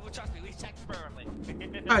 Well, trust me, we checked thoroughly.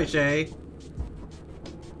 Hi, Shay.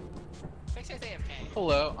 Make sure it's AFK.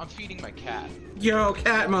 Hello, I'm feeding my cat. Yo,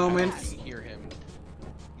 cat I moments. can hear him.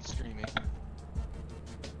 He's screaming.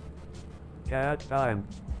 Cat time.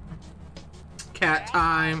 Cat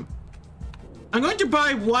time. I'm going to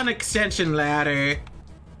buy 1 extension ladder.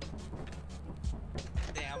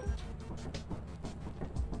 Damn.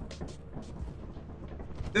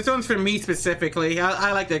 This one's for me specifically.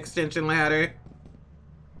 I like the extension ladder.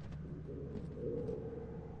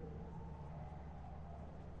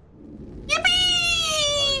 Are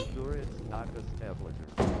you sure it's not a stapler?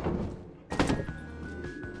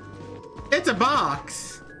 It's a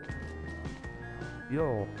box.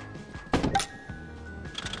 Yo.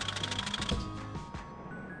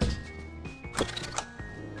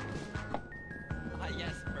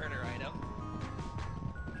 Yes, murder item.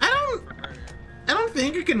 I don't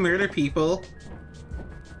think you can murder people.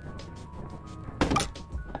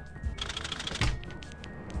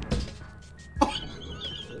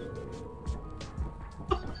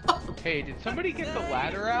 Hey, did somebody get the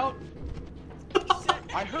ladder out?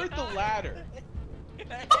 I heard the ladder.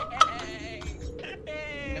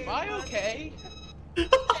 Am I okay?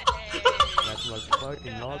 That was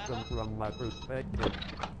fucking awesome from my perspective.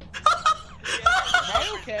 Am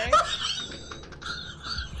I okay?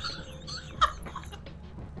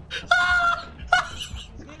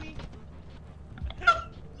 Timmy?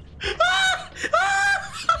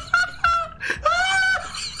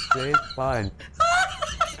 Jay's fine.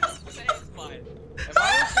 Jay's fine. Am I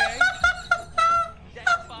okay?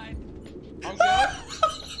 Jay's fine. I'm good?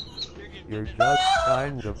 You're just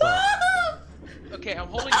kind of up. Okay, I'm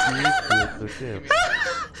holding Please with the ship.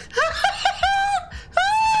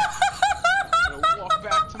 I'm gonna walk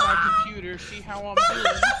back to my computer, see how I'm doing.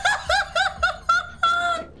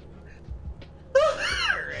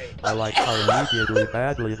 I like how immediately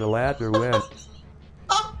badly the ladder went.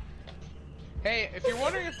 Hey, if you're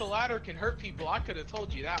wondering if the ladder can hurt people, I could have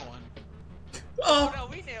told you that one. Oh no,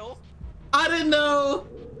 we knew. I didn't know.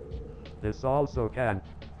 This also can.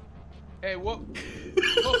 Hey, what?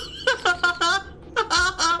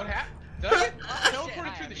 What happened? Did I get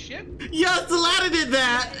teleported through the ship? Yes, the ladder did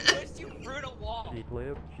that. Pushed you through the wall. It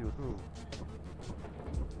lived you through.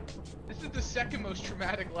 This is the second most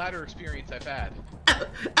traumatic ladder experience I've had.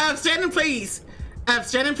 Stand in place.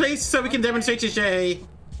 Stand in place so we can demonstrate to Shay.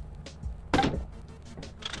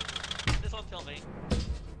 This won't kill me.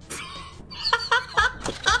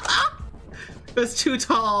 It's too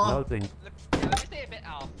tall. Nothing. Let me stay a bit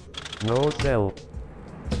off. No cell.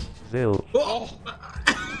 Zill. Oh.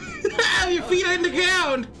 Your feet are in the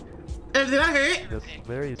ground. Did I hurt? Just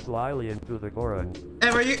very slyly into the Goron.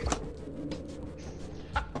 Ev, are you?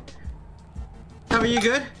 Are you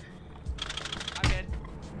good? I'm good.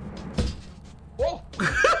 Whoa!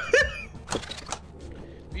 Have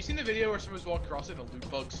you seen the video where someone was walking across it and a loot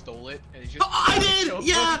bug stole it? And it's just I did!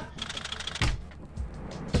 Yeah!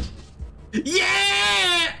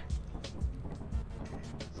 Yeah!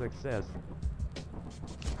 Success.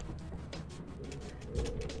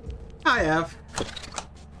 Hi, Ev.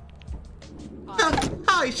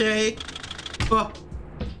 Hi, Shay.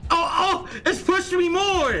 Oh, it's pushed me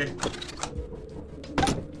more! We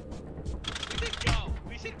should go.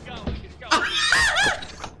 We should go. We should go.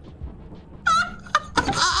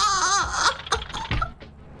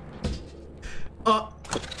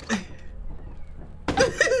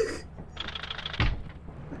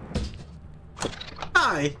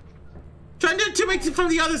 Hi. Trying to make it from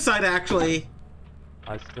the other side, actually.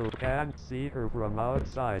 I still can't see her from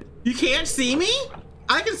outside. You can't see me?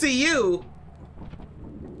 I can see you.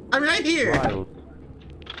 I'm right here. Wild.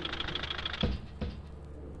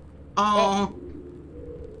 Oh.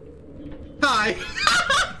 Hi.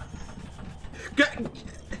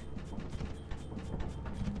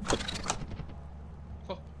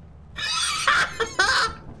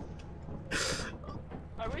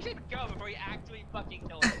 We should go before we actually fucking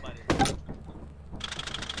kill somebody.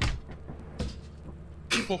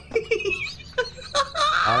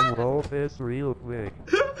 I'm low this real quick.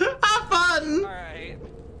 Have fun. Alright.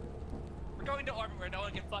 We're going to orbit where no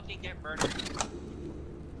one can fucking get murdered.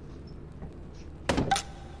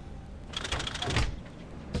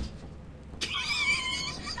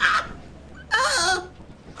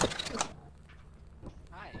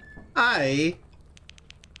 Hi. Hi.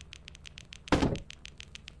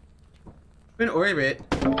 We're in orbit.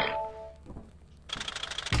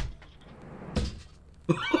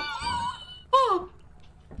 Oh.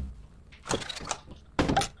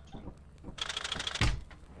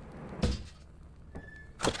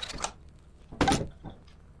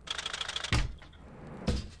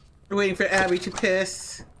 We're waiting for Abby to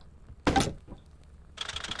piss.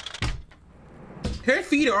 Her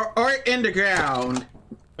feet are in the ground.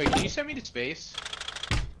 Wait, can you send me to space?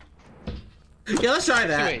 Yeah, let's try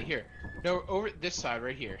that. Wait, here. No, over this side,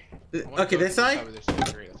 right here. Okay, this side? Over this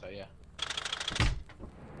side, right, this side, yeah.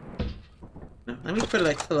 Let me put it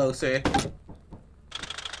like closer.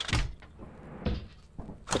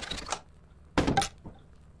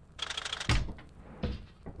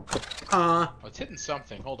 Oh, it's hitting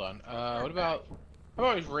something. Hold on. What about? How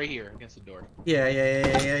about it's right here against the door? Yeah.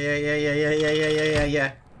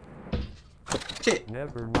 Shit.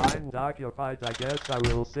 Never mind, occupied. I guess I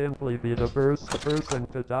will simply be the first person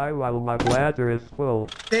to die while my bladder is full.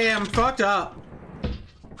 Damn, fucked up.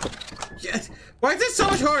 Yes. Why is this so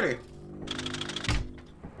much harder?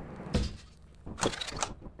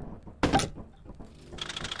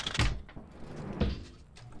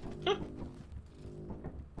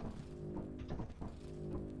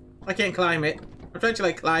 I can't climb it. I'm trying to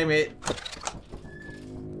like climb it.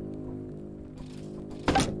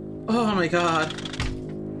 Oh my god.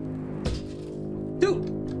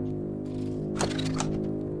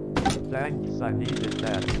 Thanks, I needed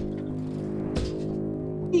that.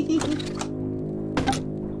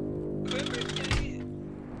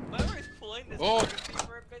 Whoever's pulling this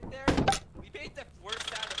for a bit there, we made the worst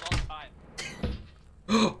sound of all time.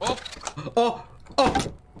 Oh!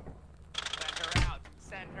 Send her out.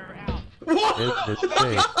 Send her out. What? It's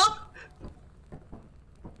safe.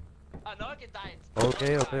 No one can die.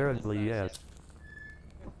 Okay, apparently yes.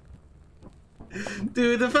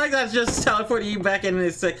 Dude, the fact that it's just teleporting you back in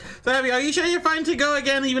is sick. So, Abby, are you sure you're fine to go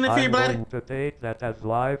again, even if you're I'm bloody? going to take that as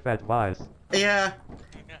life advice. Yeah.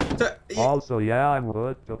 So, Also, yeah, I'm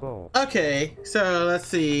good to go. okay, so let's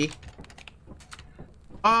see.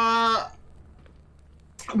 March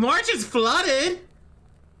is flooded.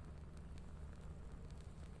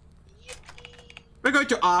 We're going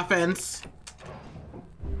to offense.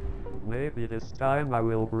 Maybe this time I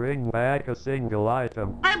will bring back a single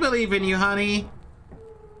item. I believe in you, honey.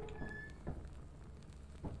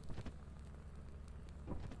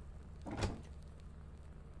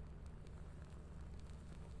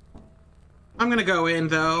 I'm gonna go in,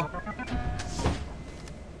 though.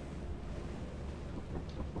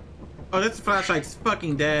 Oh, this flashlight's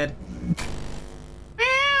fucking dead.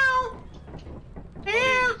 Meow!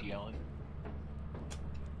 Meow!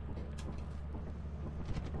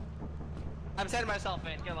 I'm setting myself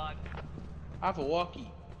in. Get on. I have a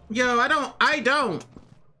walkie. Yo, I don't.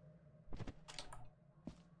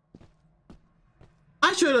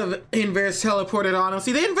 I should have inverse teleported,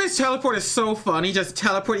 honestly. The inverse teleport is so funny. Just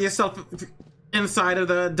teleport yourself inside of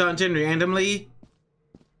the dungeon randomly.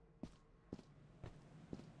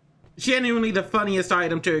 Genuinely the funniest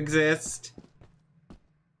item to exist.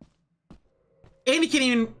 And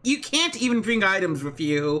you can't even bring items with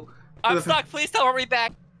you. I'm stuck. Please teleport me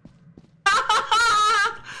back.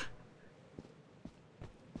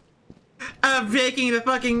 Breaking the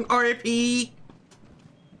fucking RP.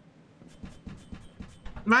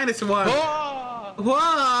 -1. Oh!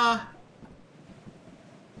 Whoa!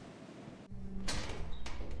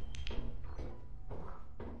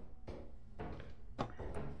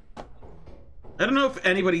 I don't know if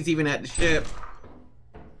anybody's even at the ship.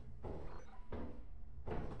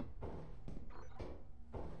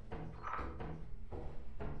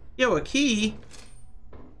 Yo, a key?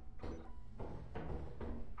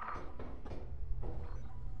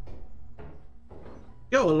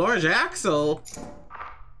 Yo, a large axle?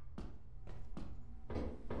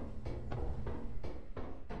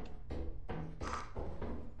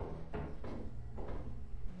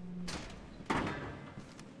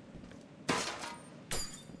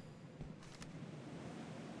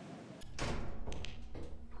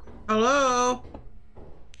 Hello?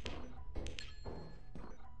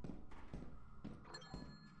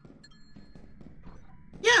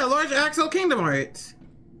 Yeah, large axle Kingdom Hearts.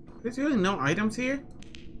 There's really no items here?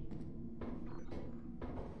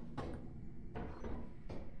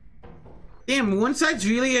 Damn, one side's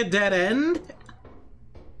really a dead end?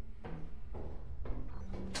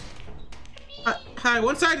 Hi,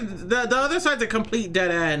 one side, the other side's a complete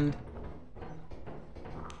dead end.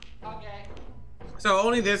 Okay. So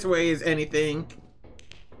only this way is anything.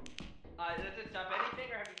 Does it jump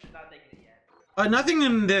anything, or have you not taken it yet? Nothing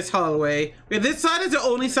in this hallway. Yeah, this side is the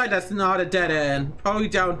only side that's not a dead end. Probably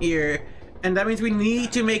down here. And that means we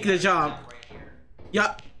need to make the jump. Right here.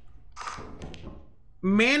 Yup.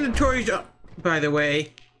 Mandatory jump, by the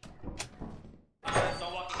way. So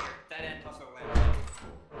walking here. Dead end plus a landmine.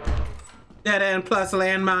 Dead end plus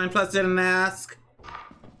landmine plus didn't ask.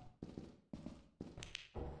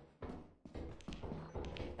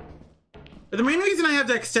 But the main reason I have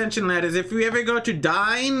the extension led is if we ever go to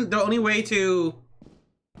dine, the only way to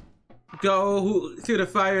go through the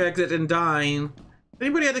fire exit and dine.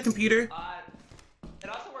 Anybody at the computer? It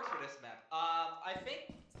also works for this map. I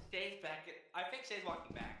think Shay's back. I think Shay's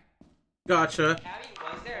walking back. Gotcha. Abby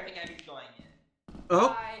was there. I think Abby's going in. Oh.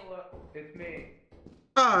 Hi. Hello, it's me.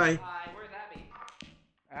 Hi. Hi. Where's Abby?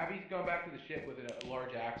 Abby's going back to the ship with a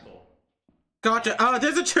large axle. Gotcha. Oh,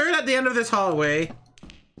 there's a turret at the end of this hallway.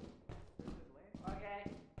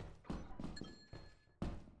 Okay.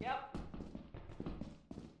 Yep.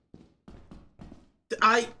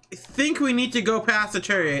 I think we need to go past the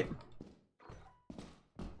turret.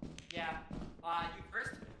 Yeah. You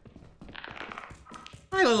first.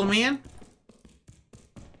 Hi, little man.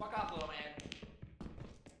 Fuck off, little man.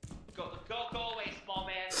 Go away, small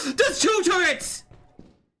man. There's 2 turrets!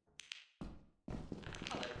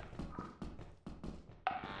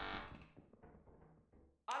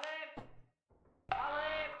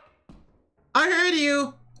 I heard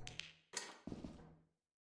you.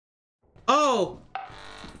 Oh.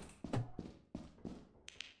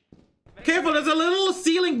 Careful, there's a little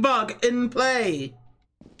ceiling bug. bug in play.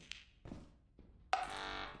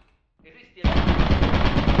 Is he stealing?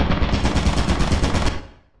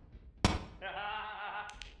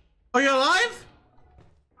 Are you alive?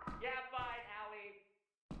 Yeah, fine, Howie.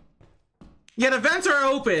 Yeah, the vents are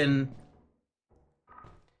open.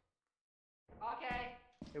 Okay.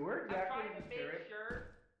 Hey, where I'm exactly trying is to the make turret?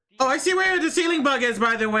 sure. Oh, I see where the ceiling bug is,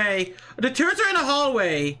 by the way. The turrets are in the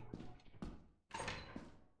hallway.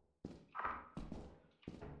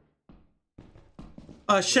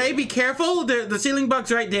 Shay, be careful. The ceiling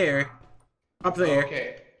bug's right there. Up there.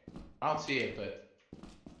 Okay. I don't see it, but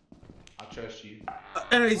I'll trust you.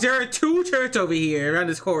 Anyways, there are 2 turrets over here around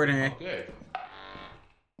this corner. Oh, good.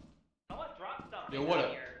 Someone dropped something Yo, what out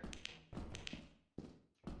up? here.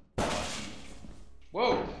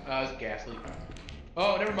 Whoa, it's a gas leak.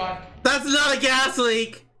 Oh, never mind. That's not a gas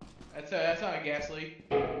leak. That's not a gas leak.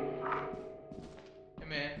 Hey,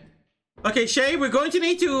 man. Okay, Shay, we're going to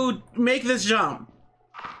need to make this jump.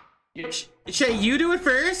 Yeah. Shay, you do it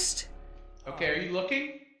first. Okay, are you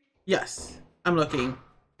looking? Yes, I'm looking.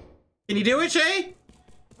 Can you do it, Shay?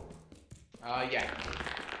 Yeah.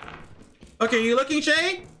 Okay, you looking,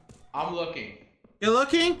 Shay? I'm looking. You're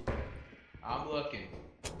looking? I'm looking.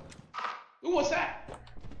 Ooh, what's that?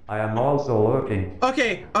 I am also looking.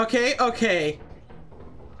 Okay.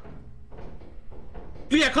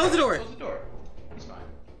 Yeah, close the door. Close the door. He's fine.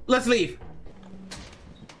 Let's leave.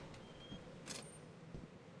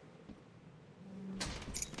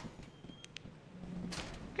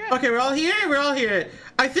 Okay, we're all here? We're all here.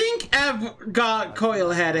 I think Ev got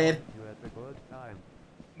coil-headed. You had a good time.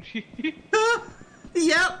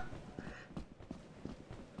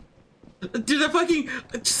 Yep. Did a fucking...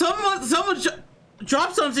 Someone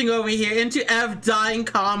drop something over here into Ev dying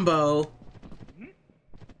combo.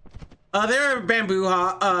 There are bamboo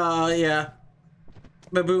yeah.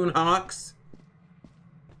 Baboon hawks.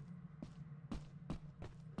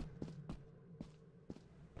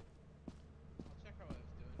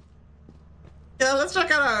 Yeah, let's check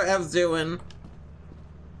out how Ev's doing.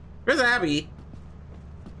 Where's Abby?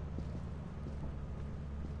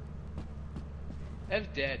 Ev's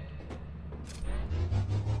dead.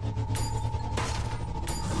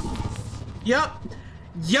 Yup.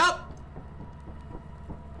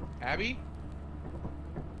 Abby?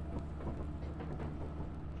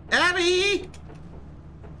 Abby!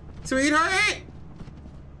 Sweetheart?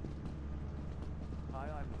 Hi,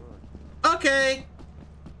 I'm good. Okay.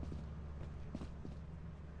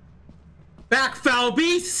 Back, foul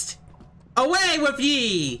beast! Away with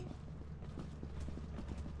ye!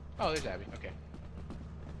 Oh, there's Abby. Okay.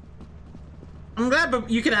 I'm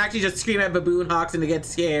glad you can actually just scream at baboon hawks and they get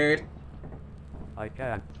scared. I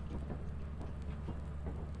can't.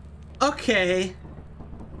 Okay.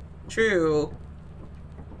 True.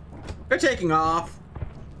 They're taking off.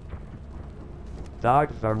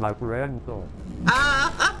 Dogs are my friend, though.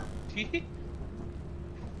 Ah!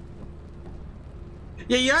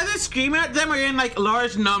 Yeah, you either scream at them or you're in like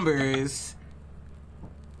large numbers.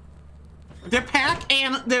 They're pack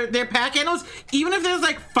animals. Even if there's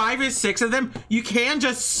like 5 or 6 of them, you can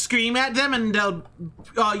just scream at them and they'll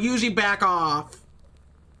usually back off.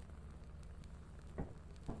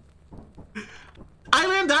 I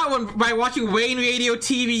learned that one by watching Wayne Radio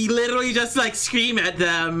TV. Literally just like scream at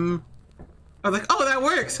them. I was like, oh, that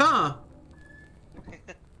works, huh?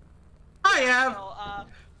 Hi, Ev. Well,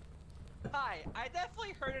 hi. I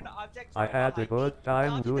definitely heard an object. I had a good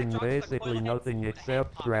time Object doing that drops the basically coil nothing heads, the except head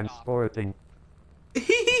popped off. transporting. Yeah,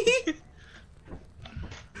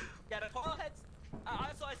 the coil heads.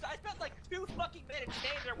 So I spent like 2 fucking minutes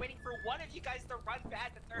standing there waiting for one of you guys to run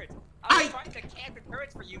past the turrets. I was trying to camp the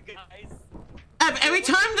turrets for you guys. Ev, every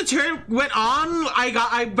time the turret went on,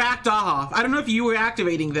 I backed off. I don't know if you were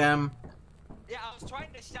activating them. Yeah, I was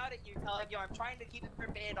trying to shout at you, telling you I'm trying to keep the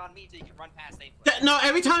turret banned on me so you can run past safely. No,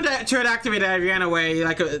 every time that turret activated, I ran away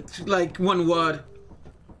like one would.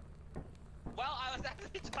 Well, I was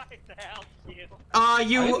actually trying to help you. I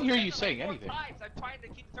didn't hear you saying anything. I'm trying to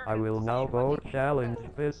keep the turret I will now go challenge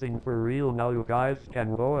fishing for real. Now you guys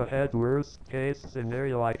can go ahead. Worst case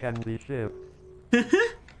scenario, I can be shipped.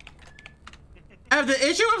 The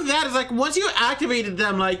issue with that is like once you activated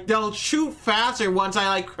them, like they'll shoot faster once I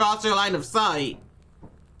like cross their line of sight.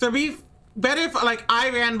 So it'd be better if like I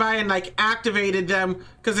ran by and like activated them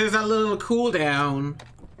because there's a little cooldown.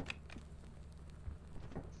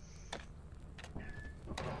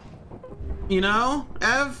 You know,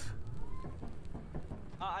 Ev?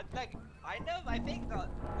 Like I think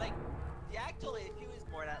like the actual issue is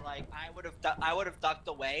more that like I would have ducked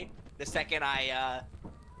away the second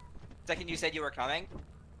you said you were coming.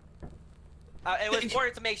 It was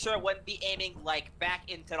important to make sure it wouldn't be aiming like back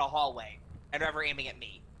into the hallway and ever aiming at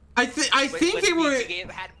me. I think they were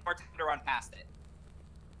had more time to run past it.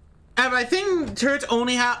 I think turrets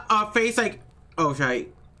only have a face like. Oh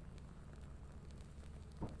right.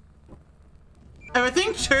 I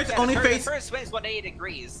think turrets only face. The first swings 180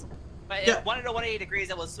 degrees, but one of the 180 degrees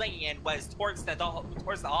that was swinging in was towards the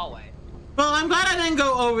hallway. Well, I'm glad I didn't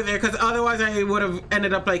go over there because otherwise I would have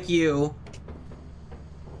ended up like you.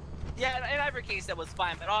 Yeah, in every case that was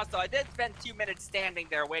fine, but also I did spend 2 minutes standing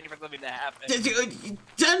there waiting for something to happen.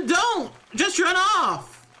 Then don't! Just run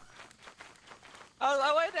off!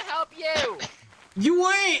 I wanted to help you! You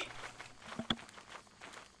weren't!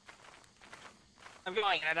 I'm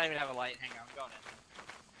going, I don't even have a light. Hang on, I'm going in.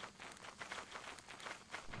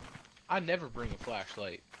 I never bring a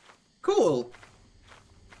flashlight. Cool.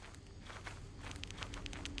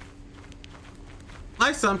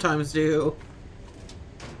 I sometimes do.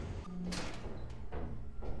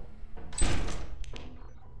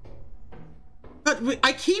 But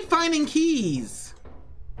I keep finding keys.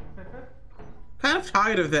 Kind of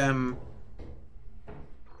tired of them.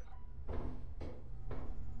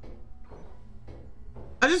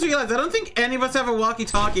 I just realized I don't think any of us have a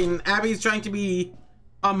walkie-talkie and Abby's trying to be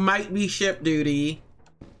a might be ship duty.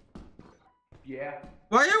 Yeah.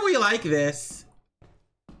 Why are we like this?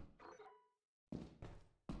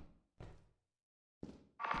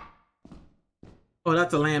 Oh,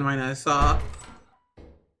 that's a landmine I saw.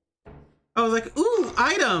 I was like, ooh,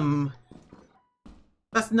 item!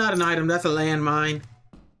 That's not an item, that's a landmine.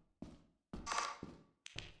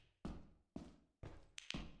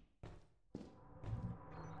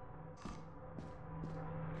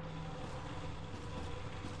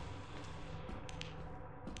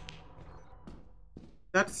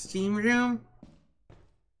 That's steam room?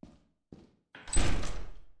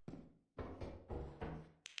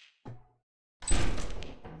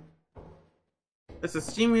 That's a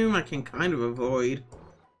steam room I can kind of avoid.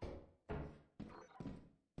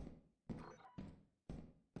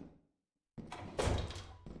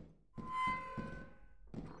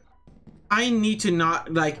 I need to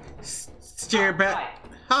not, like, stare back.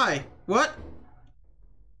 Hi. What?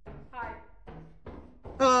 Hi.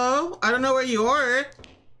 Hello? I don't know where you are.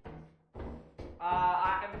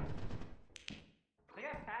 I think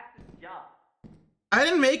I passed this jump. I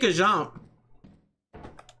didn't make a jump.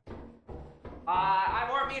 I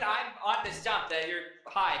more mean I'm on this jump that you're.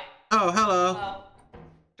 Hi. Oh, hello. Hello.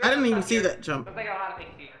 I didn't even see here. that jump. Looks like I don't have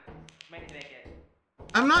things here. Make it naked.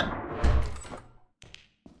 I'm not.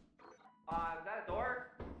 Is that a door?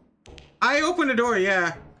 I opened the door,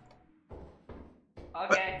 yeah.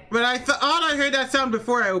 Okay. But I thought I heard that sound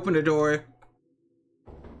before I opened the door.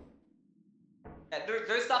 Yeah,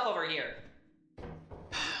 there's stuff over here.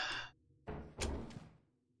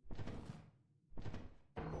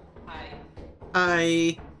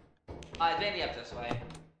 Hi. Danny up this way.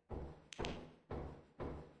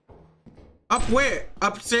 Up where?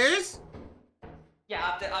 Upstairs?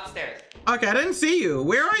 Yeah, upstairs. Okay, I didn't see you.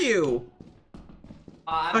 Where are you?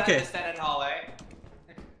 I'm okay. in the extended hallway.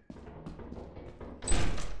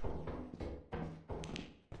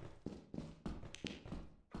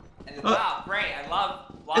 And wow, great! I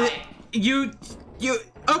love lying. You.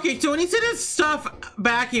 Okay, so when you said there's stuff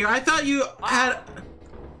back here, I thought you had.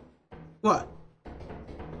 What?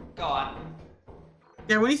 Go on.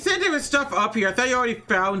 Yeah, when you said there was stuff up here, I thought you already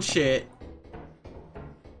found shit.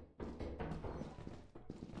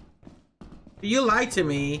 You lied to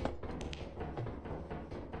me.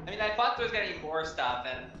 I mean, I thought there was gonna be more stuff,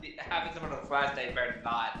 and having someone with a flashlight better than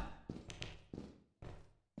not.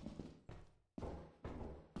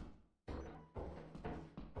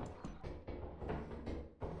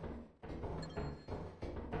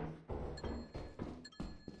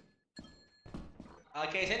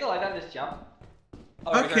 Okay, is the light on this jump?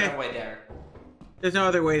 Oh, okay. There's no way there. There's no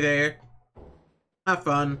other way there. Have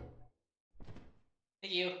fun.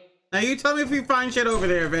 Thank you. Now you tell me if you find shit over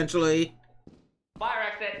there eventually. Fire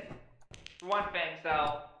exit. For one thing,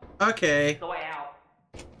 so. Okay. It's the way out.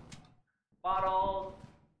 Bottles.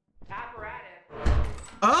 Apparatus.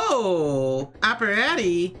 Oh!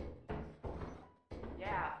 Apparati?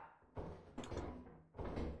 Yeah.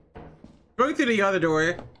 Going through the other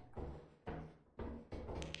door.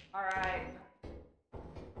 Alright.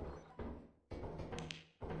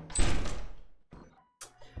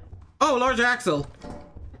 Oh, large axle.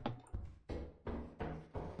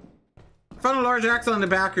 Found a large axle in the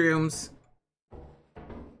back rooms.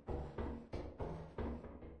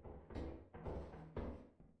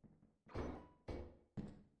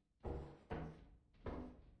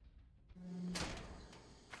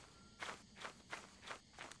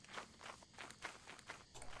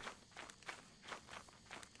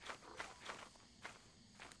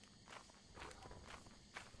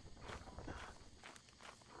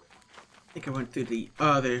 think I went through the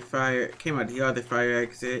other fire. Came out the other fire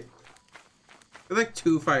exit. There's like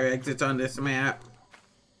 2 fire exits on this map.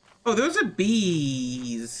 Oh, those are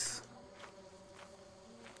bees.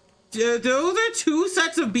 Those are 2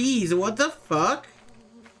 sets of bees. What the fuck?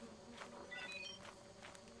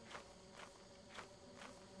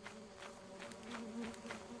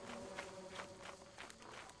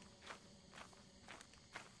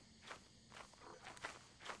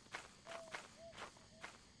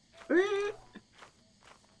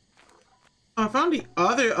 Oh, I found the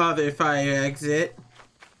other fire exit.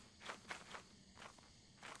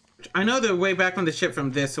 I know they're way back on the ship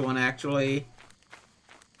from this one, actually.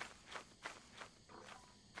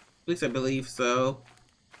 At least I believe so.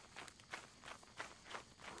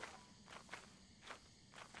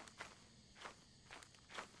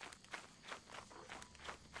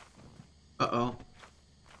 Uh-oh.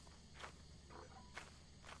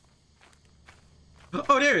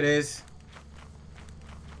 Oh, there it is.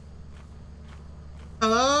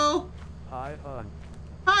 Hello? Hi, hon.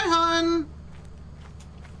 Hi, hon.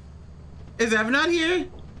 Is Ev not here?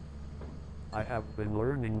 I have been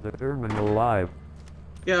learning the terminal live.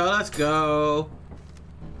 Yo, let's go.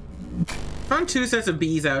 Found 2 sets of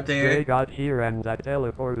bees out there. They got here and I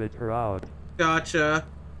teleported her out. Gotcha.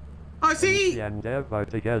 Oh, see? She and Dev are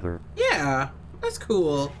together. Yeah, that's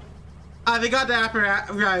cool. They got the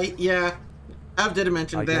apparatus right. Yeah, Ev did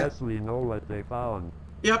mention I that. guess we know what they found.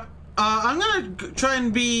 Yep. I'm gonna try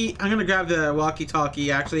and be. I'm gonna grab the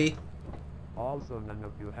walkie-talkie. Actually. Also, none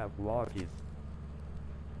of you have walkies.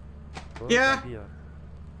 Good Yeah. idea.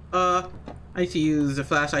 I need to use the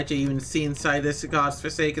flashlight to even see inside this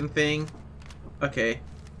godforsaken thing. Okay.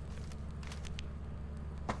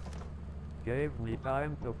 Gave me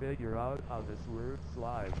time to figure out how this works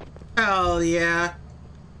live. Hell yeah.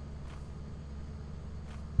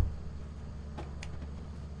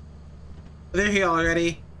 They're here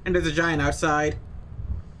already, and there's a giant outside.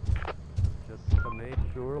 Just to make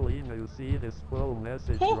sure, Lena, you see this full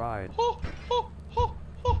message right.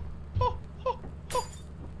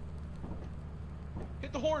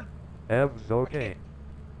 Hit the horn. Ev's okay.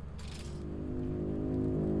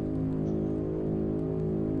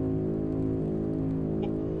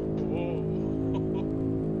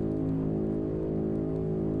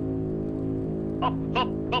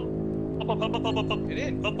 Get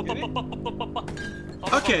in. Get in.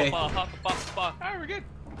 Okay. Alright, we're good.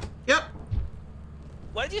 Yep.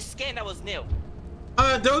 What did you scan that was new?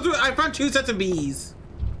 Those were. I found 2 sets of bees.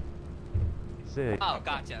 Sick. Oh,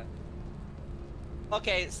 gotcha.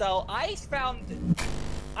 Okay, so I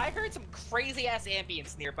heard some crazy ass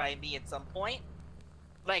ambience nearby me at some point.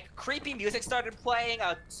 Like creepy music started playing.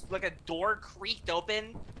 Like a door creaked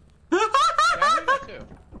open. Yeah, I heard that too.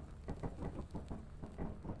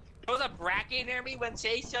 There was a bracket near me when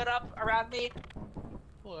Chase showed up around me.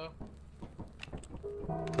 Hello.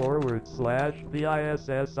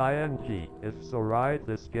 /BISSING. It's so right,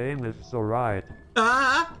 this game is so right.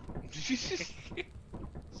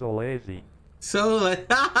 So lazy. So like.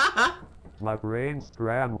 My brain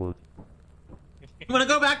scrambled. You wanna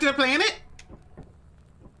go back to the planet?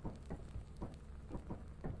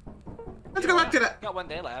 Let's go back to the. Got 1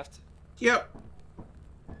 day left. Yep.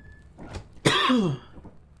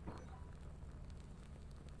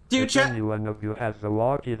 Dude, If anyone of you has a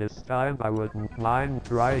walkie this time, I wouldn't mind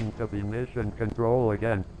trying to be mission control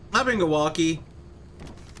again. I'll bring a walkie.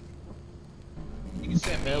 You can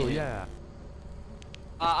send me. Hell in. yeah.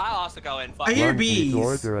 I'll also go in. Fuck. I hear One, please bees.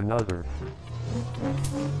 order another.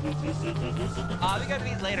 We got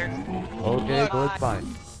bees later. Okay, Bye. goodbye.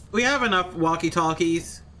 We have enough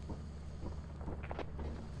walkie-talkies.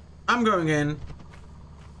 I'm going in.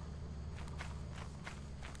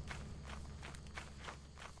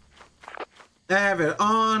 I have it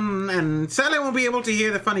on, and sadly I won't be able to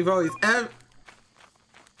hear the funny voice. Yeah,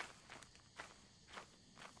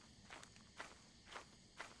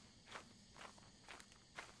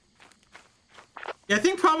 I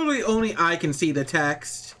think probably only I can see the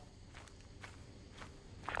text.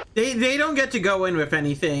 They don't get to go in with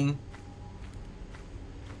anything.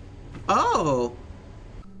 Oh.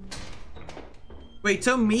 Wait,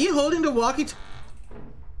 so me holding the walkie?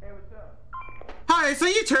 Hey, what's up? Hi, I saw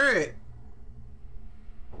your turret.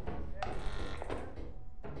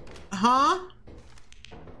 Huh?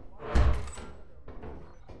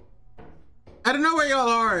 I don't know where y'all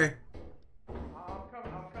are. I'm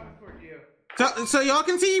coming towards you. So y'all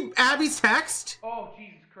can see Abby's text? Oh,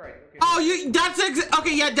 Jesus Christ. Okay. Oh,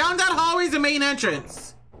 okay, yeah, down that hallway is the main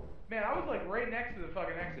entrance. Man, I was like right next to the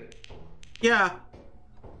fucking exit. Yeah.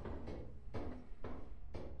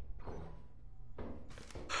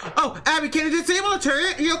 Oh, Abby, can you disable the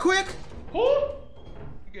turret real quick? Whoo!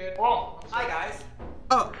 Good. Whoa, hi guys.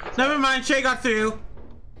 Oh, never mind. Shay got through.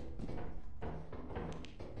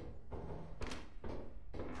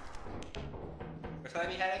 Where's gonna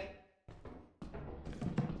be heading?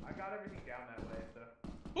 I got everything down that way, so.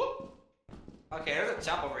 Whoop. Okay, there's a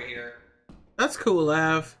jump over here. That's cool,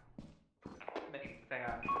 Lav. Hang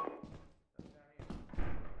on.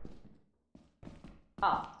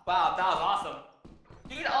 Oh, wow, that was awesome.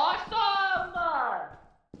 Dude, awesome!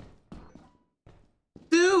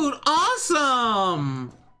 Dude,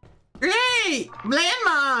 awesome! Great!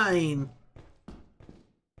 Landmine!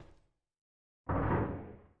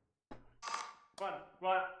 Run,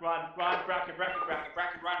 bracket, run,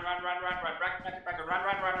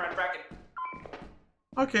 bracket.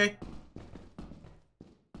 Okay.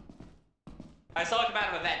 I saw a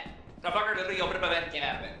command of event. The fucker literally opened up event and came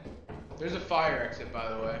out of it. There's a fire exit, by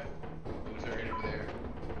the way. It was right over there.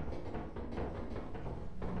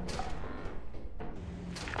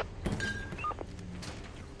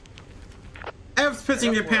 Ev's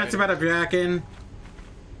pissing your pants about a bracken.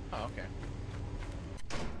 Oh, okay.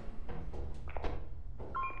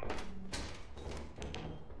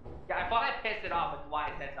 Yeah, I thought I pissed it off, that's why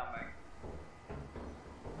I said something.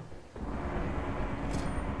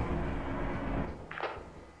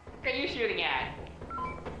 What are you shooting at?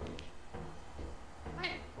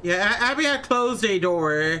 Yeah, Abby had closed a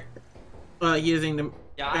door using the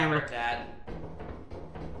Yeah, I heard that.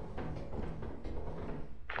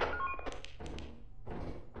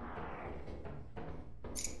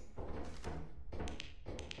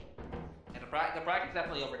 And the bracket's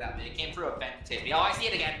definitely over that way. It came through a vent to me. Oh, I see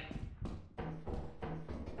it again.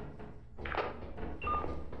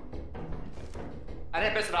 I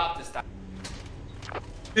didn't piss it off this time.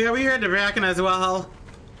 Yeah, we heard the bracken as well.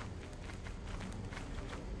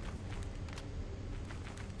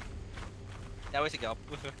 That way to go.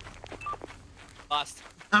 Lost.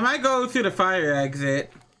 I might go through the fire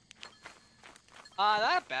exit.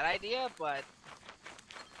 Not a bad idea, but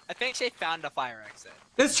I think she found a fire exit.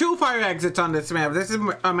 There's 2 fire exits on this map. This is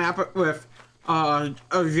a map with a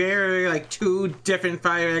very like 2 different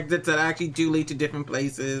fire exits that actually do lead to different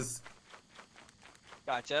places.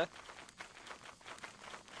 Gotcha.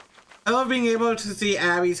 I love being able to see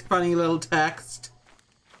Abby's funny little text.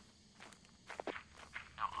 Now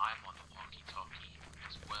I'm on the walkie-talkie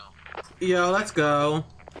as well. Yo, let's go.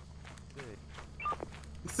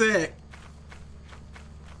 Sick.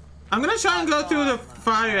 I'm gonna try and go through the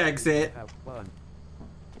fire exit. Have fun.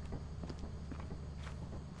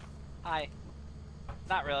 Hi.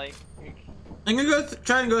 Not really. I'm gonna go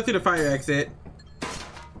try and go through the fire exit.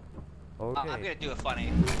 Okay. I'm gonna do it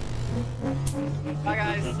funny. Bye,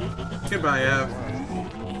 guys. Goodbye, Ab.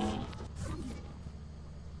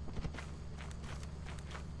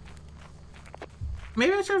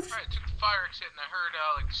 Maybe I should have... Alright, took the fire exit and I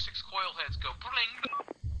heard like 6 coil heads go bling.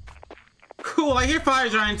 Cool, I hear fire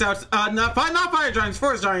giants out. Not fire giants,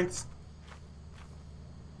 forest giants.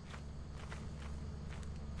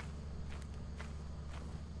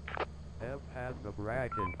 Ev has the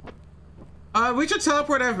bracken. We should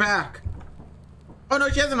teleport Ev back. Oh no,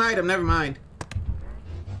 she has an item, never mind.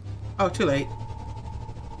 Oh, too late.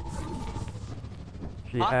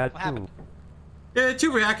 She Huh? had What 2. happened? There are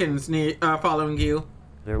 2 brackens following you.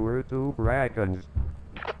 There were 2 brackens.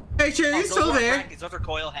 Hey, Sherry, you those still aren't there? brackens, those are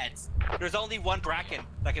coil heads. There's only one bracken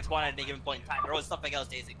that can spawn at any given point in time. There was something else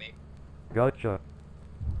chasing me. Gotcha.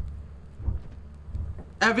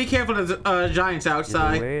 Be careful, there's giants In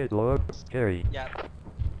outside. the way it looks scary. Yeah.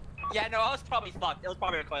 Yeah, no, I was probably fucked. It was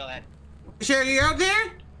probably a coil head. Sherry, you out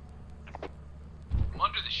there? I'm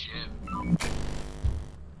under the ship.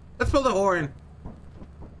 Let's pull the horn.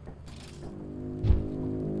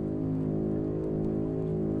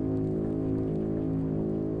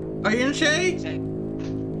 Are you in, Shay?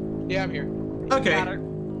 Yeah, I'm here. Okay.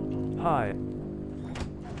 Hi.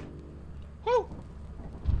 Woo!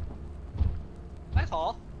 That's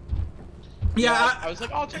all. Yeah, I was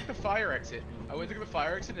like, I'll check the fire exit. I went through the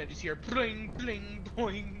fire exit and I just hear bling, bling,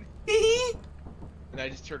 boing. And I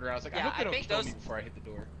just turned around. I was like, Yeah, I hope they I don't think kill those- me before I hit the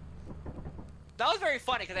door. That was very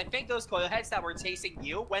funny because I think those coil heads that were chasing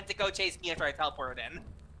you went to go chase me after I teleported in.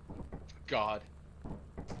 God.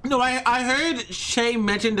 No, I heard Shay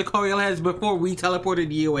mention the coil heads before we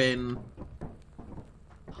teleported you in.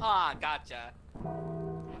 Huh, gotcha.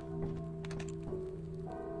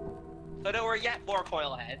 So there were yet more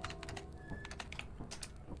coil heads.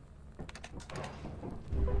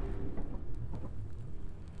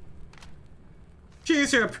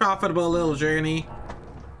 Cheers to a profitable little journey.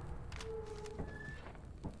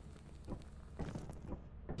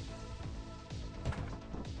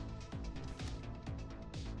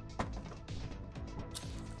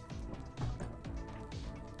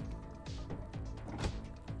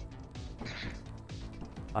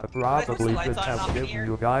 I probably should have given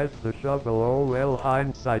you guys the shovel. Oh well,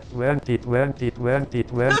 hindsight 2020, 2020,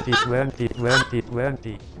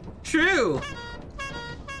 2020. True.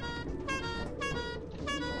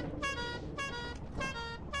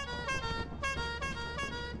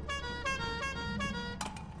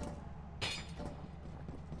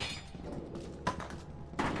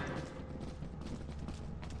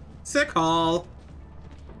 Sick hall.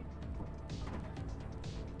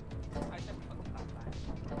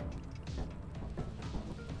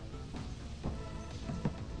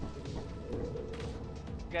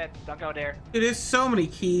 Good, don't go there. Dude, there's so many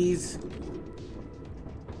keys.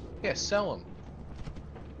 Yeah, sell them.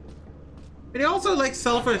 They also like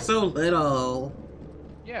sell for so little.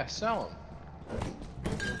 Yeah, sell them.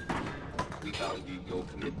 We value your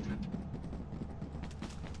commitment.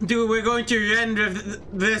 Dude, we're going to render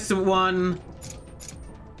this one.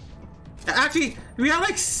 Actually, we have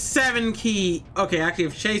like 7 key. Okay, actually,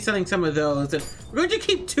 if Shay's selling some of those, then we're going to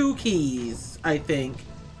keep 2 keys, I think.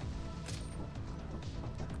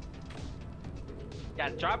 Yeah,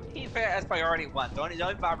 drop keys as priority 1.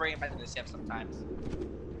 Don't bother bringing back to the ship sometimes.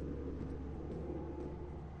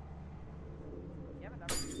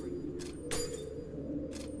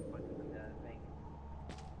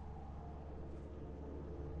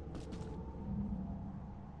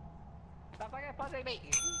 Stop fucking punching me!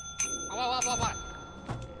 What?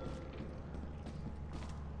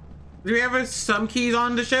 Do we have some keys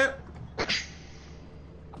on the ship?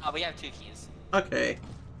 We have 2 keys. Okay.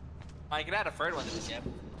 I can add a third one to the ship.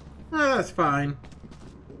 Oh, that's fine.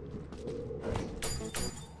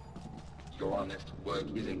 Your honest work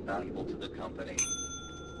is invaluable to the company.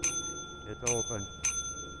 It's open.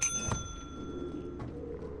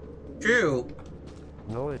 True.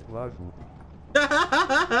 No, it wasn't.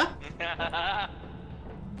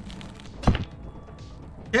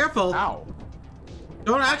 Careful. Ow.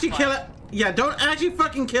 Don't actually kill it. Yeah, don't actually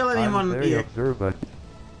fucking kill anyone I'm very here. observant.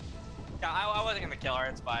 Yeah, I wasn't gonna kill her,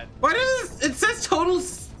 it's fine. Why does it says total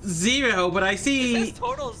 0, but I see. It says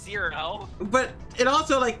total 0. But it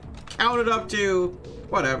also like counted up to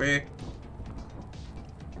whatever.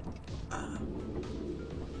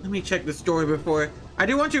 Let me check the story before. I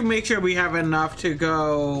do want to make sure we have enough to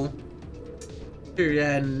go to the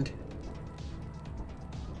end.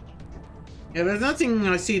 Yeah, there's nothing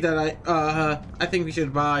I see that I think we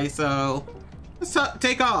should buy, so let's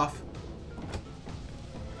take off.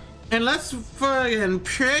 And let's fucking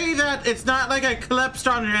pray that it's not like a collapsed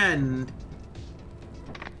on your end.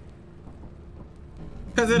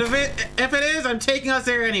 Because if it is, I'm taking us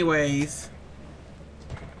there anyways.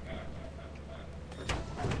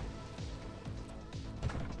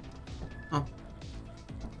 Oh.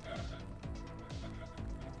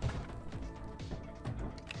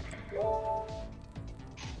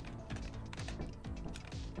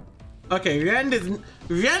 Okay, Ren does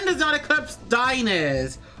not eclipse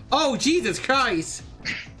Diners. Oh, Jesus Christ.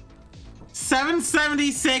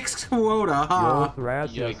 776 quota, huh?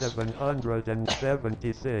 Yikes.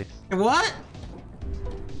 776. What?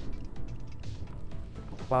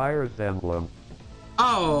 Fire's emblem.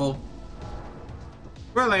 Oh.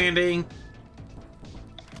 We're landing.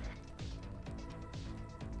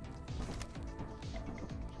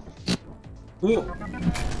 Whoa.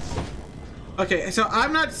 Okay, so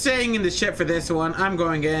I'm not staying in the ship for this one. I'm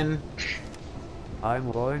going in.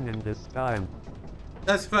 I'm going in this time.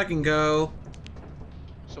 Let's fucking go.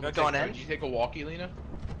 So going in? Did you take a walkie, Lena?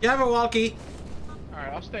 You have a walkie.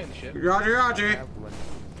 Alright, I'll stay in the ship. Roger, I roger. have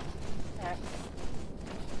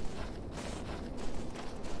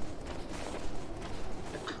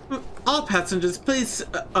one. All passengers, please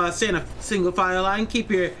stay in a single file line.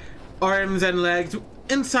 Keep your arms and legs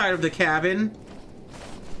inside of the cabin.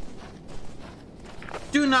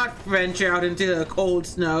 Do not venture out into the cold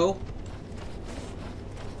snow.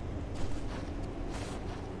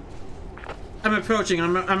 I'm approaching.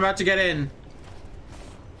 I'm about to get in.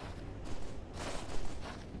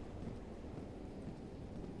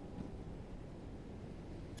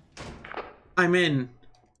 I'm in.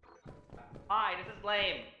 Hi, this is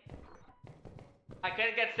lame. I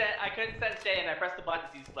couldn't set stay and I pressed the button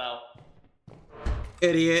too slow.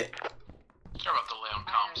 Idiot. Sorry about the delay on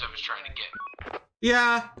comms I was trying to get.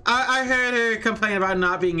 Yeah, I heard her complain about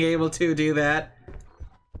not being able to do that.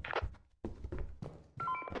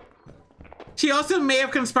 She also may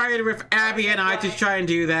have conspired with Abby and I to try and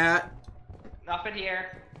do that. Nothing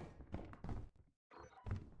here.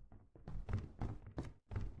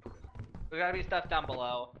 There gotta be stuff down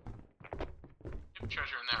below.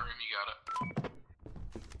 Treasure in that room, you got it.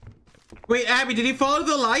 Wait, Abby, did you follow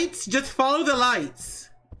the lights? Just follow the lights.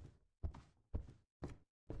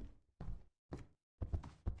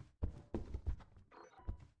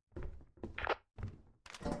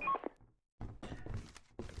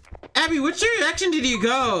 Abby, which direction did you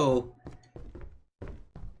go?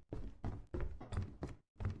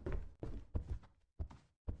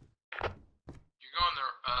 You're going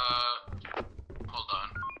there. Hold on.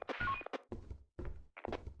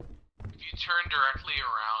 If you turn directly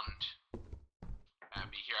around,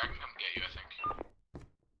 Abby, here, I can come get you, I think.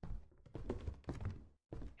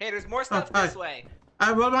 Hey, there's more stuff this way.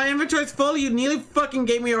 Well, my inventory's full. You nearly fucking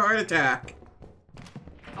gave me a heart attack.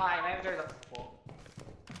 Hi, my inventory's full.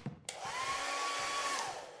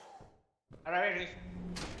 Alright,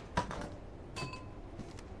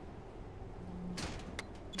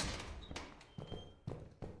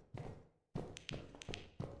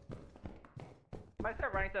 I might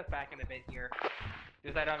start running stuff back in a bit here.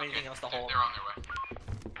 Because I don't have anything else to hold. They're on their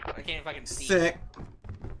way. I can't even fucking see. Sick.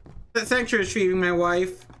 Thanks for retrieving my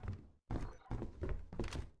wife.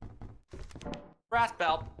 Brass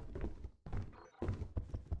belt.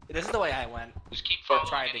 This is the way I went. Just keep Or following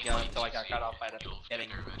tried to any go leads until I you got see, cut off by the you'll getting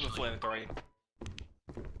get there the eventually. full inventory.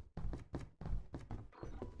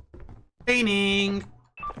 Painting.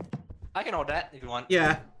 I can hold that if you want.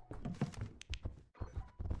 Yeah.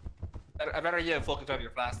 I better you have full control of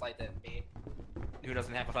your flashlight than me, who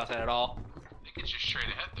doesn't have a flashlight at all. I think it's just straight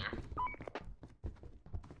ahead there.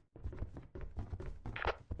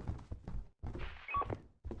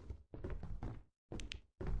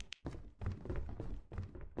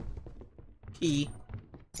 Key.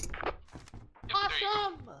 Yep, there you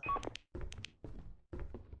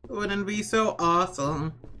go. Wouldn't it be so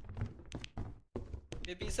awesome?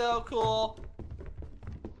 It'd be so cool.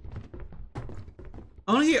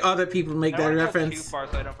 I want to hear other people make I that don't wanna go reference. too far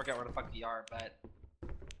so I don't forget where the fuck we are, but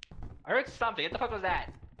I heard something. What the fuck was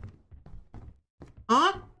that?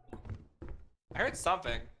 Huh? I heard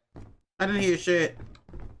something. I didn't hear shit.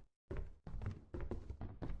 I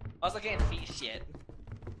also can't see shit.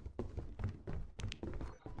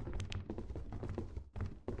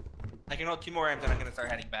 I can hold 2 more items and I'm gonna start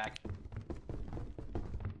heading back.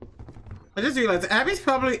 I just realized Abby's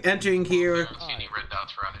probably entering here. I don't see any red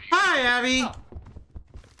dots for either of you. Hi, Abby.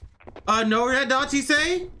 Oh. No red dots, you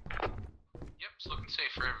say? Yep, it's looking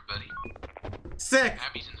safe for everybody. Sick.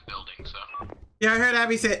 Abby's in the building, so. Yeah, I heard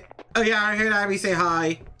Abby say. Oh yeah, I heard Abby say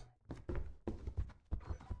hi.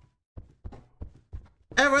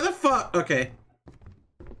 Hey, where the fuck? Okay.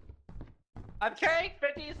 I'm carrying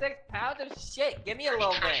 56 pounds of shit. Give me a There's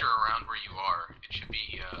little bit. treasure around where you are. It should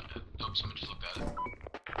be, oh, someone just looked at it.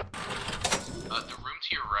 The room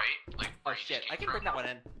to your right, like, Oh where you shit, just I came can bring from, that one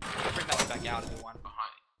in. I can bring that one back out if you want.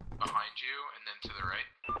 behind you, and then to the right.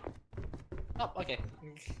 Oh, okay.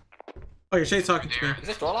 Oh, your shade's talking to me. There, Is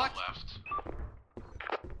this and door then to locked? the left.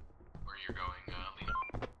 Where you're going, Lena.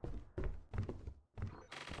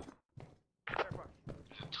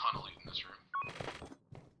 There's a ton of loot in this room.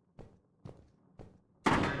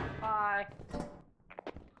 Hi.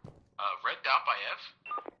 Red dot by Ev?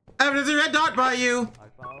 Abby, there's a red dot by you.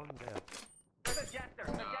 I found it. There's a jester. A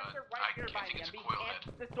jester right I here by think me. it's I'm a being coil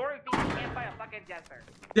camped. This door is being camped by a fucking jester.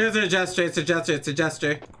 There's a jester. It's a jester. It's a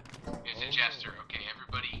jester. It's a jester. Okay,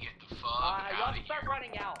 everybody get the fuck I out want of to start here.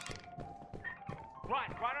 running out. Run,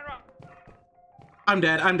 run, run, run. I'm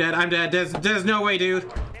dead. I'm dead. I'm dead. There's no way, dude.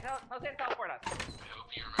 Let's teleport us. I hope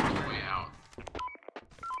you remember the way out.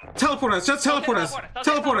 Teleport us. Just teleport us.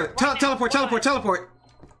 Teleport us. Teleport. Teleport. Teleport.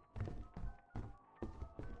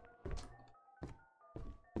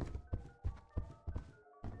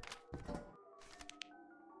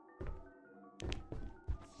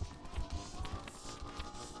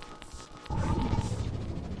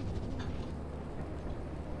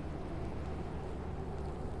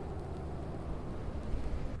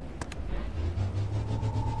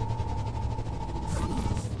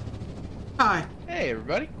 Hi. Hey,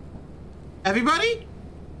 everybody. Everybody?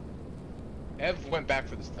 Ev went back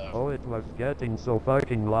for the stuff. Oh, it was getting so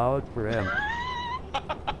fucking loud for him.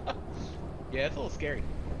 Yeah, it's a little scary.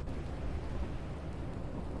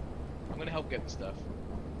 I'm gonna help get the stuff.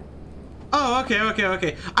 Oh, okay, okay,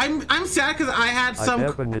 okay. I'm sad because I had I some.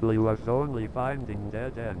 definitely was only finding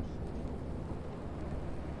dead ends.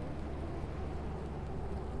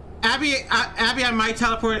 Abby, Abby, I might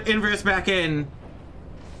teleport inverse back in.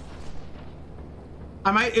 I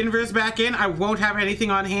might inverse back in. I won't have anything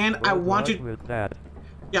on hand. I want to. With that.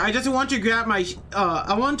 Yeah, I just want to grab my.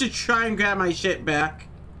 I want to try and grab my shit back.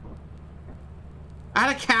 I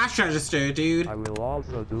had a cash register, dude. I will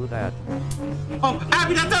also do that. Oh,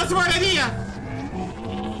 Abby, that's not a smart idea.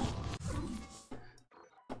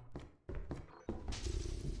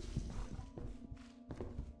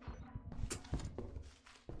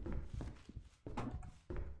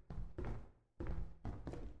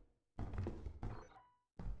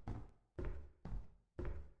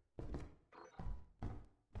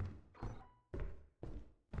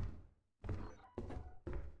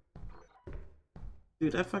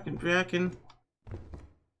 Dude, that fucking Bracken.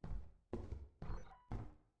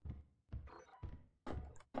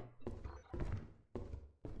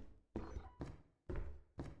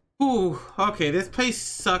 Ooh, okay, this place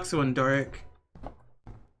sucks when dark.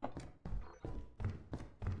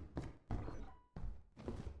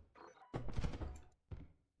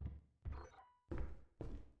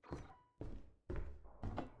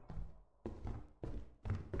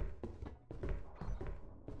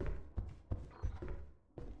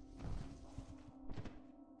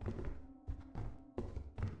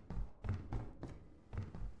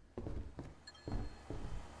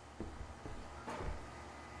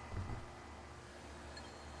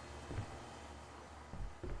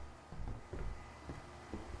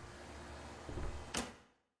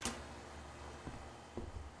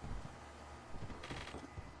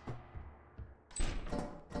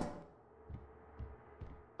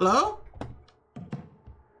 Hello?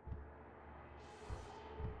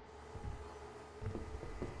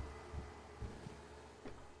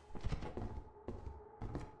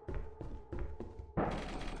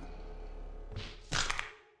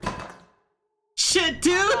 Shit,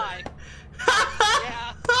 dude! Hi.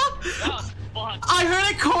 Yeah. That was fucked. I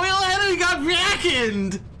heard a coil head and he got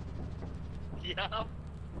brackened! Yeah.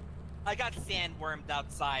 I got sandwormed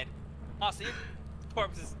outside. Oh, so your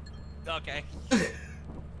corpse is... Okay.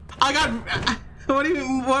 I got... What do you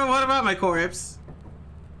mean? What about my corpse?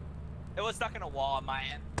 It was stuck in a wall on my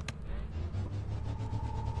end.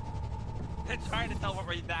 I'm trying to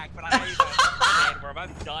teleport you back, but I know you got sandworm.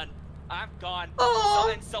 I'm done. I'm gone. Oh.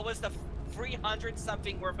 So, and so was the 300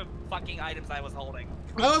 something worth of fucking items I was holding.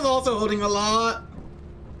 I was also holding a lot.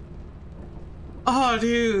 Oh,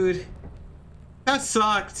 dude. That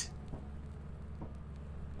sucked.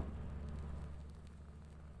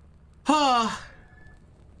 Huh.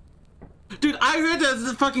 Dude, I heard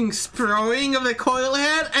the fucking spraying of the coil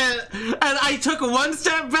head, and I took one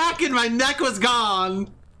step back and my neck was gone.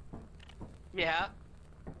 Yeah.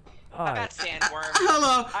 Hi. I got sandworm.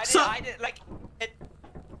 Hello. I did like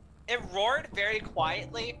it roared very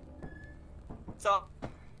quietly. So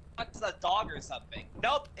it's a dog or something.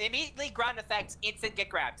 Nope. Immediately ground effects, instant get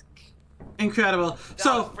grabbed. Incredible. That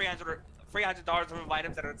So was $300 worth of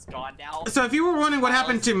items that it's gone now. So if you were wondering what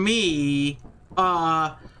happened to me,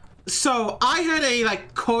 so I heard a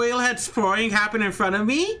like coil head spraying happen in front of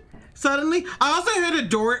me suddenly. I also heard a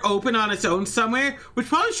door open on its own somewhere, which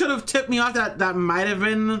probably should have tipped me off that might have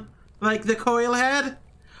been like the coil head.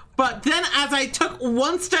 But then as I took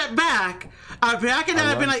one step back, Bracken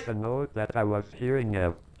had been like... to note that I was hearing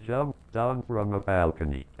Ev jump down from a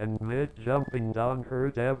balcony, and mid-jumping down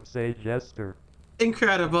heard Ev say Jester.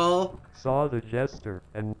 Incredible. Saw the Jester,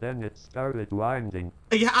 and then it started winding.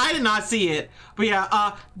 Yeah, I did not see it. But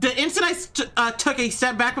yeah, the instant I took a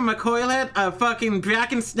step back from my coil head, fucking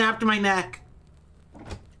Bracken snapped my neck.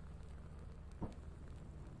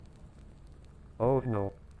 Oh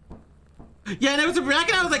no. Yeah, and it was a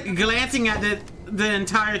Bracken I was like glancing at it the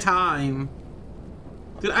entire time.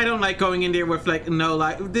 Dude, I don't like going in there with like no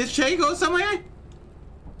light. Did Shay go somewhere?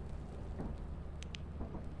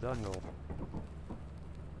 Don't know.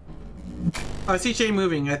 Oh, I see Shay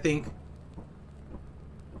moving, I think.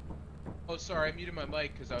 Oh, sorry, I muted my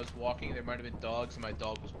mic because I was walking. There might have been dogs, and my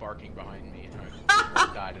dog was barking behind me, and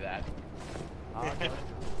I died of that.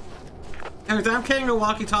 And I'm carrying a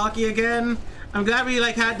walkie-talkie again. I'm glad we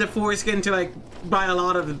like had the foreskin to like buy a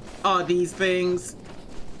lot of these things.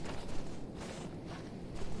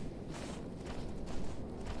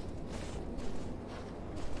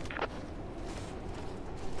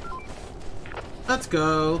 Let's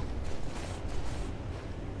go.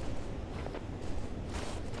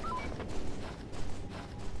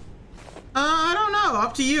 I don't know.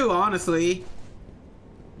 Up to you, honestly.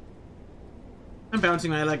 I'm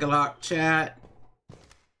bouncing my leg a lot, chat.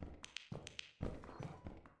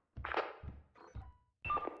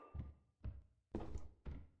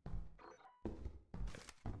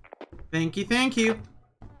 Thank you, thank you.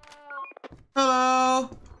 Hello.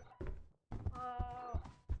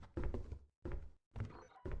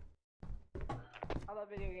 I love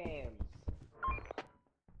video games.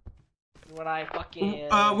 When I fucking...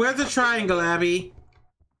 Where's the triangle, Abby?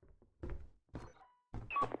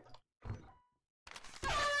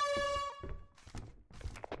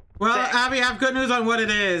 Well, Abby, I have good news on what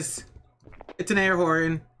it is. It's an air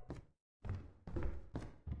horn.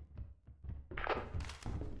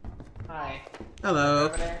 Hi. Hello.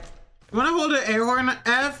 Over there? You wanna hold an air horn,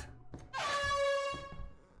 Ev?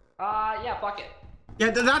 Yeah, fuck it.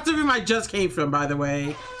 Yeah, that's the room I just came from, by the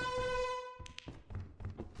way.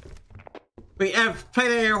 Wait, Ev, play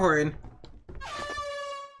the air horn.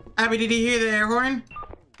 Abby, did you hear the air horn?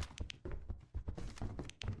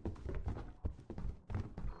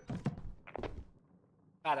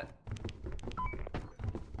 Got it.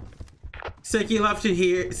 Sick, you love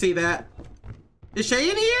to see that. Is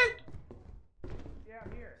Shay in here? Yeah,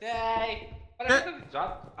 I'm here. Yay! I thought I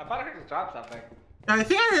heard him drop something. I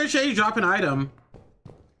think I heard Shay drop an item.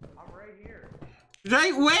 I'm right here.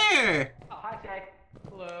 Right where? Oh, hi, Jay.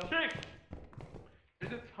 Hello. Chief!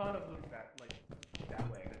 There's a ton of them that way.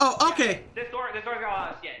 Oh, okay. This door's got a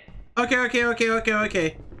lot of skin. Okay.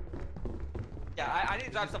 Yeah, I need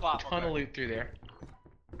to drop stuff off. Ton of loot through there.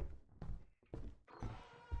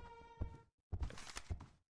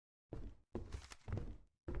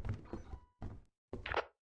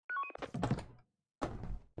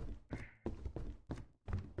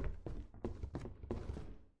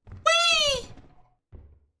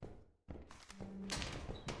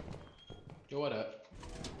 Yo, what up?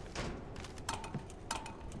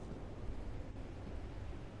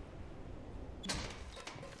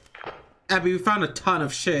 Abby, we found a ton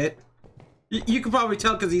of shit. You can probably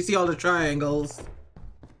tell because you see all the triangles.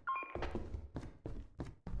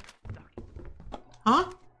 Huh?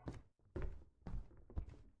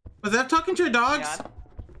 Was that talking to your dogs?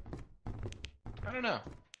 I don't know.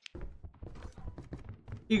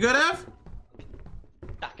 You good, Ev?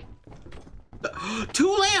 Duck. 2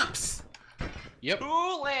 lamps! Yep.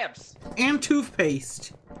 2 lamps! And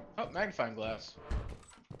toothpaste. Oh, magnifying glass.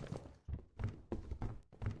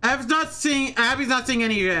 Abby's not seeing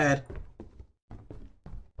any red.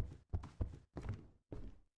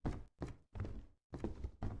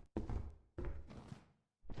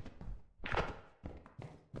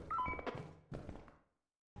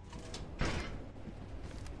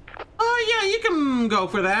 Oh yeah, you can go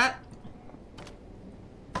for that.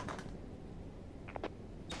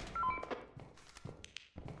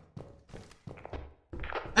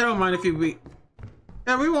 I don't mind if you beat.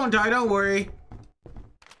 Yeah, we won't die, don't worry.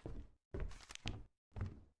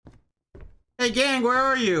 Hey gang, where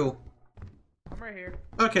are you? I'm right here.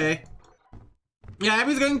 Okay. Yeah,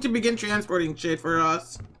 Abby's going to begin transporting shit for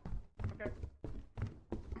us. Okay.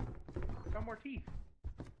 Got more teeth.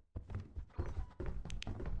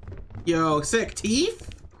 Yo, sick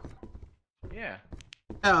teeth? Yeah.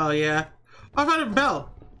 Hell yeah. I found a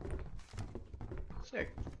bell.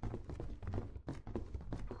 Sick.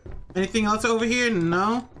 Anything else over here?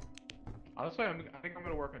 No? Honestly, I think I'm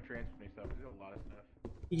gonna work on transporting stuff. There's a lot of stuff.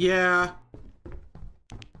 Yeah.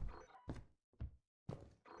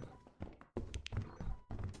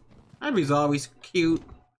 Abby's always cute.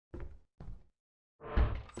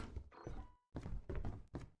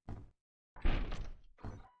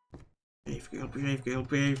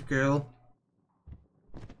 Brave girl.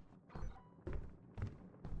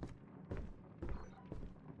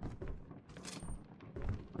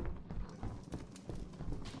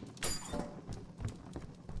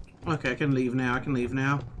 Okay, I can leave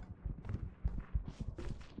now.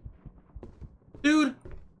 Dude!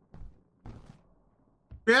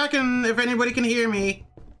 If anybody can hear me.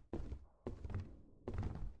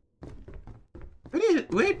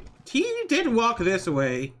 Wait, he did walk this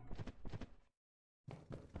way.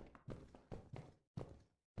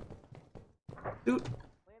 Dude.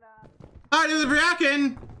 Hi, there's a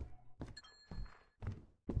Bracken!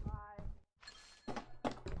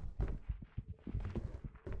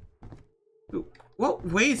 Dude, what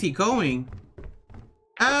way is he going?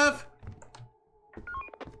 F!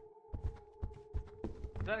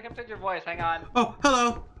 Don't come to your voice, hang on. Oh,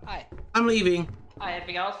 hello. Hi. I'm leaving. Hi,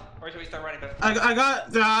 anything else? Or should we start running?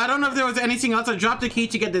 I don't know if there was anything else. I dropped the key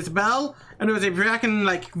to get this bell, and there was a Bracken,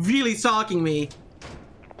 like, really stalking me.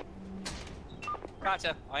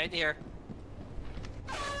 Gotcha. I need to hear.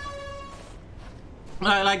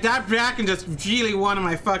 Like, that Bracken just really wanted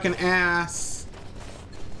my fucking ass.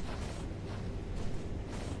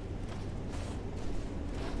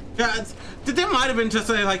 Yeah, there might have been just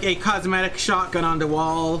like a cosmetic shotgun on the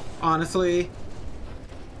wall, honestly.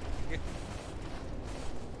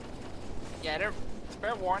 Yeah,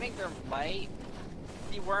 fair warning, there might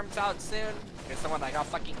be worms out soon. There's someone that got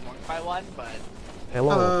fucking yoinked by one, but...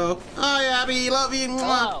 Hello. Hi, Abby, love you.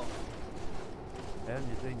 Hello.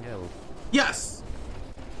 Anything else? Yes.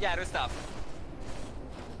 Yeah, there's stuff.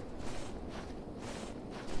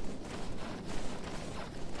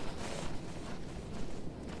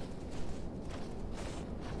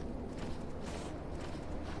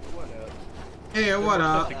 What up? Hey, what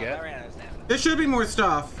up? To get? There should be more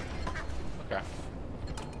stuff. Okay.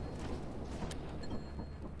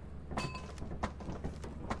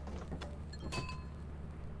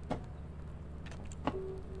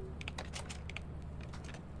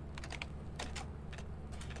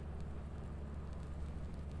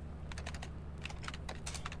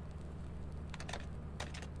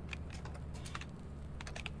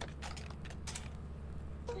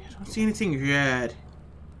 don't see anything red.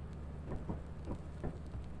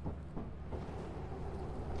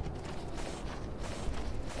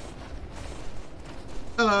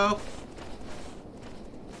 Hello.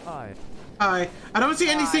 Hi. Hi. I don't see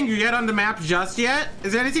anything yet on the map just yet.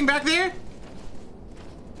 Is there anything back there?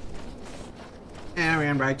 I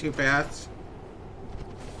ran by too fast.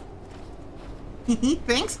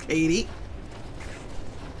 Thanks, Katie.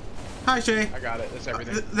 Hi, Shay. I got it. That's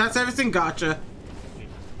everything. That's everything. Gotcha.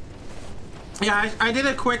 Yeah, I did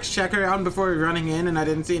a quick check around before running in, and I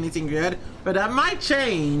didn't see anything red. But that might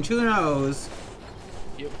change. Who knows?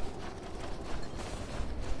 Yep.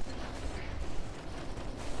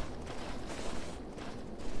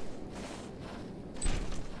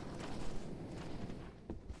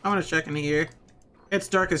 I want to check in here. It's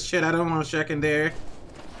dark as shit. I don't want to check in there.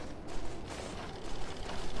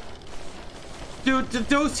 Dude,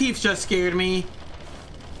 those thieves just scared me.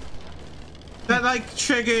 That like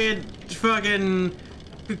triggered fucking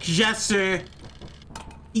gesture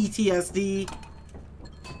PTSD.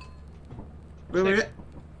 We're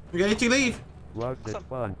ready to leave. Was it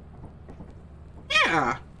fun?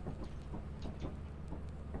 Yeah.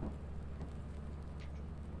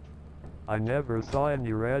 I never saw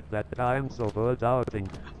any red that time, so good outing.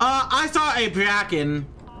 I saw a bracken.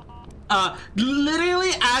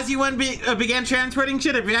 Literally as you began transporting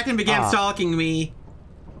shit, a bracken began stalking me.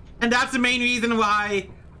 And that's the main reason why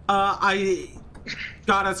I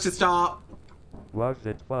got us to stop. Was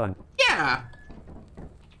it fun? Yeah.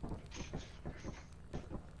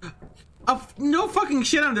 No fucking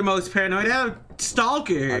shit, I'm the most paranoid. I had a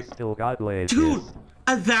stalker. I still got laid. Dude,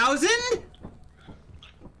 1,000?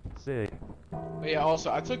 Sick. But yeah,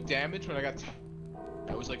 also, I took damage when I got...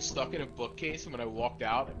 I was like stuck in a bookcase, and when I walked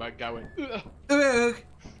out, and my guy went... Ugh. Ugh.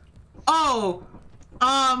 Oh,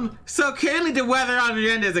 so currently the weather on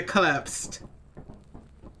the end is eclipsed.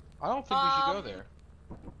 I don't think we should go there.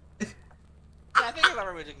 Yeah, I think there's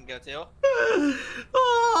other rooms we can go to.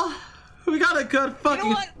 Oh, we got a good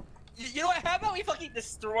fucking... You know what? How about we fucking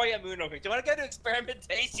destroy a moon over here? Do you want to go to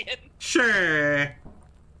experimentation? Sure.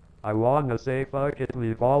 I wanna say fuck it,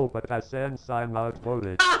 leave all, but since I'm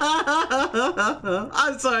outvoted.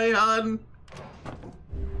 I'm sorry, hon.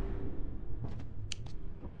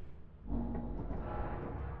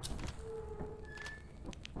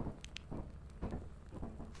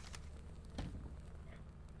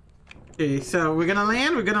 Okay, so we're gonna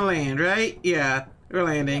land, right? Yeah, we're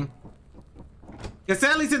landing. Yeah,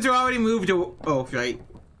 sadly, since we're already moved to... Oh, right.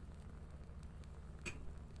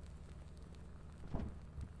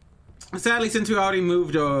 Sadly, since we already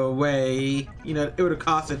moved away, you know, it would have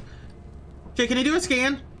costed. Okay, can you do a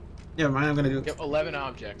scan? Never mind, I'm gonna do it. Yep, 11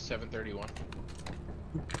 objects, 731.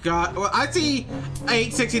 God, well, I see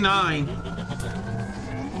 869. Yeah,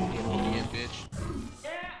 bitch.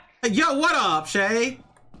 Yo, what up, Shay?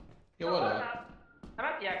 Yo, what up? I'm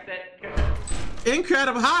at the exit.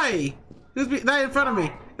 Incredible. Hi. Who's that in front of me?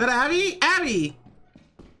 Is that Abby? Abby.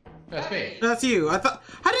 That's me. That's you. I thought.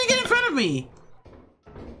 How did you get in front of me?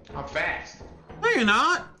 I'm fast. No, you're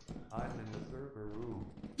not. I'm in the server room.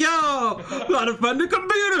 Yo, a lot of fun in the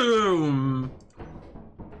computer room.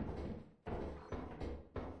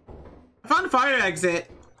 I found a fire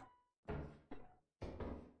exit.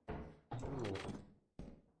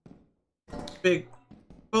 Big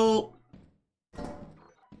bolt.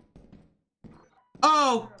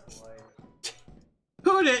 Oh!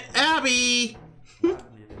 Who did Abby?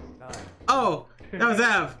 Oh, that was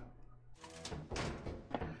Av.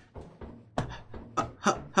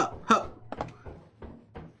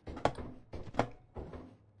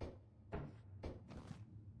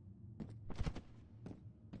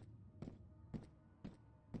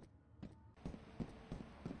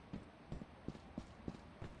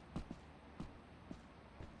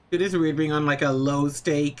 It is weird being on like a low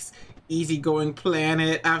stakes, easygoing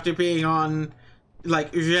planet after being on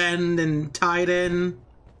like Ren and Titan.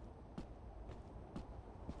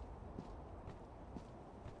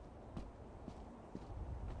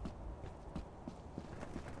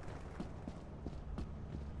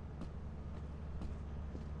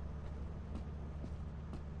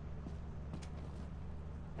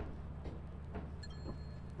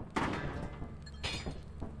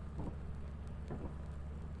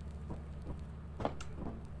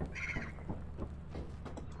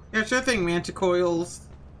 Yeah, sure thing, manticoils.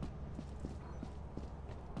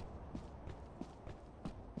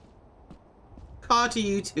 Call to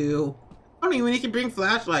you too. I don't even need to bring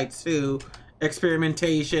flashlights to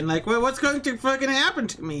experimentation. Like, what's going to fucking happen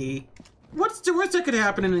to me? What's the worst that could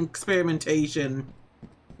happen in experimentation?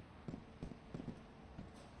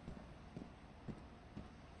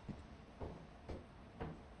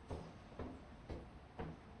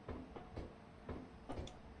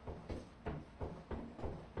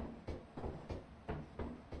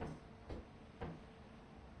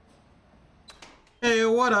 Hey,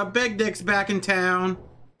 what up? Big Dick's back in town.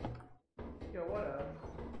 Yo, what up?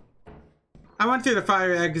 I went through the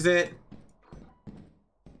fire exit.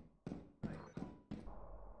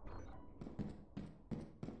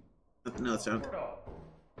 No sound.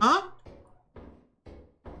 Huh? There's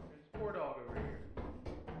a poor dog over here.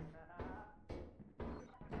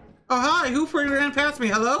 Oh, hi. Who ran past me?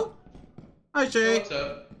 Hello? Hi, Shay. What's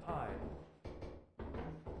up? Hi.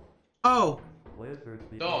 Oh. Lizard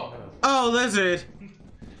Dog. Oh, lizard.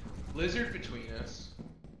 Lizard between us.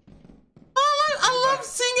 Oh, I love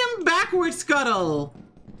seeing him backward scuttle.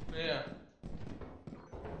 Yeah.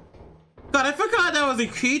 God, I forgot that was a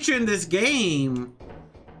creature in this game.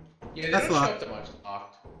 Yeah, they That's don't show locked. up that much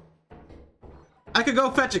locked. I could go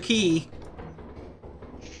fetch a key.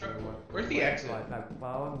 Sure. Where's the exit? I have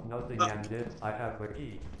found nothing and it. I have a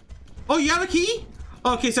key. Oh, you have a key?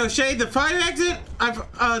 Okay, so Shay, the fire exit.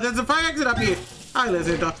 There's a fire exit up here. Hi,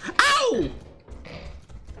 lizard dog. Ow!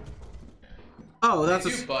 Oh, that's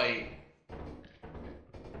They do bite.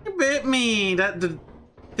 You bit me. The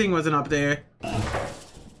thing wasn't up there.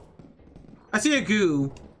 I see a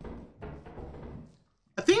goo.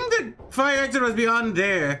 I think the fire exit was beyond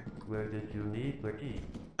there. Where did you need the key?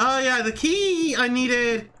 Oh yeah, the key I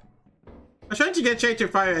needed. I was trying to get straight to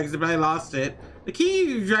fire exit, but I lost it. The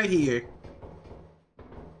key is right here.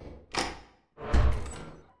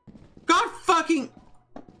 God fucking.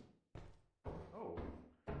 Oh.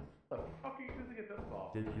 The fuck are you using to get this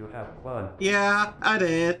ball? Did you have fun? Yeah, I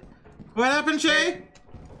did. What happened, Shay?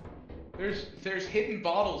 There's hidden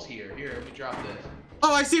bottles here. Here, let me drop this.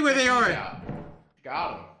 Oh, I see where they are. Yeah.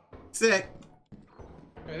 Got them. Sick.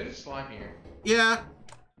 Hey, there's slime here. Yeah.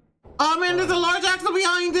 Oh man, there's a large axle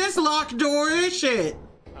behind this locked door. Shit.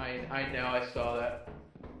 I know, I saw that.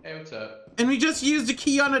 Hey, what's up? And we just used a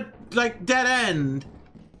key on a like dead end.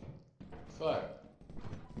 Fuck.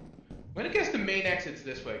 I'm gonna guess the main exit's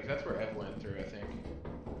this way, because that's where Ev went through, I think.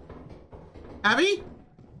 Abby?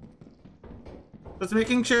 Just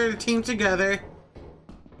making sure the team's together.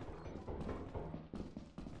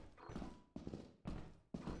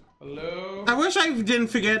 Hello? I wish I didn't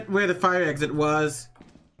forget where the fire exit was.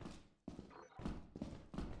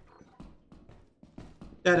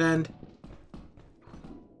 Dead end.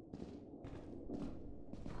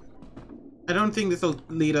 I don't think this will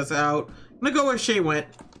lead us out. I'm gonna go where Shay went.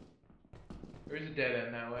 There's a dead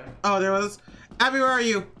end that way. Oh, there was. Abby, where are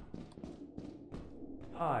you?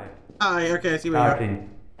 Hi. Hi, okay, I see where you Talking.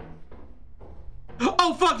 are.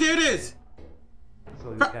 Oh, fuck, there it is!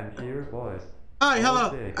 So you can hear voice. Hi, hello.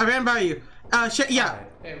 Okay. I ran by you. Yeah. Hi.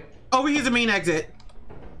 Hey. Over here's the main exit.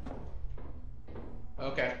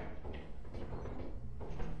 Okay.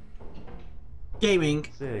 Gaming.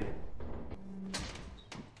 Sig.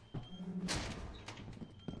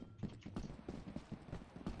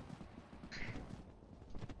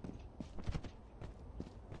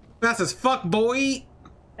 Fast as fuck, boy.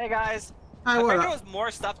 Hey guys. Hi, I what figured there up? was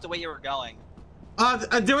more stuff the way you were going.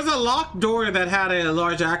 There was a locked door that had a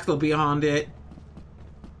large axle beyond it.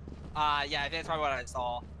 Yeah, I think that's probably what I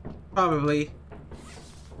saw. Probably.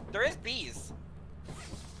 There is bees.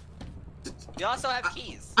 You also have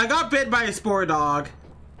keys. I got bit by a spore dog.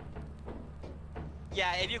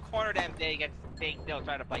 Yeah, if you corner them, they'll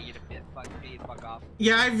try to bite you to fuck off.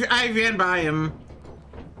 Yeah, I ran by him.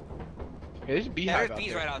 Hey, there's a beehive There's out bees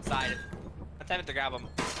there. right outside. I'm tempted to grab them.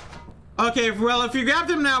 Okay, well, if you grab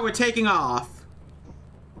them now, we're taking off.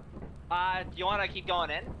 Do you want to keep going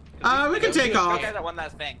in? We can take off. That one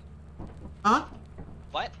last thing. Huh?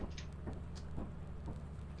 What?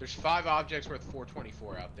 There's 5 objects worth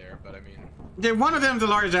 424 out there, but I mean... One of them's a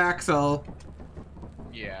large axle.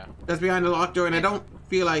 Yeah. That's behind the locked door, and I don't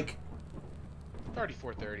feel like... It's already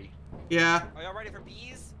 4:30. Yeah. Are y'all ready for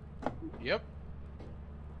bees? Yep.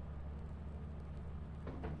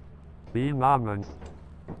 Bee moments.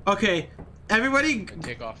 Okay, everybody And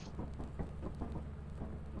take off.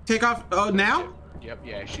 take off. Oh, now? Yep,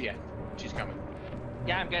 yeah, she's coming.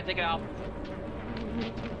 Yeah, I'm gonna take it off.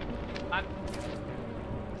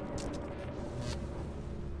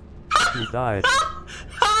 He died.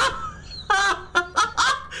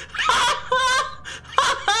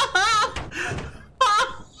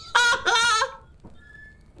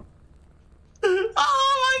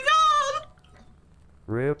 Oh my god!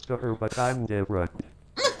 Rip to her, but I'm different.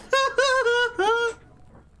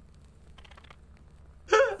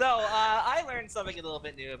 So, I learned something a little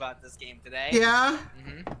bit new about this game today. Yeah?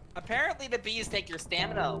 Mm-hmm. Apparently the bees take your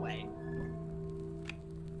stamina away.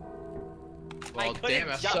 I Well, couldn't damn,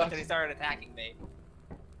 that jump sucks. until he started attacking me.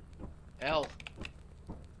 Hell.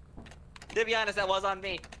 To be honest, that was on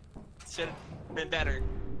me. Should have been better.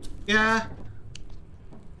 Yeah.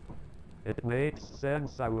 It makes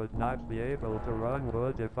sense I would not be able to run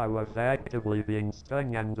wood if I was actively being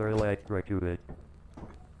stung and or electrocuted.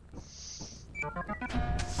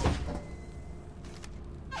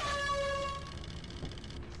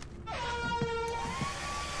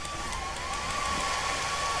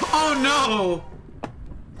 Oh no!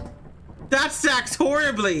 That stacks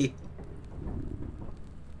horribly!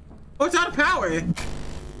 Oh, it's out of power!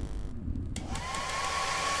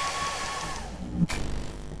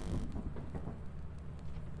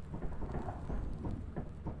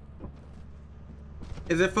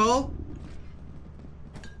 Is it full?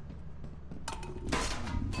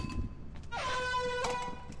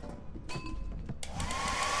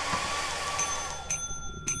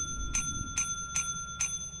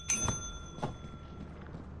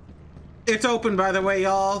 It's open, by the way,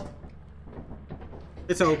 y'all.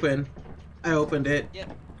 It's open. I opened it.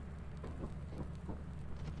 Yep.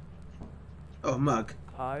 Oh, mug.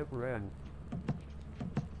 Hi, Bren.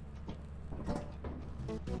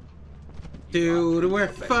 Dude, we're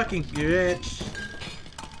fucking rich.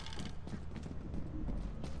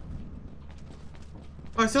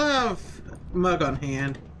 Oh, I still have mug on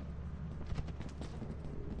hand.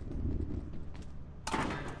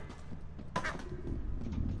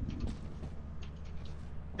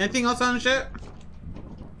 Anything else on the ship?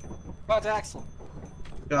 Quota Axel.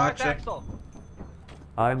 Gotcha. Axel.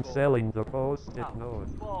 I'm selling the post-it note.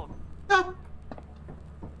 Whoa. Oh.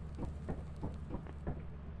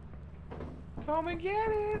 Come and get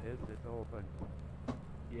it. Is it open?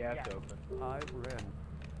 Yeah, it's open. Hi,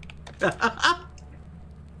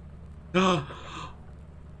 Bren.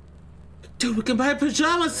 Dude, we can buy a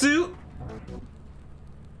pajama suit.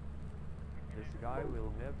 This guy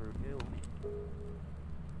will never kill me.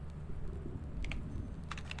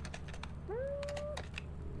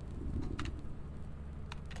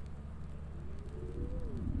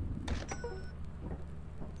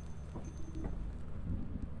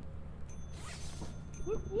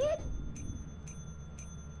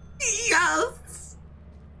 Yes.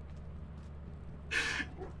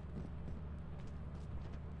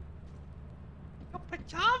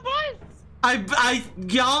 Pajamas?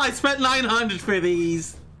 Y'all, I spent 900 for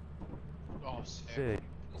these. Oh, sick. Sick.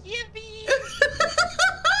 Yippee!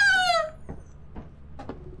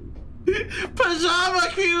 Pajama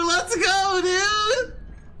crew, let's go, dude.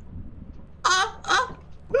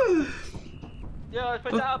 Yo, it's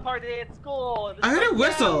pajama party at school. I heard a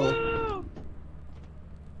whistle. Woo!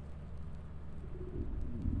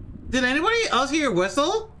 Did anybody else hear a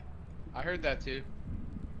whistle? I heard that too.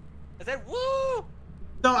 I said, woo!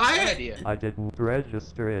 No, Good idea. I didn't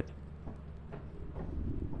register it.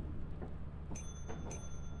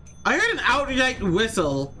 I heard an outright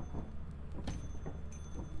whistle.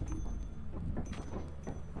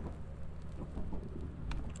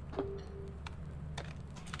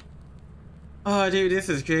 Oh, dude, this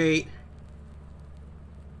is great.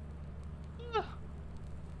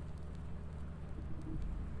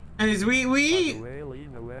 And as By the way,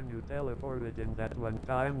 Lena, when you teleported in that one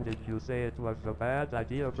time, did you say it was a bad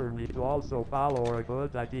idea for me to also follow or a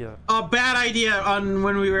good idea? a bad idea on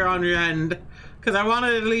when we were on your end, because I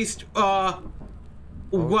wanted at least one.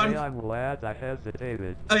 Okay, I'm glad I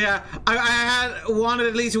hesitated. Oh yeah, I had wanted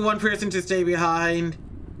at least one person to stay behind.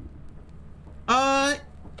 I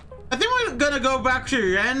think we're gonna go back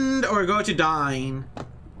to Rend or go to Dine.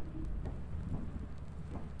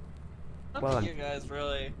 Up Well, to you guys,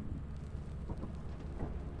 really.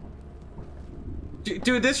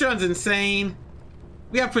 Dude, this run's insane.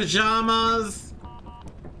 We have pajamas.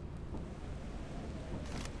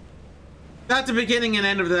 That's the beginning and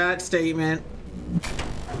end of that statement.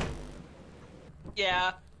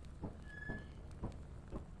 Yeah.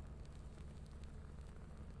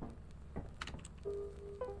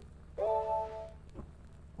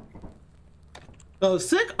 Oh,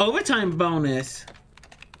 sick overtime bonus.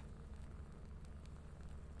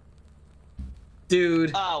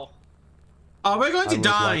 Dude. Oh. Oh, we're going I to would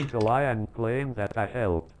Dine. like to lie and claim that I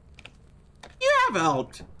helped. You have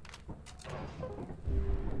helped.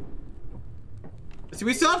 So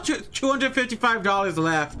we still have $255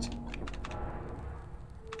 left.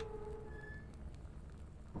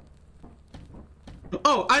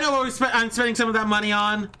 Oh, I know what I'm spending some of that money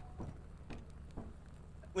on.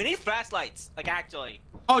 We need flashlights, like actually.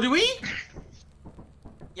 Oh, do we?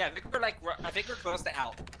 Yeah, I think we're close to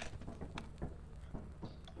out.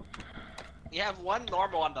 You have one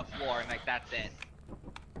normal on the floor, and like that's it.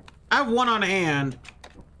 I have one on hand.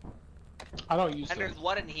 I don't use And them. there's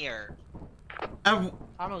one in here. I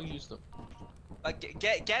don't use them. Like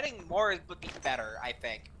getting more would be better, I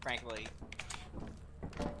think, frankly.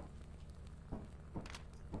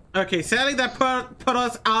 Okay, sadly that put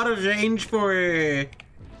us out of range for a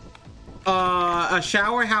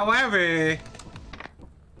shower. However,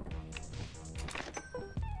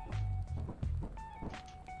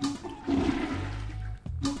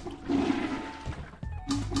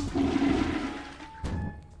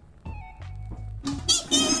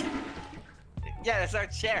 yeah, that's our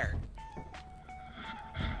chair.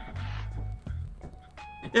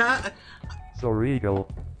 yeah. So regal.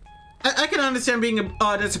 I can understand being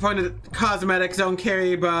disappointed that cosmetics don't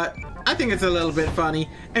carry, but I think it's a little bit funny.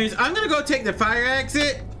 Anyways, I'm gonna go take the fire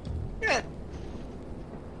exit. Yeah.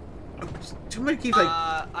 Somebody keeps like.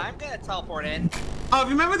 I'm gonna teleport in. Oh,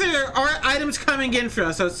 remember there are items coming in for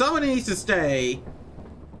us, so someone needs to stay.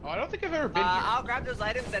 Oh, I don't think I've ever been here. I'll grab those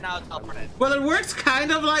items and I'll teleport in. Well, it works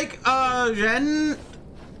kind of like Ren,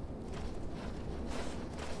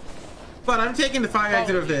 but I'm taking the fire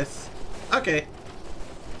exit of this. Okay.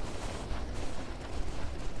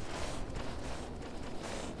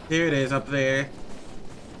 There it is, up there.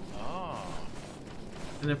 Oh.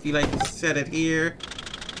 And if you like set it here.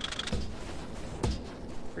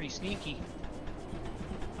 Pretty sneaky.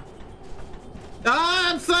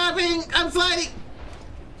 Ah, I'm sliding! I'm sliding!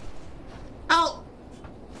 Ow!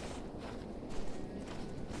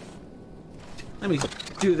 Let me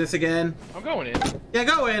do this again. I'm going in. Yeah,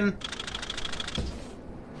 go in.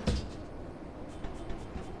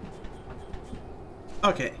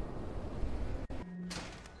 Okay.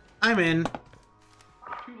 I'm in.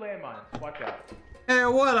 2 landmines. Watch out. Hey,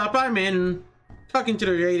 what up? I'm in. Talking to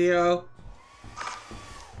the radio.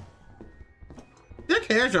 Dick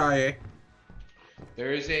hair dryer.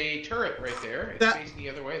 There is a turret right there. It's facing the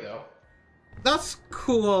other way, though. That's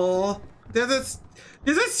cool. There's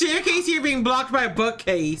a staircase here being blocked by a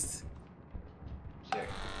bookcase. Sick.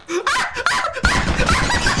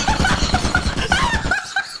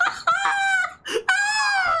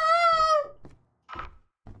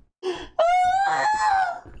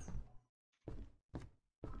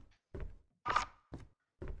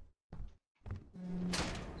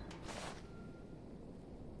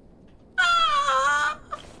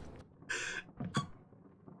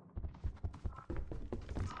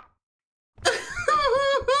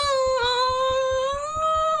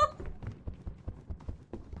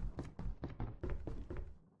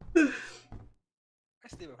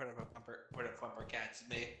 What a bumper cats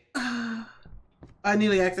me. I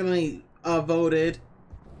nearly accidentally voted.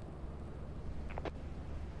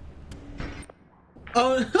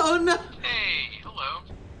 Oh no! Hey, hello.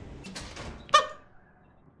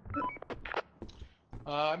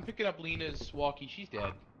 I'm picking up Lena's walkie. She's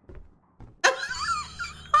dead.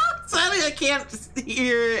 Sadly, I can't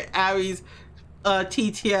hear Abby's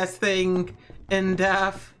TTS thing in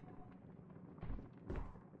deaf.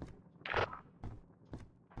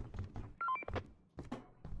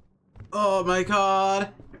 Oh my god.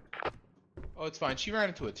 Oh, it's fine. She ran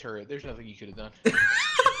into a turret. There's nothing you could have done.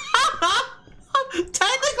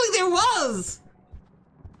 Technically, there was.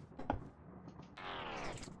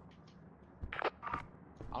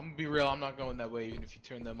 I'm gonna be real. I'm not going that way, even if you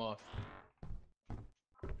turn them off.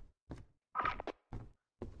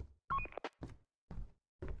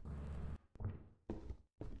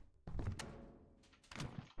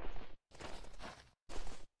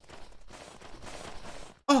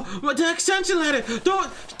 Oh, the extension ladder!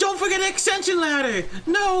 Don't forget the extension ladder!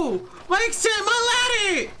 No! My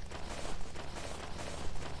ladder!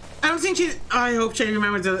 I don't think she. I hope she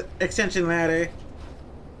remembers the extension ladder.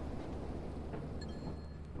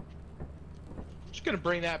 Just gonna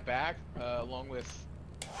bring that back, along with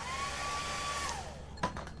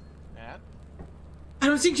Matt. I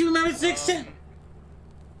don't think she remembers the extent.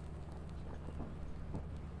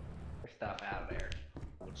 There's stuff out of there.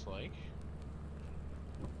 Looks like.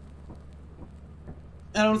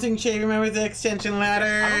 I don't think she remembers the extension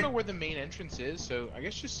ladder. I don't know where the main entrance is, so I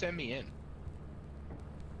guess just send me in.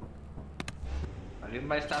 I'm leaving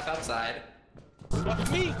my stuff outside.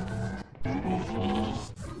 Fuck me!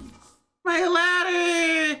 My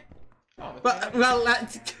ladder! Oh,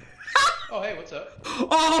 Oh, hey, what's up?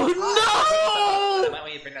 Oh no! I might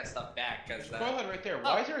want you to bring that stuff back, because... Toilet right there.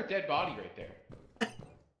 Why is there a dead body right there?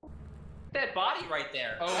 Dead body right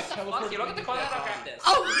there. Oh, what the fuck? You look at the corner, I'll grab this.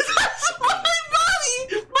 Oh, that's my body!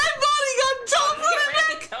 My body got teleported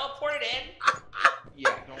back! Teleported in?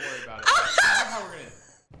 Yeah, don't worry about it. I don't know how we're gonna...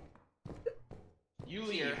 You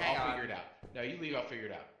leave, Here, hang I'll on. figure it out. No, you leave, I'll figure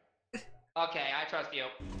it out. Okay, I trust you.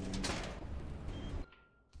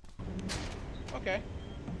 Okay.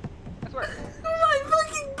 That's work. My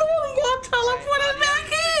fucking body got teleported back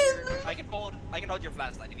in! I can hold. I can hold your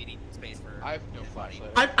flashlight if you need space for. I have no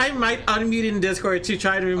flashlight. I might unmute in Discord to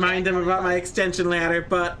try to remind them about my extension ladder,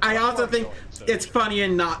 but I also think it's funnier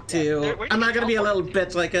not to. I'm not gonna be a little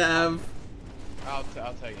bitch like I'll tell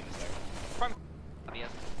you in a second. From obvious.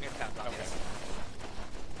 We have found obvious.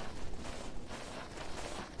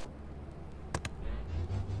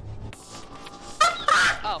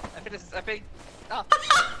 Oh, I think. Oh.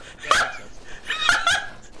 Yeah, that makes sense.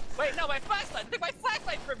 Wait, no, my flashlight! Took my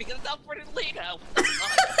flashlight from me because it's outfitted Lego!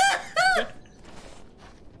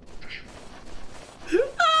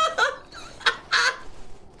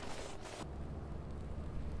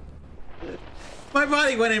 My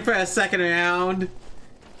body went in for a second round.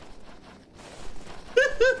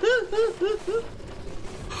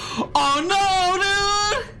 Oh no, dude!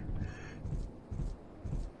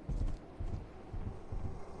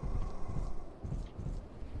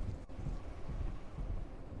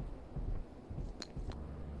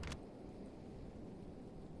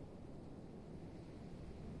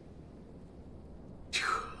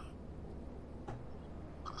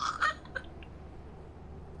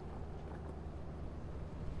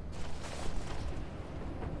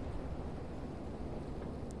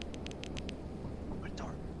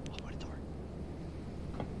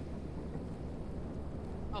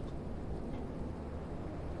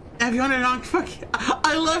 Ev, you're on the wrong fucking.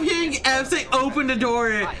 I love hearing Ev say open the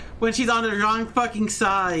door when she's on the wrong fucking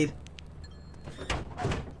side.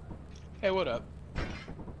 Hey, what up?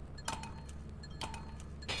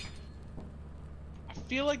 I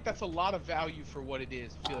feel like that's a lot of value for what it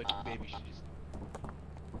is. I feel like maybe she just.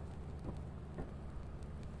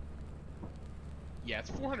 Yeah,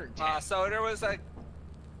 it's 410. So there was a.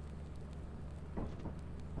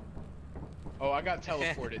 Oh, I got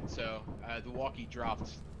teleported, so the walkie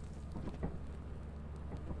dropped.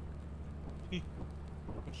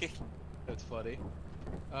 That's funny.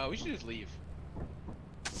 We should just leave.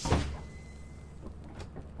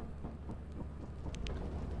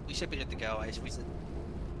 We should be good to go. I should.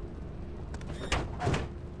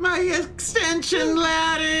 My extension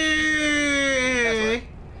ladder!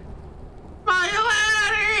 My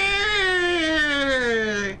ladder!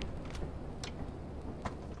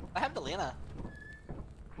 I have Delina.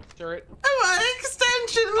 Turret. My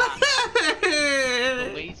extension ladder!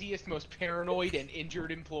 The laziest, most paranoid, and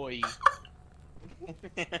injured employee.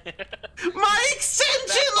 My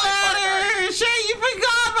extension ladder! Shay, you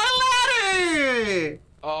forgot my ladder!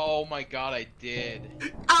 Oh my god, I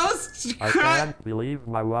did. I can't believe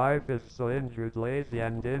my wife is so injured, lazy,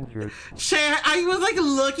 and injured. Shay, I was like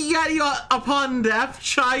looking at you upon death,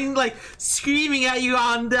 trying, like, screaming at you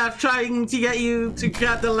on death, trying to get you to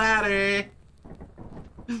grab the ladder.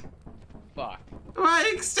 Fuck. My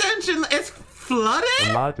extension is flooded?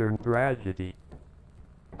 A modern tragedy.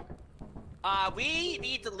 We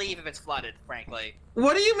need to leave if it's flooded, frankly.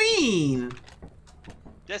 What do you mean?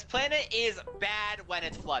 This planet is bad when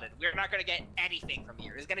it's flooded. We're not gonna get anything from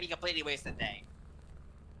here. It's gonna be completely wasted day.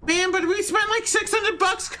 Man, but we spent like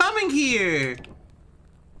 $600 coming here.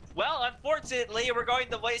 Well, unfortunately, we're going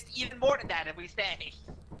to waste even more than that if we stay.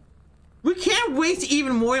 We can't waste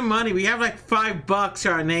even more money. We have like $5 to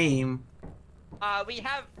our name. We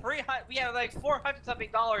have like $400 something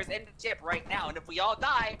in the chip right now, and if we all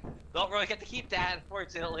die, we don't really get to keep that,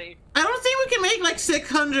 unfortunately. I don't think we can make like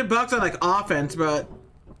 $600 on like offense, but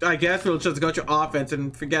I guess we'll just go to offense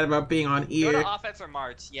and forget about being on here. Go to offense or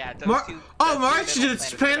March, yeah. March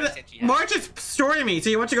is story me. So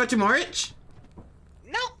you want to go to March?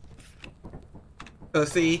 No. Oh,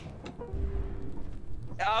 see.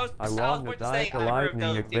 I want to die to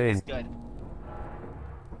lightning again.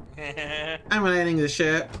 I'm landing the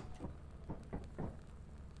ship.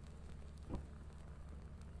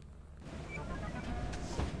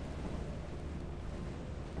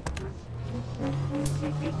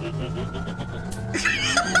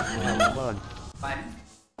 Bye. I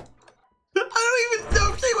don't even know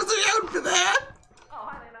if she was around for that. Oh,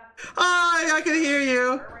 hi, Lena. Hi, I can hear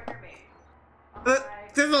you. Right near me.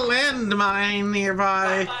 There's a landmine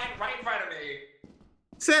nearby. Landmine right in front of me.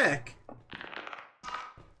 Sick.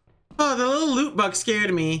 Oh, the little loot bug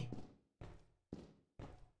scared me.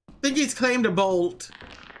 I think he's claimed a bolt.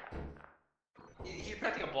 He's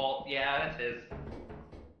pressing a bolt. Yeah, that's his.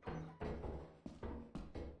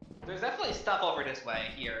 There's definitely stuff over this way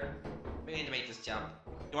here. We need to make this jump.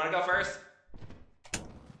 You want to go first?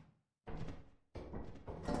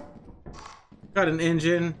 Got an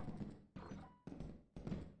engine.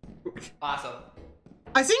 Awesome.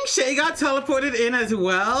 I think Shay got teleported in as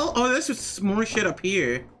well. Oh, there's just more shit up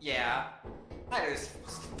here. Yeah. Hi, there's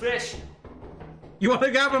fish. You want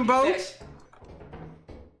to grab them both? Fish.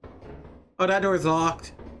 Oh, that door's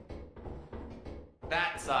locked.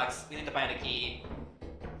 sucks. We need to find a key.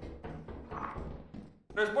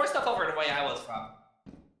 There's more stuff over the way I was from.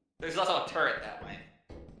 There's also a turret that way.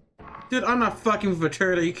 Dude, I'm not fucking with a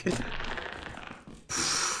turret. Are you kidding?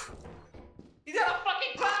 He's got a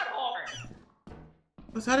fucking cloud horn!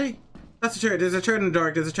 What's that? That's a turret. There's a turret in the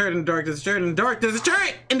dark. There's a turret in the dark. There's a turret in the dark. There's a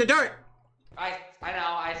turret in the dark! I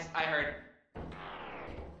know, I heard.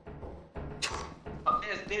 Oh,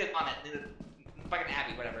 need it on it. Fucking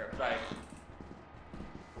Abby, whatever. Sorry.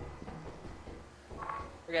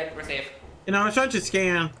 We're good, we're safe. You know, I was trying to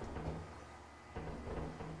scan.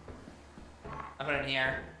 I put it in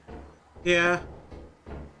here. Yeah.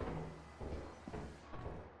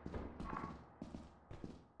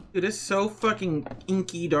 Dude, it's so fucking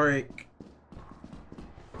inky dark.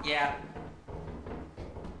 Yeah.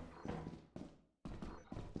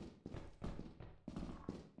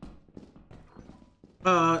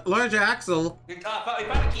 Large axle. We found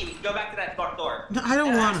a key. We can go back to that dark door. No, I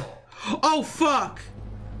don't want to. Oh, fuck!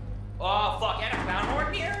 Oh, fuck. And a clown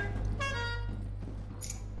horn here?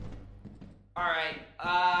 Alright,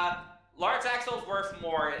 large axle's worth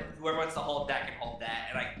more. Whoever wants to hold that can hold that,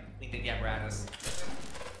 and I think they get apparatus.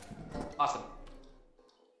 Awesome.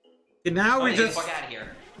 And now we're Get just... the fuck out of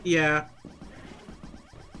here. Yeah.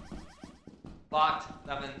 Locked.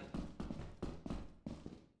 Nothing.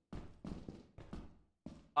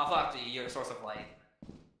 I'll fuck your source of light.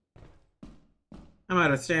 I'm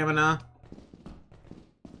out of stamina.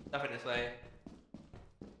 Nothing this way.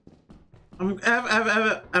 I'm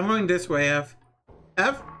going this way, Ev.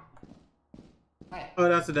 Ev? Hi. Oh,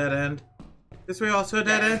 that's a dead end. This way also a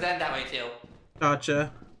dead end? Then that way too.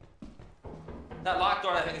 Gotcha. That locked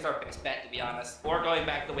door, I think, is our best bet, to be honest. Or going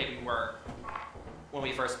back the way we were when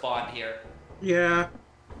we first spawned here. Yeah.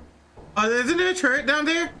 Isn't there a turret down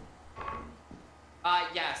there?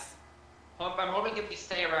 Yes. I'm hoping if we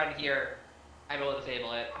stay around here, I'm able to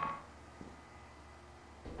disable it.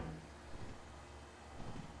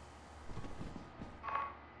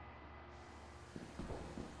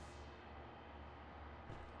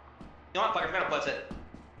 You know what, fuck, I'm gonna blitz it.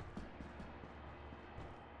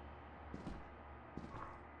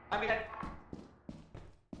 I mean,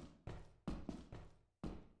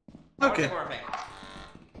 Okay.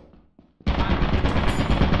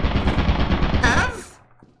 F?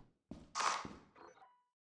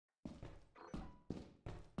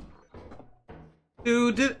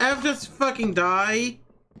 Dude, did Ev just fucking die?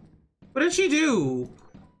 What did she do?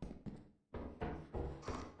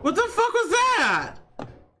 What the fuck was that?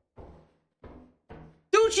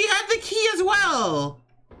 Dude, she had the key as well!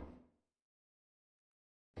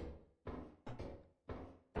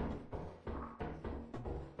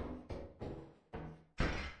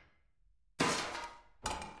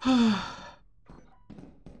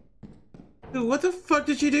 Dude, what the fuck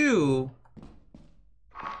did she do?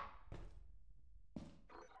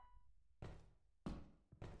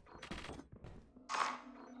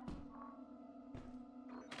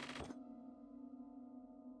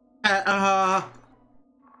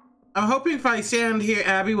 I'm hoping if I stand here,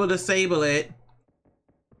 Abby will disable it.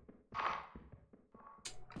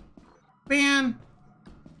 Man.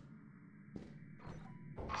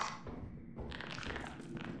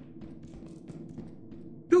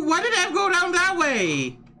 Dude, why did Ab go down that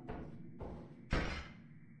way?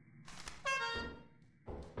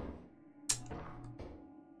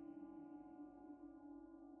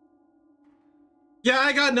 Yeah,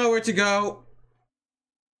 I got nowhere to go.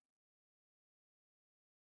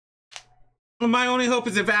 My only hope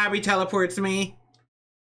is if Abby teleports me.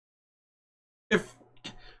 But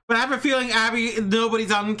I have a feeling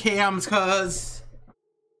nobody's on cams, cause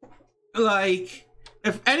like,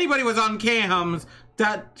 if anybody was on cams,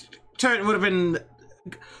 that turret would have been.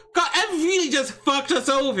 God, Ev really just fucked us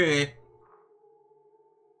over.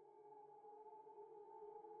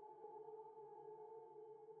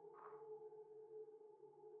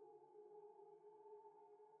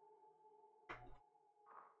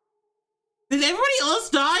 Did everybody else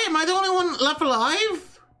die? Am I the only one left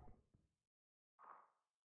alive?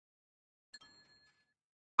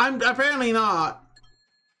 I'm apparently not.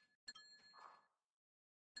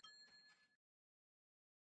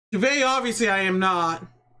 Very obviously I am not.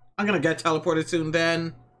 I'm gonna get teleported soon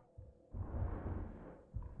then.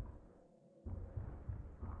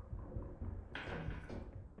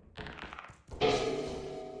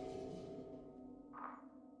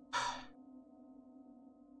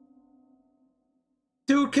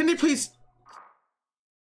 Dude, can they please?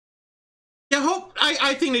 Yeah,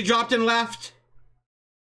 I think they dropped and left.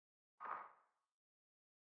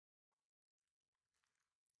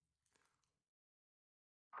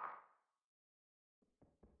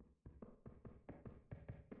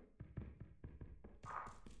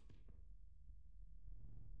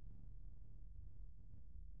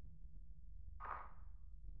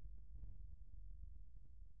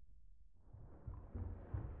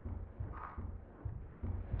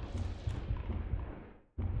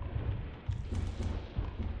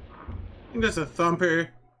 That's a thumper.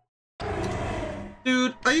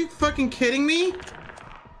 Dude, are you fucking kidding me?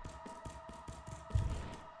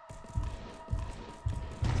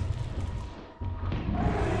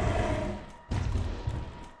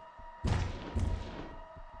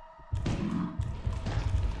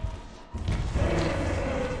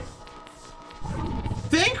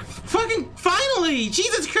 Finally!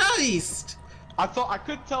 Jesus Christ! I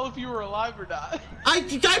couldn't tell if you were alive or not. I've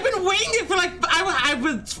been waiting for like I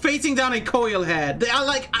was facing down a coil head.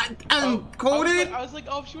 I'm quartered. I was like,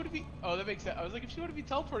 oh, if she would have been. Oh, that makes sense. I was like, if she would have been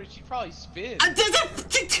teleported, she'd probably spin.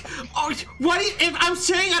 What? If I'm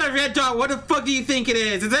staring at a red dot, what the fuck do you think it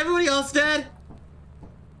is? Is everybody else dead?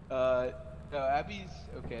 No, Abby's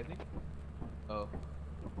okay, I think. Oh.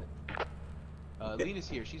 Lena's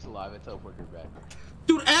here. She's alive. I teleported her back.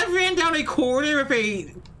 Dude, I ran down a corridor with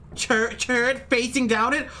a turret facing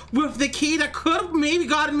down it with the key that could have maybe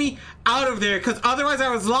gotten me out of there, because otherwise I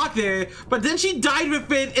was locked there. But then she died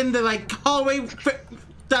with it in the like hallway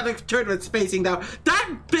that the turret was facing down. That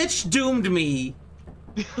bitch doomed me.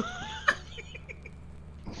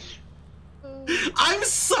 I'm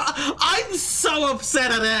so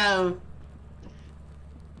upset at them.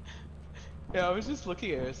 Yeah, I was just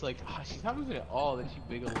looking at her. It's like, she's not moving at all. Then she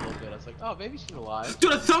wiggled a little bit. I was like, oh, maybe she's alive.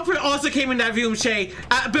 Dude, a thumper also came in that room, Shay.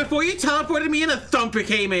 Before you teleported me in, a thumper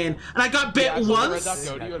came in, and I got bit once.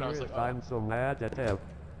 And I was like, oh. I'm so mad at him.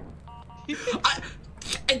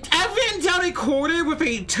 I ran down a corridor with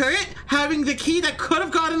a turret having the key that could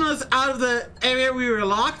have gotten us out of the area we were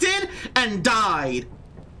locked in, and died.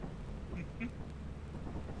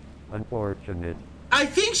 Unfortunate. I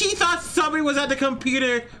think she thought somebody was at the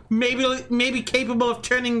computer, maybe capable of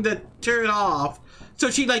turning the turret off. So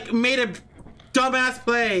she like made a dumbass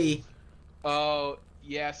play. Oh,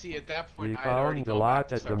 yeah, see at that point We I had already found a gone lot back at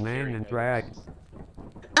to the start main sharing and notes. drags.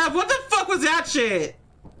 What the fuck was that shit?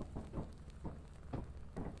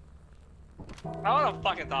 I don't want to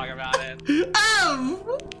fucking talk about it.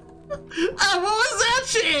 What was that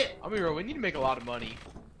shit? I'll be real, we need to make a lot of money.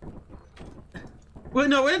 Well,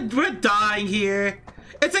 no, we're dying here.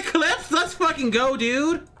 It's Eclipse. Let's fucking go,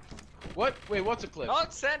 dude. What? Wait, what's Eclipse?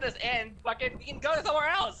 Don't send us in. Fucking, we can go to somewhere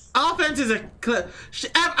else. Offense is Eclipse.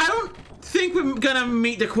 I don't think we're gonna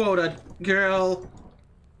meet the quota, girl.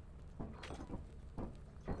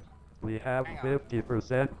 We have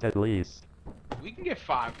 50% at least. We can get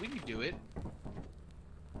 5. We can do it.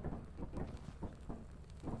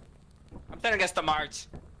 I'm sending us to March.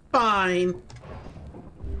 Fine.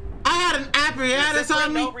 I had an apparatus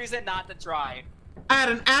on me. No reason not to try. I had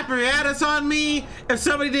an apparatus on me. If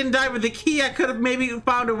somebody didn't die with the key, I could have maybe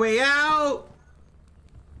found a way out.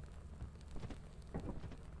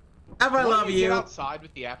 I love you. Get outside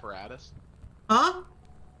with the apparatus. Huh?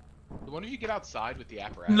 Did one of you get outside with the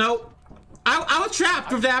apparatus? Nope. I was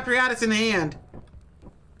trapped with the apparatus in hand.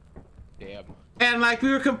 Damn. And like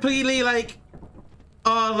we were completely like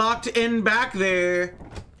locked in back there.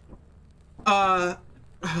 I'm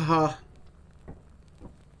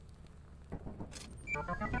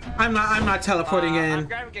not teleporting in. I'm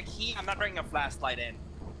grabbing a key. I'm not bringing a flashlight in.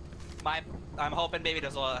 I'm hoping maybe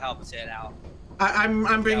this will help us get out.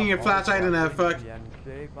 I'm bringing a flashlight and a fuck. And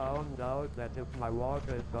Shay found out that if my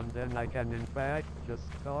walker is gone, then I can in fact just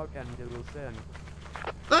talk and it will send.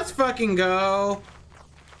 Let's fucking go.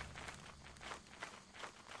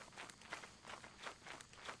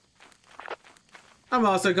 I'm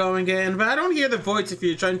also going in, but I don't hear the voice if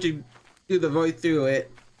you're trying to do the voice through it.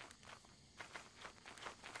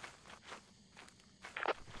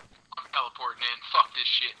 I'm teleporting in. Fuck this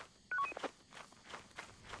shit.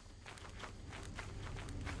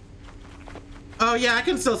 Oh yeah, I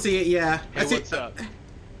can still see it. Yeah. Hey, what's up?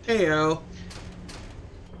 Heyo.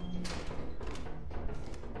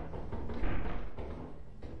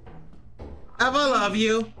 Eva, I love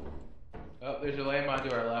you. Oh, there's a landmine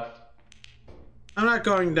to our left. I'm not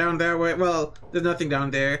going down that way. Well, there's nothing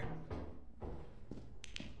down there.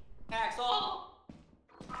 Axel!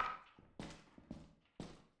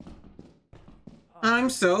 I'm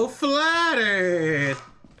so flattered.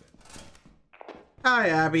 Hi,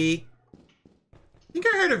 Abby. I think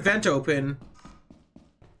I heard a vent open.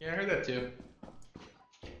 Yeah, I heard that too.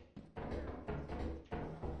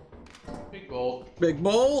 Big bolt. Big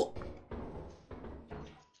bolt.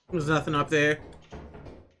 There's nothing up there.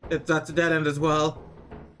 That's a dead end as well.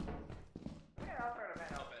 Yeah, I'll turn the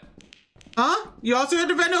vent open. Huh? You also heard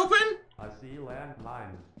the vent open? I see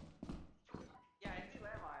landmine. Yeah, I see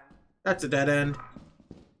landmine. That's a dead end.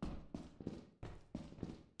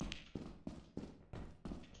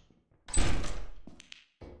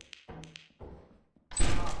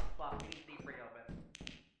 Oh, fuck, we need to leave free open.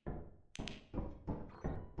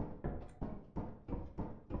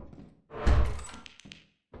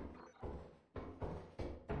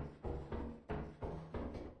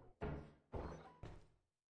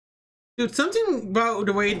 Dude, something about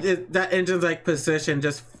the way that engine's like positioned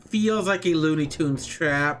just feels like a Looney Tunes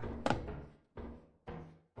trap.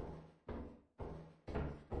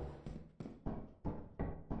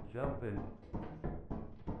 Jump in.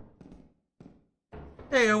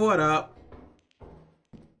 Hey, what up?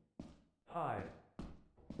 Hi.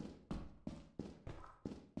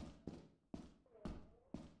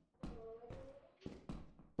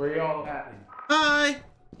 Where y'all at? Hi.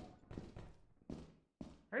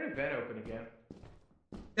 I heard a vent open again.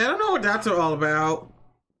 Yeah, I don't know what that's all about.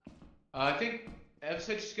 I think Ev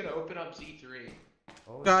said she's gonna open up Z3.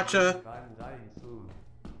 Oh, Gotcha. I'm dying soon.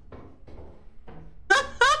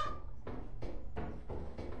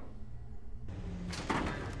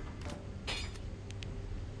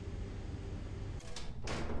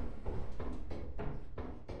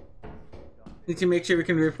 Need to make sure we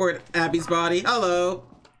can report Abby's body. Hello.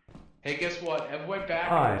 Hey, guess what? Ev went back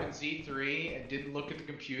Hi. and opened Z3 and didn't look at the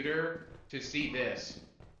computer to see this.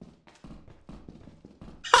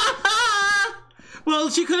 Well,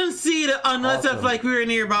 she couldn't see it unless if Awesome. like we were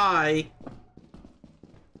nearby.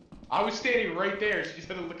 I was standing right there. She just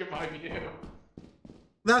had to look at my view.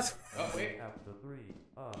 That's Oh, wait. After 3.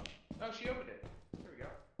 No, she opened it. There we go.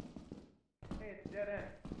 Hey, it's a dead end.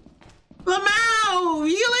 Lamau.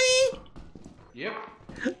 Really? Yep.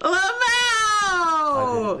 I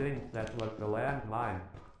Lamau. didn't think that was the landmine.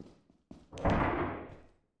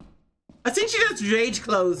 I think she just rage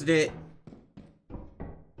closed it.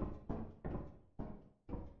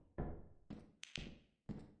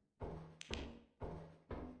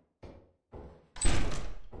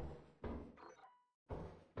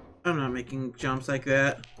 I'm not making jumps like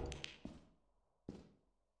that.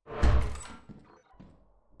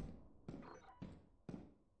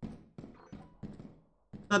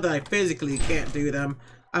 Not that I physically can't do them.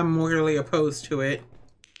 I'm morally opposed to it.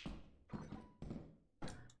 I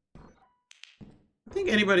think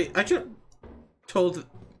I should have told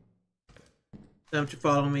them to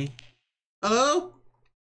follow me. Hello?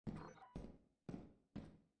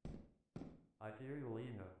 I hear you,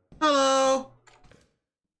 Lena. Hello?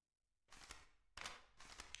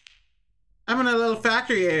 I'm in a little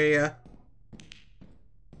factory area.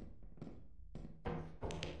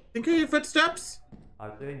 Think I hear footsteps? I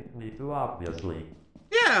think me too, obviously.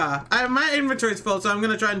 Yeah, my inventory's full, so I'm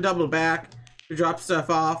gonna try and double back to drop stuff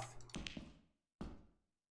off.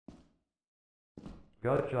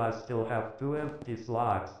 Gotcha, I still have 2 empty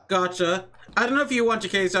slots. Gotcha. I don't know if you want to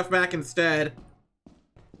carry stuff back instead.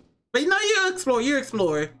 But no, you explore, you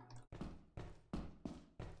explore.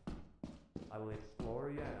 I will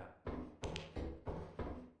explore, yeah.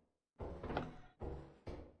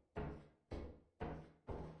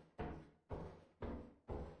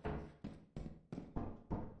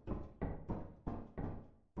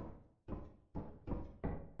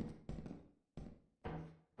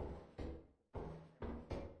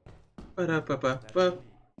 Ba-da-ba-ba-ba.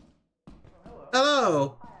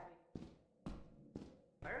 Hello.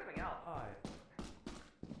 Everything else. Hi.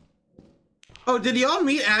 Oh, did y'all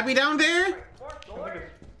meet Abby down there? Fourth Sounds door? like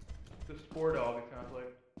the spore dog, it sounds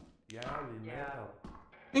like. Yeah, we met up.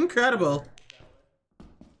 Incredible.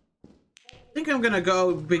 I think I'm gonna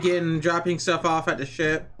go begin dropping stuff off at the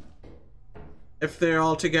ship. If they're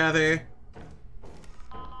all together.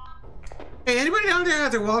 Hey, anybody down there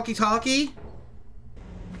has a walkie-talkie?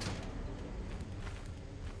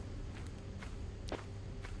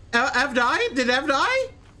 Ev died? Did Ev die?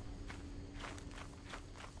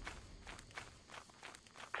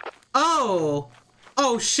 Oh.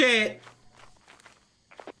 Oh, shit.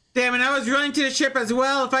 Damn it, I was running to the ship as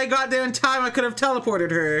well. If I got there in time, I could have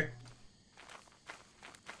teleported her.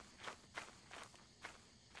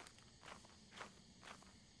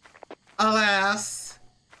 Alas.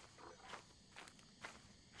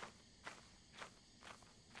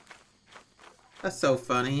 That's so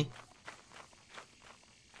funny.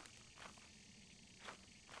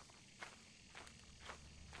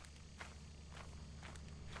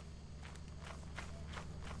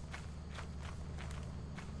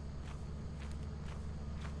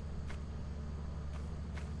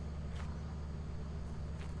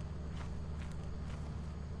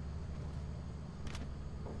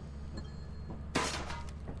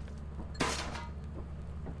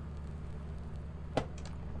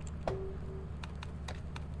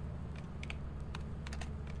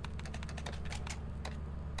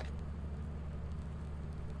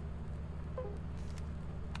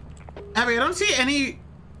 Abby, I don't see any...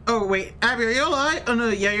 Oh, wait. Abby, are you alive? Oh, no.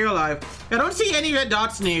 Yeah, you're alive. I don't see any red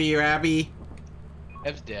dots near you, Abby.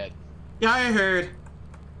 Ev's dead. Yeah, I heard.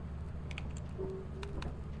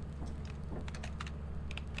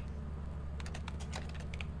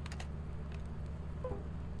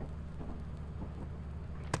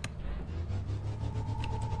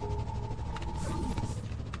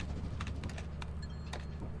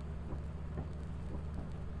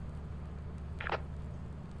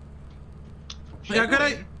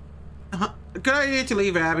 Yeah, good idea to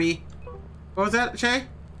leave, Abby. What was that, Shay?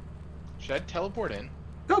 Should I teleport in?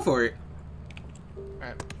 Go for it.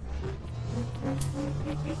 Alright.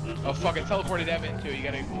 Oh fuck, I teleported Evan too. You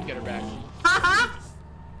gotta get her back.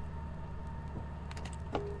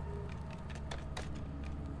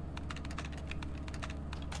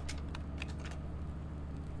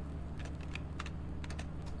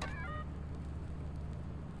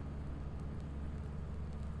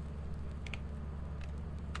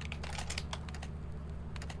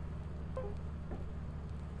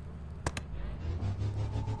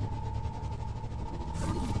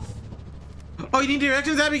 Oh, you need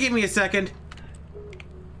directions, Abby? Give me a second.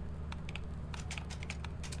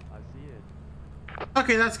 I see it.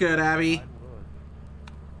 Okay, that's good, Abby. I'm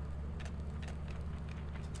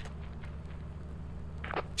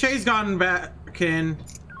good. Shay's gone back in.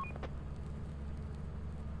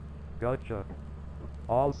 Gotcha.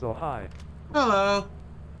 Also, hi. Hello.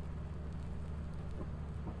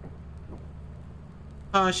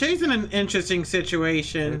 Shay's in an interesting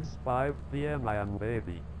situation. It's 5 p.m. I am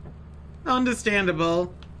baby.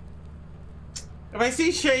 Understandable. If I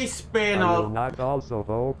see Shay spin, I will I'll... not also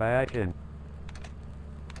go back in.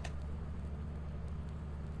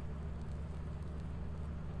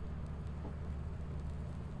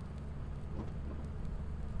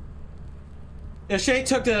 Yeah, Shay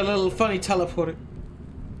took the little funny teleporter.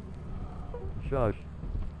 Shush.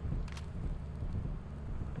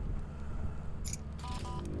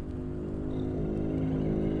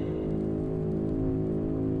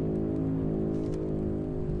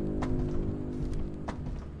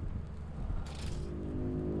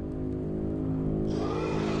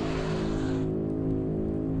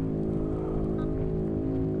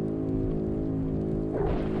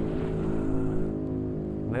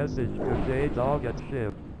 Message to Shay Dog at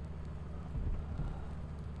ship.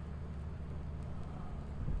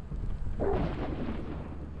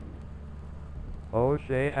 Oh,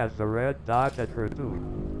 Shay has a red dot at her tooth.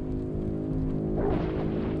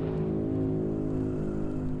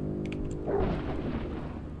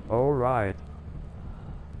 Oh, right.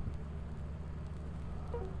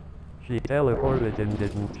 She teleported in,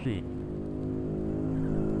 didn't she?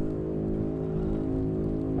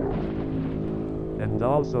 And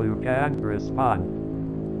also you can't respond.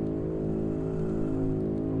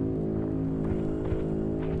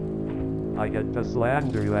 I get to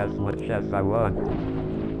slander you as much as I want.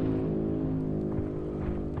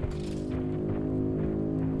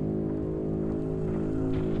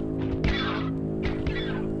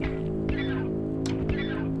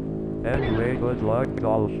 Anyway, good luck,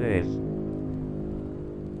 all Shays.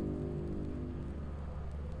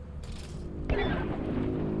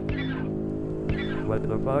 What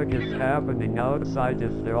the fuck is happening outside?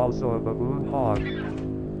 Is there also a baboon hog?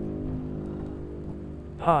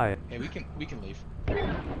 Hi. Hey, we can leave.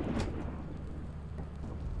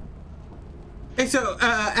 Hey, so,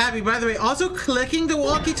 Abby, by the way, also clicking the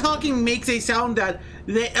walkie-talkie makes a sound that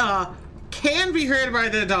they, can be heard by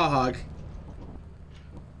the dog.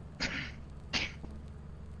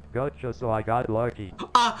 Gotcha, so I got lucky.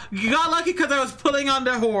 You got lucky because I was pulling on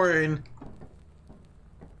the horn.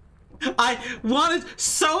 I wanted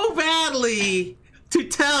so badly to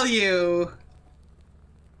tell you.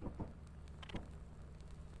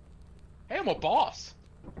 Hey, I'm a boss.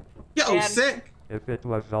 Yo, sick. If it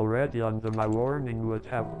was already under my warning, would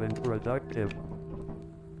have been productive.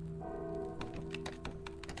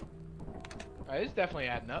 It's definitely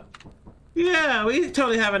adding up. Yeah, we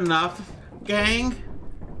totally have enough, gang.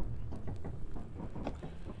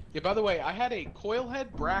 Yeah, by the way, I had a coil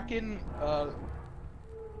head, bracken,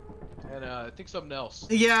 and I think something else.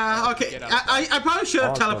 Yeah, okay. I probably should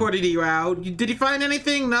have teleported you out. Did you find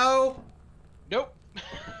anything? No? Nope.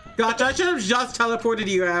 Gotcha, I should have just teleported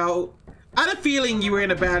you out. I had a feeling you were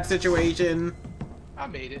in a bad situation. I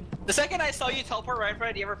made it. The second I saw you teleport right in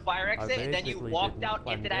front of the other fire exit, and then you walked out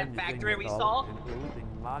into that factory we saw.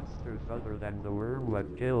 Including monsters other than the worm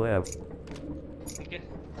would kill Ev. Okay.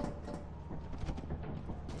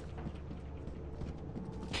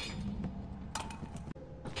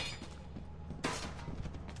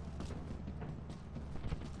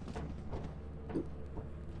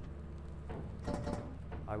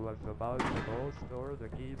 I was about to go store the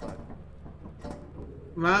key, but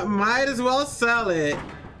Might as well sell it.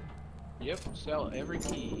 Yep, sell every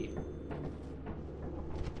key.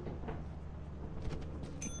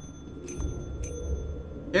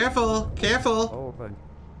 Careful, careful. Open.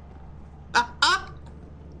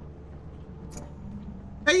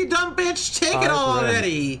 Hey, you dumb bitch, take it all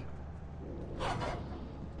already.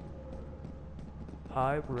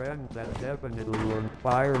 Hi friend, that definitely won't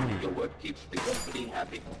fire me. Your work keeps the company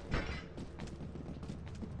happy.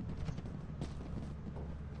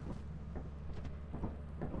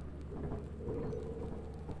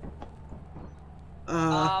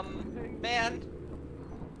 Man.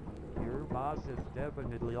 Your boss is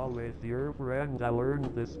definitely always your friend. I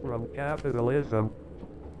learned this from capitalism.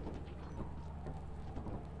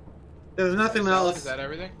 There's nothing else. Is that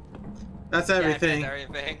everything? That's everything. Yeah, that's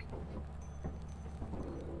everything.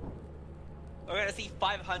 We're gonna see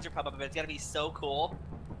 500 pop up, but it's gonna be so cool.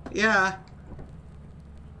 Yeah.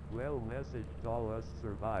 Well messaged, all us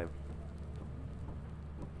survive.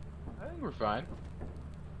 I think we're fine.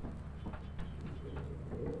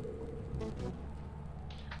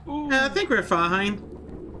 Ooh. Yeah, I think we're fine.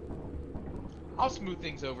 I'll smooth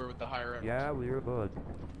things over with the higher up. Yeah, we're good.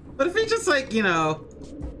 But if we just like, you know.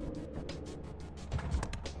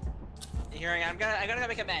 Here I am. I gotta go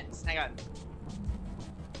make amends. Hang on.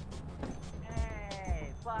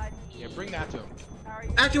 Hey, buddy. Yeah, bring that to him. How are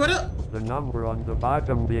you? Actually, what else? The number on the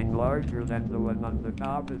bottom being larger than the one on the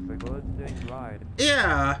top is a good thing, right?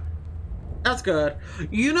 Yeah. That's good.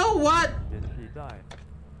 You know what? Did she die?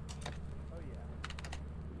 Oh yeah.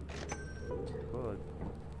 Good.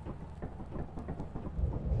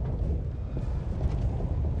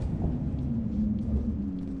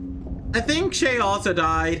 I think Shay also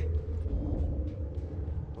died.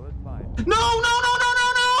 Goodbye. No, no, no, no, no,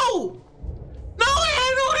 no! No,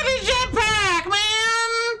 I loaded a jetpack,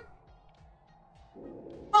 man!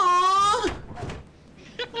 Aww!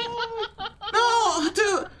 No,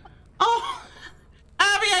 dude! Oh!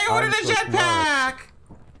 Abby, I ordered a jetpack!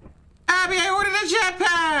 Abby, I ordered a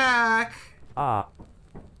jetpack! Ah.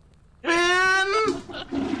 Man!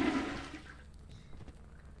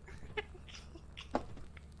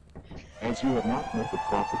 As you have not met the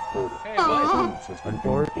profit quota. Hey, what?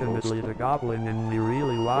 Unfortunately, the goblin in me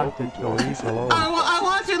really wanted to leave alone. I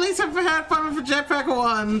want to at least have had fun with a jetpack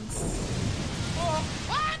once. What?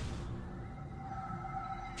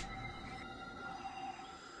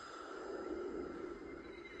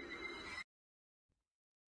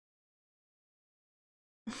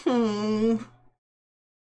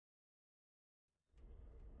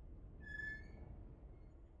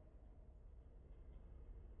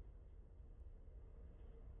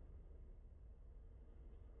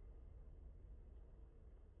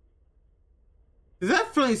 There's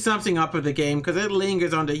definitely something up with the game because it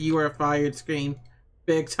lingers on the "you are fired" screen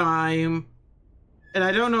big time. And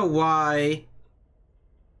I don't know why.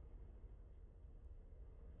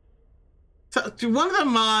 So, one of the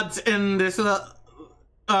mods in this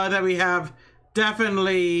that we have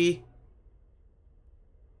definitely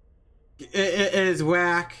is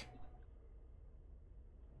whack.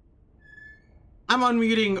 I'm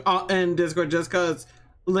unmuting in Discord just because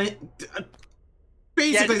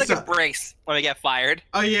basically yeah, it's like a breaks when I get fired.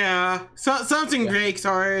 Oh yeah, something breaks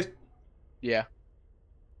hard. Yeah.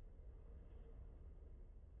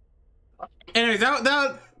 Anyways,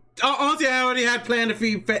 that honestly, I already had planned if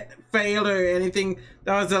we failed or anything.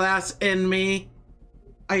 That was the last in me.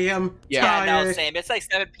 I am tired. No, same. It's like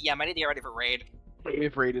 7 p.m. I need to get ready for raid.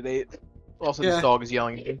 We've raided 8. Also, this dog is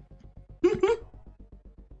yelling at me.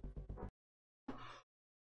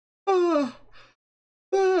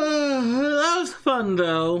 That was fun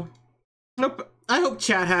though. I hope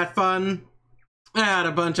chat had fun. I had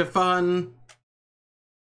a bunch of fun.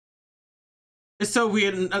 It's so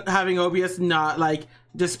weird having OBS not like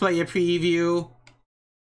display a preview.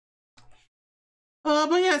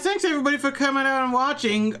 But yeah, thanks everybody for coming out and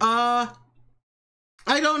watching. I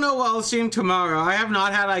don't know what I'll stream tomorrow. I have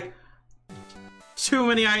not had like too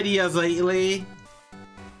many ideas lately.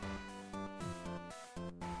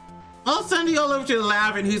 I'll send you all over to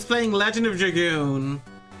Lavin, who's playing Legend of Dragoon.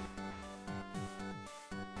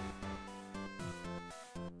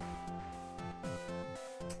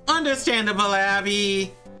 Understandable,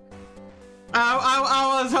 Abby.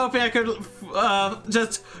 I was hoping I could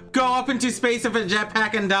just go up into space with a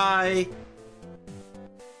jetpack and die.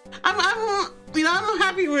 I'm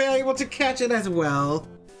happy we were able to catch it as well.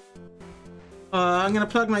 I'm gonna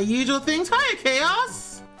plug my usual things. Hi,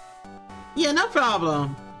 Chaos. Yeah, no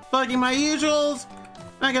problem. Plugging my usuals.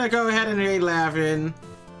 I'm gonna go ahead and raid Lavin.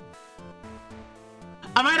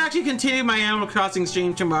 I might actually continue my Animal Crossing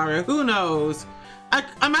stream tomorrow. Who knows?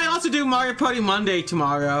 I might also do Mario Party Monday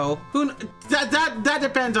tomorrow. That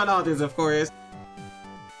depends on others, of course.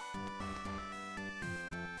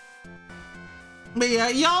 But yeah,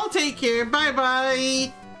 y'all take care. Bye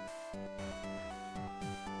bye.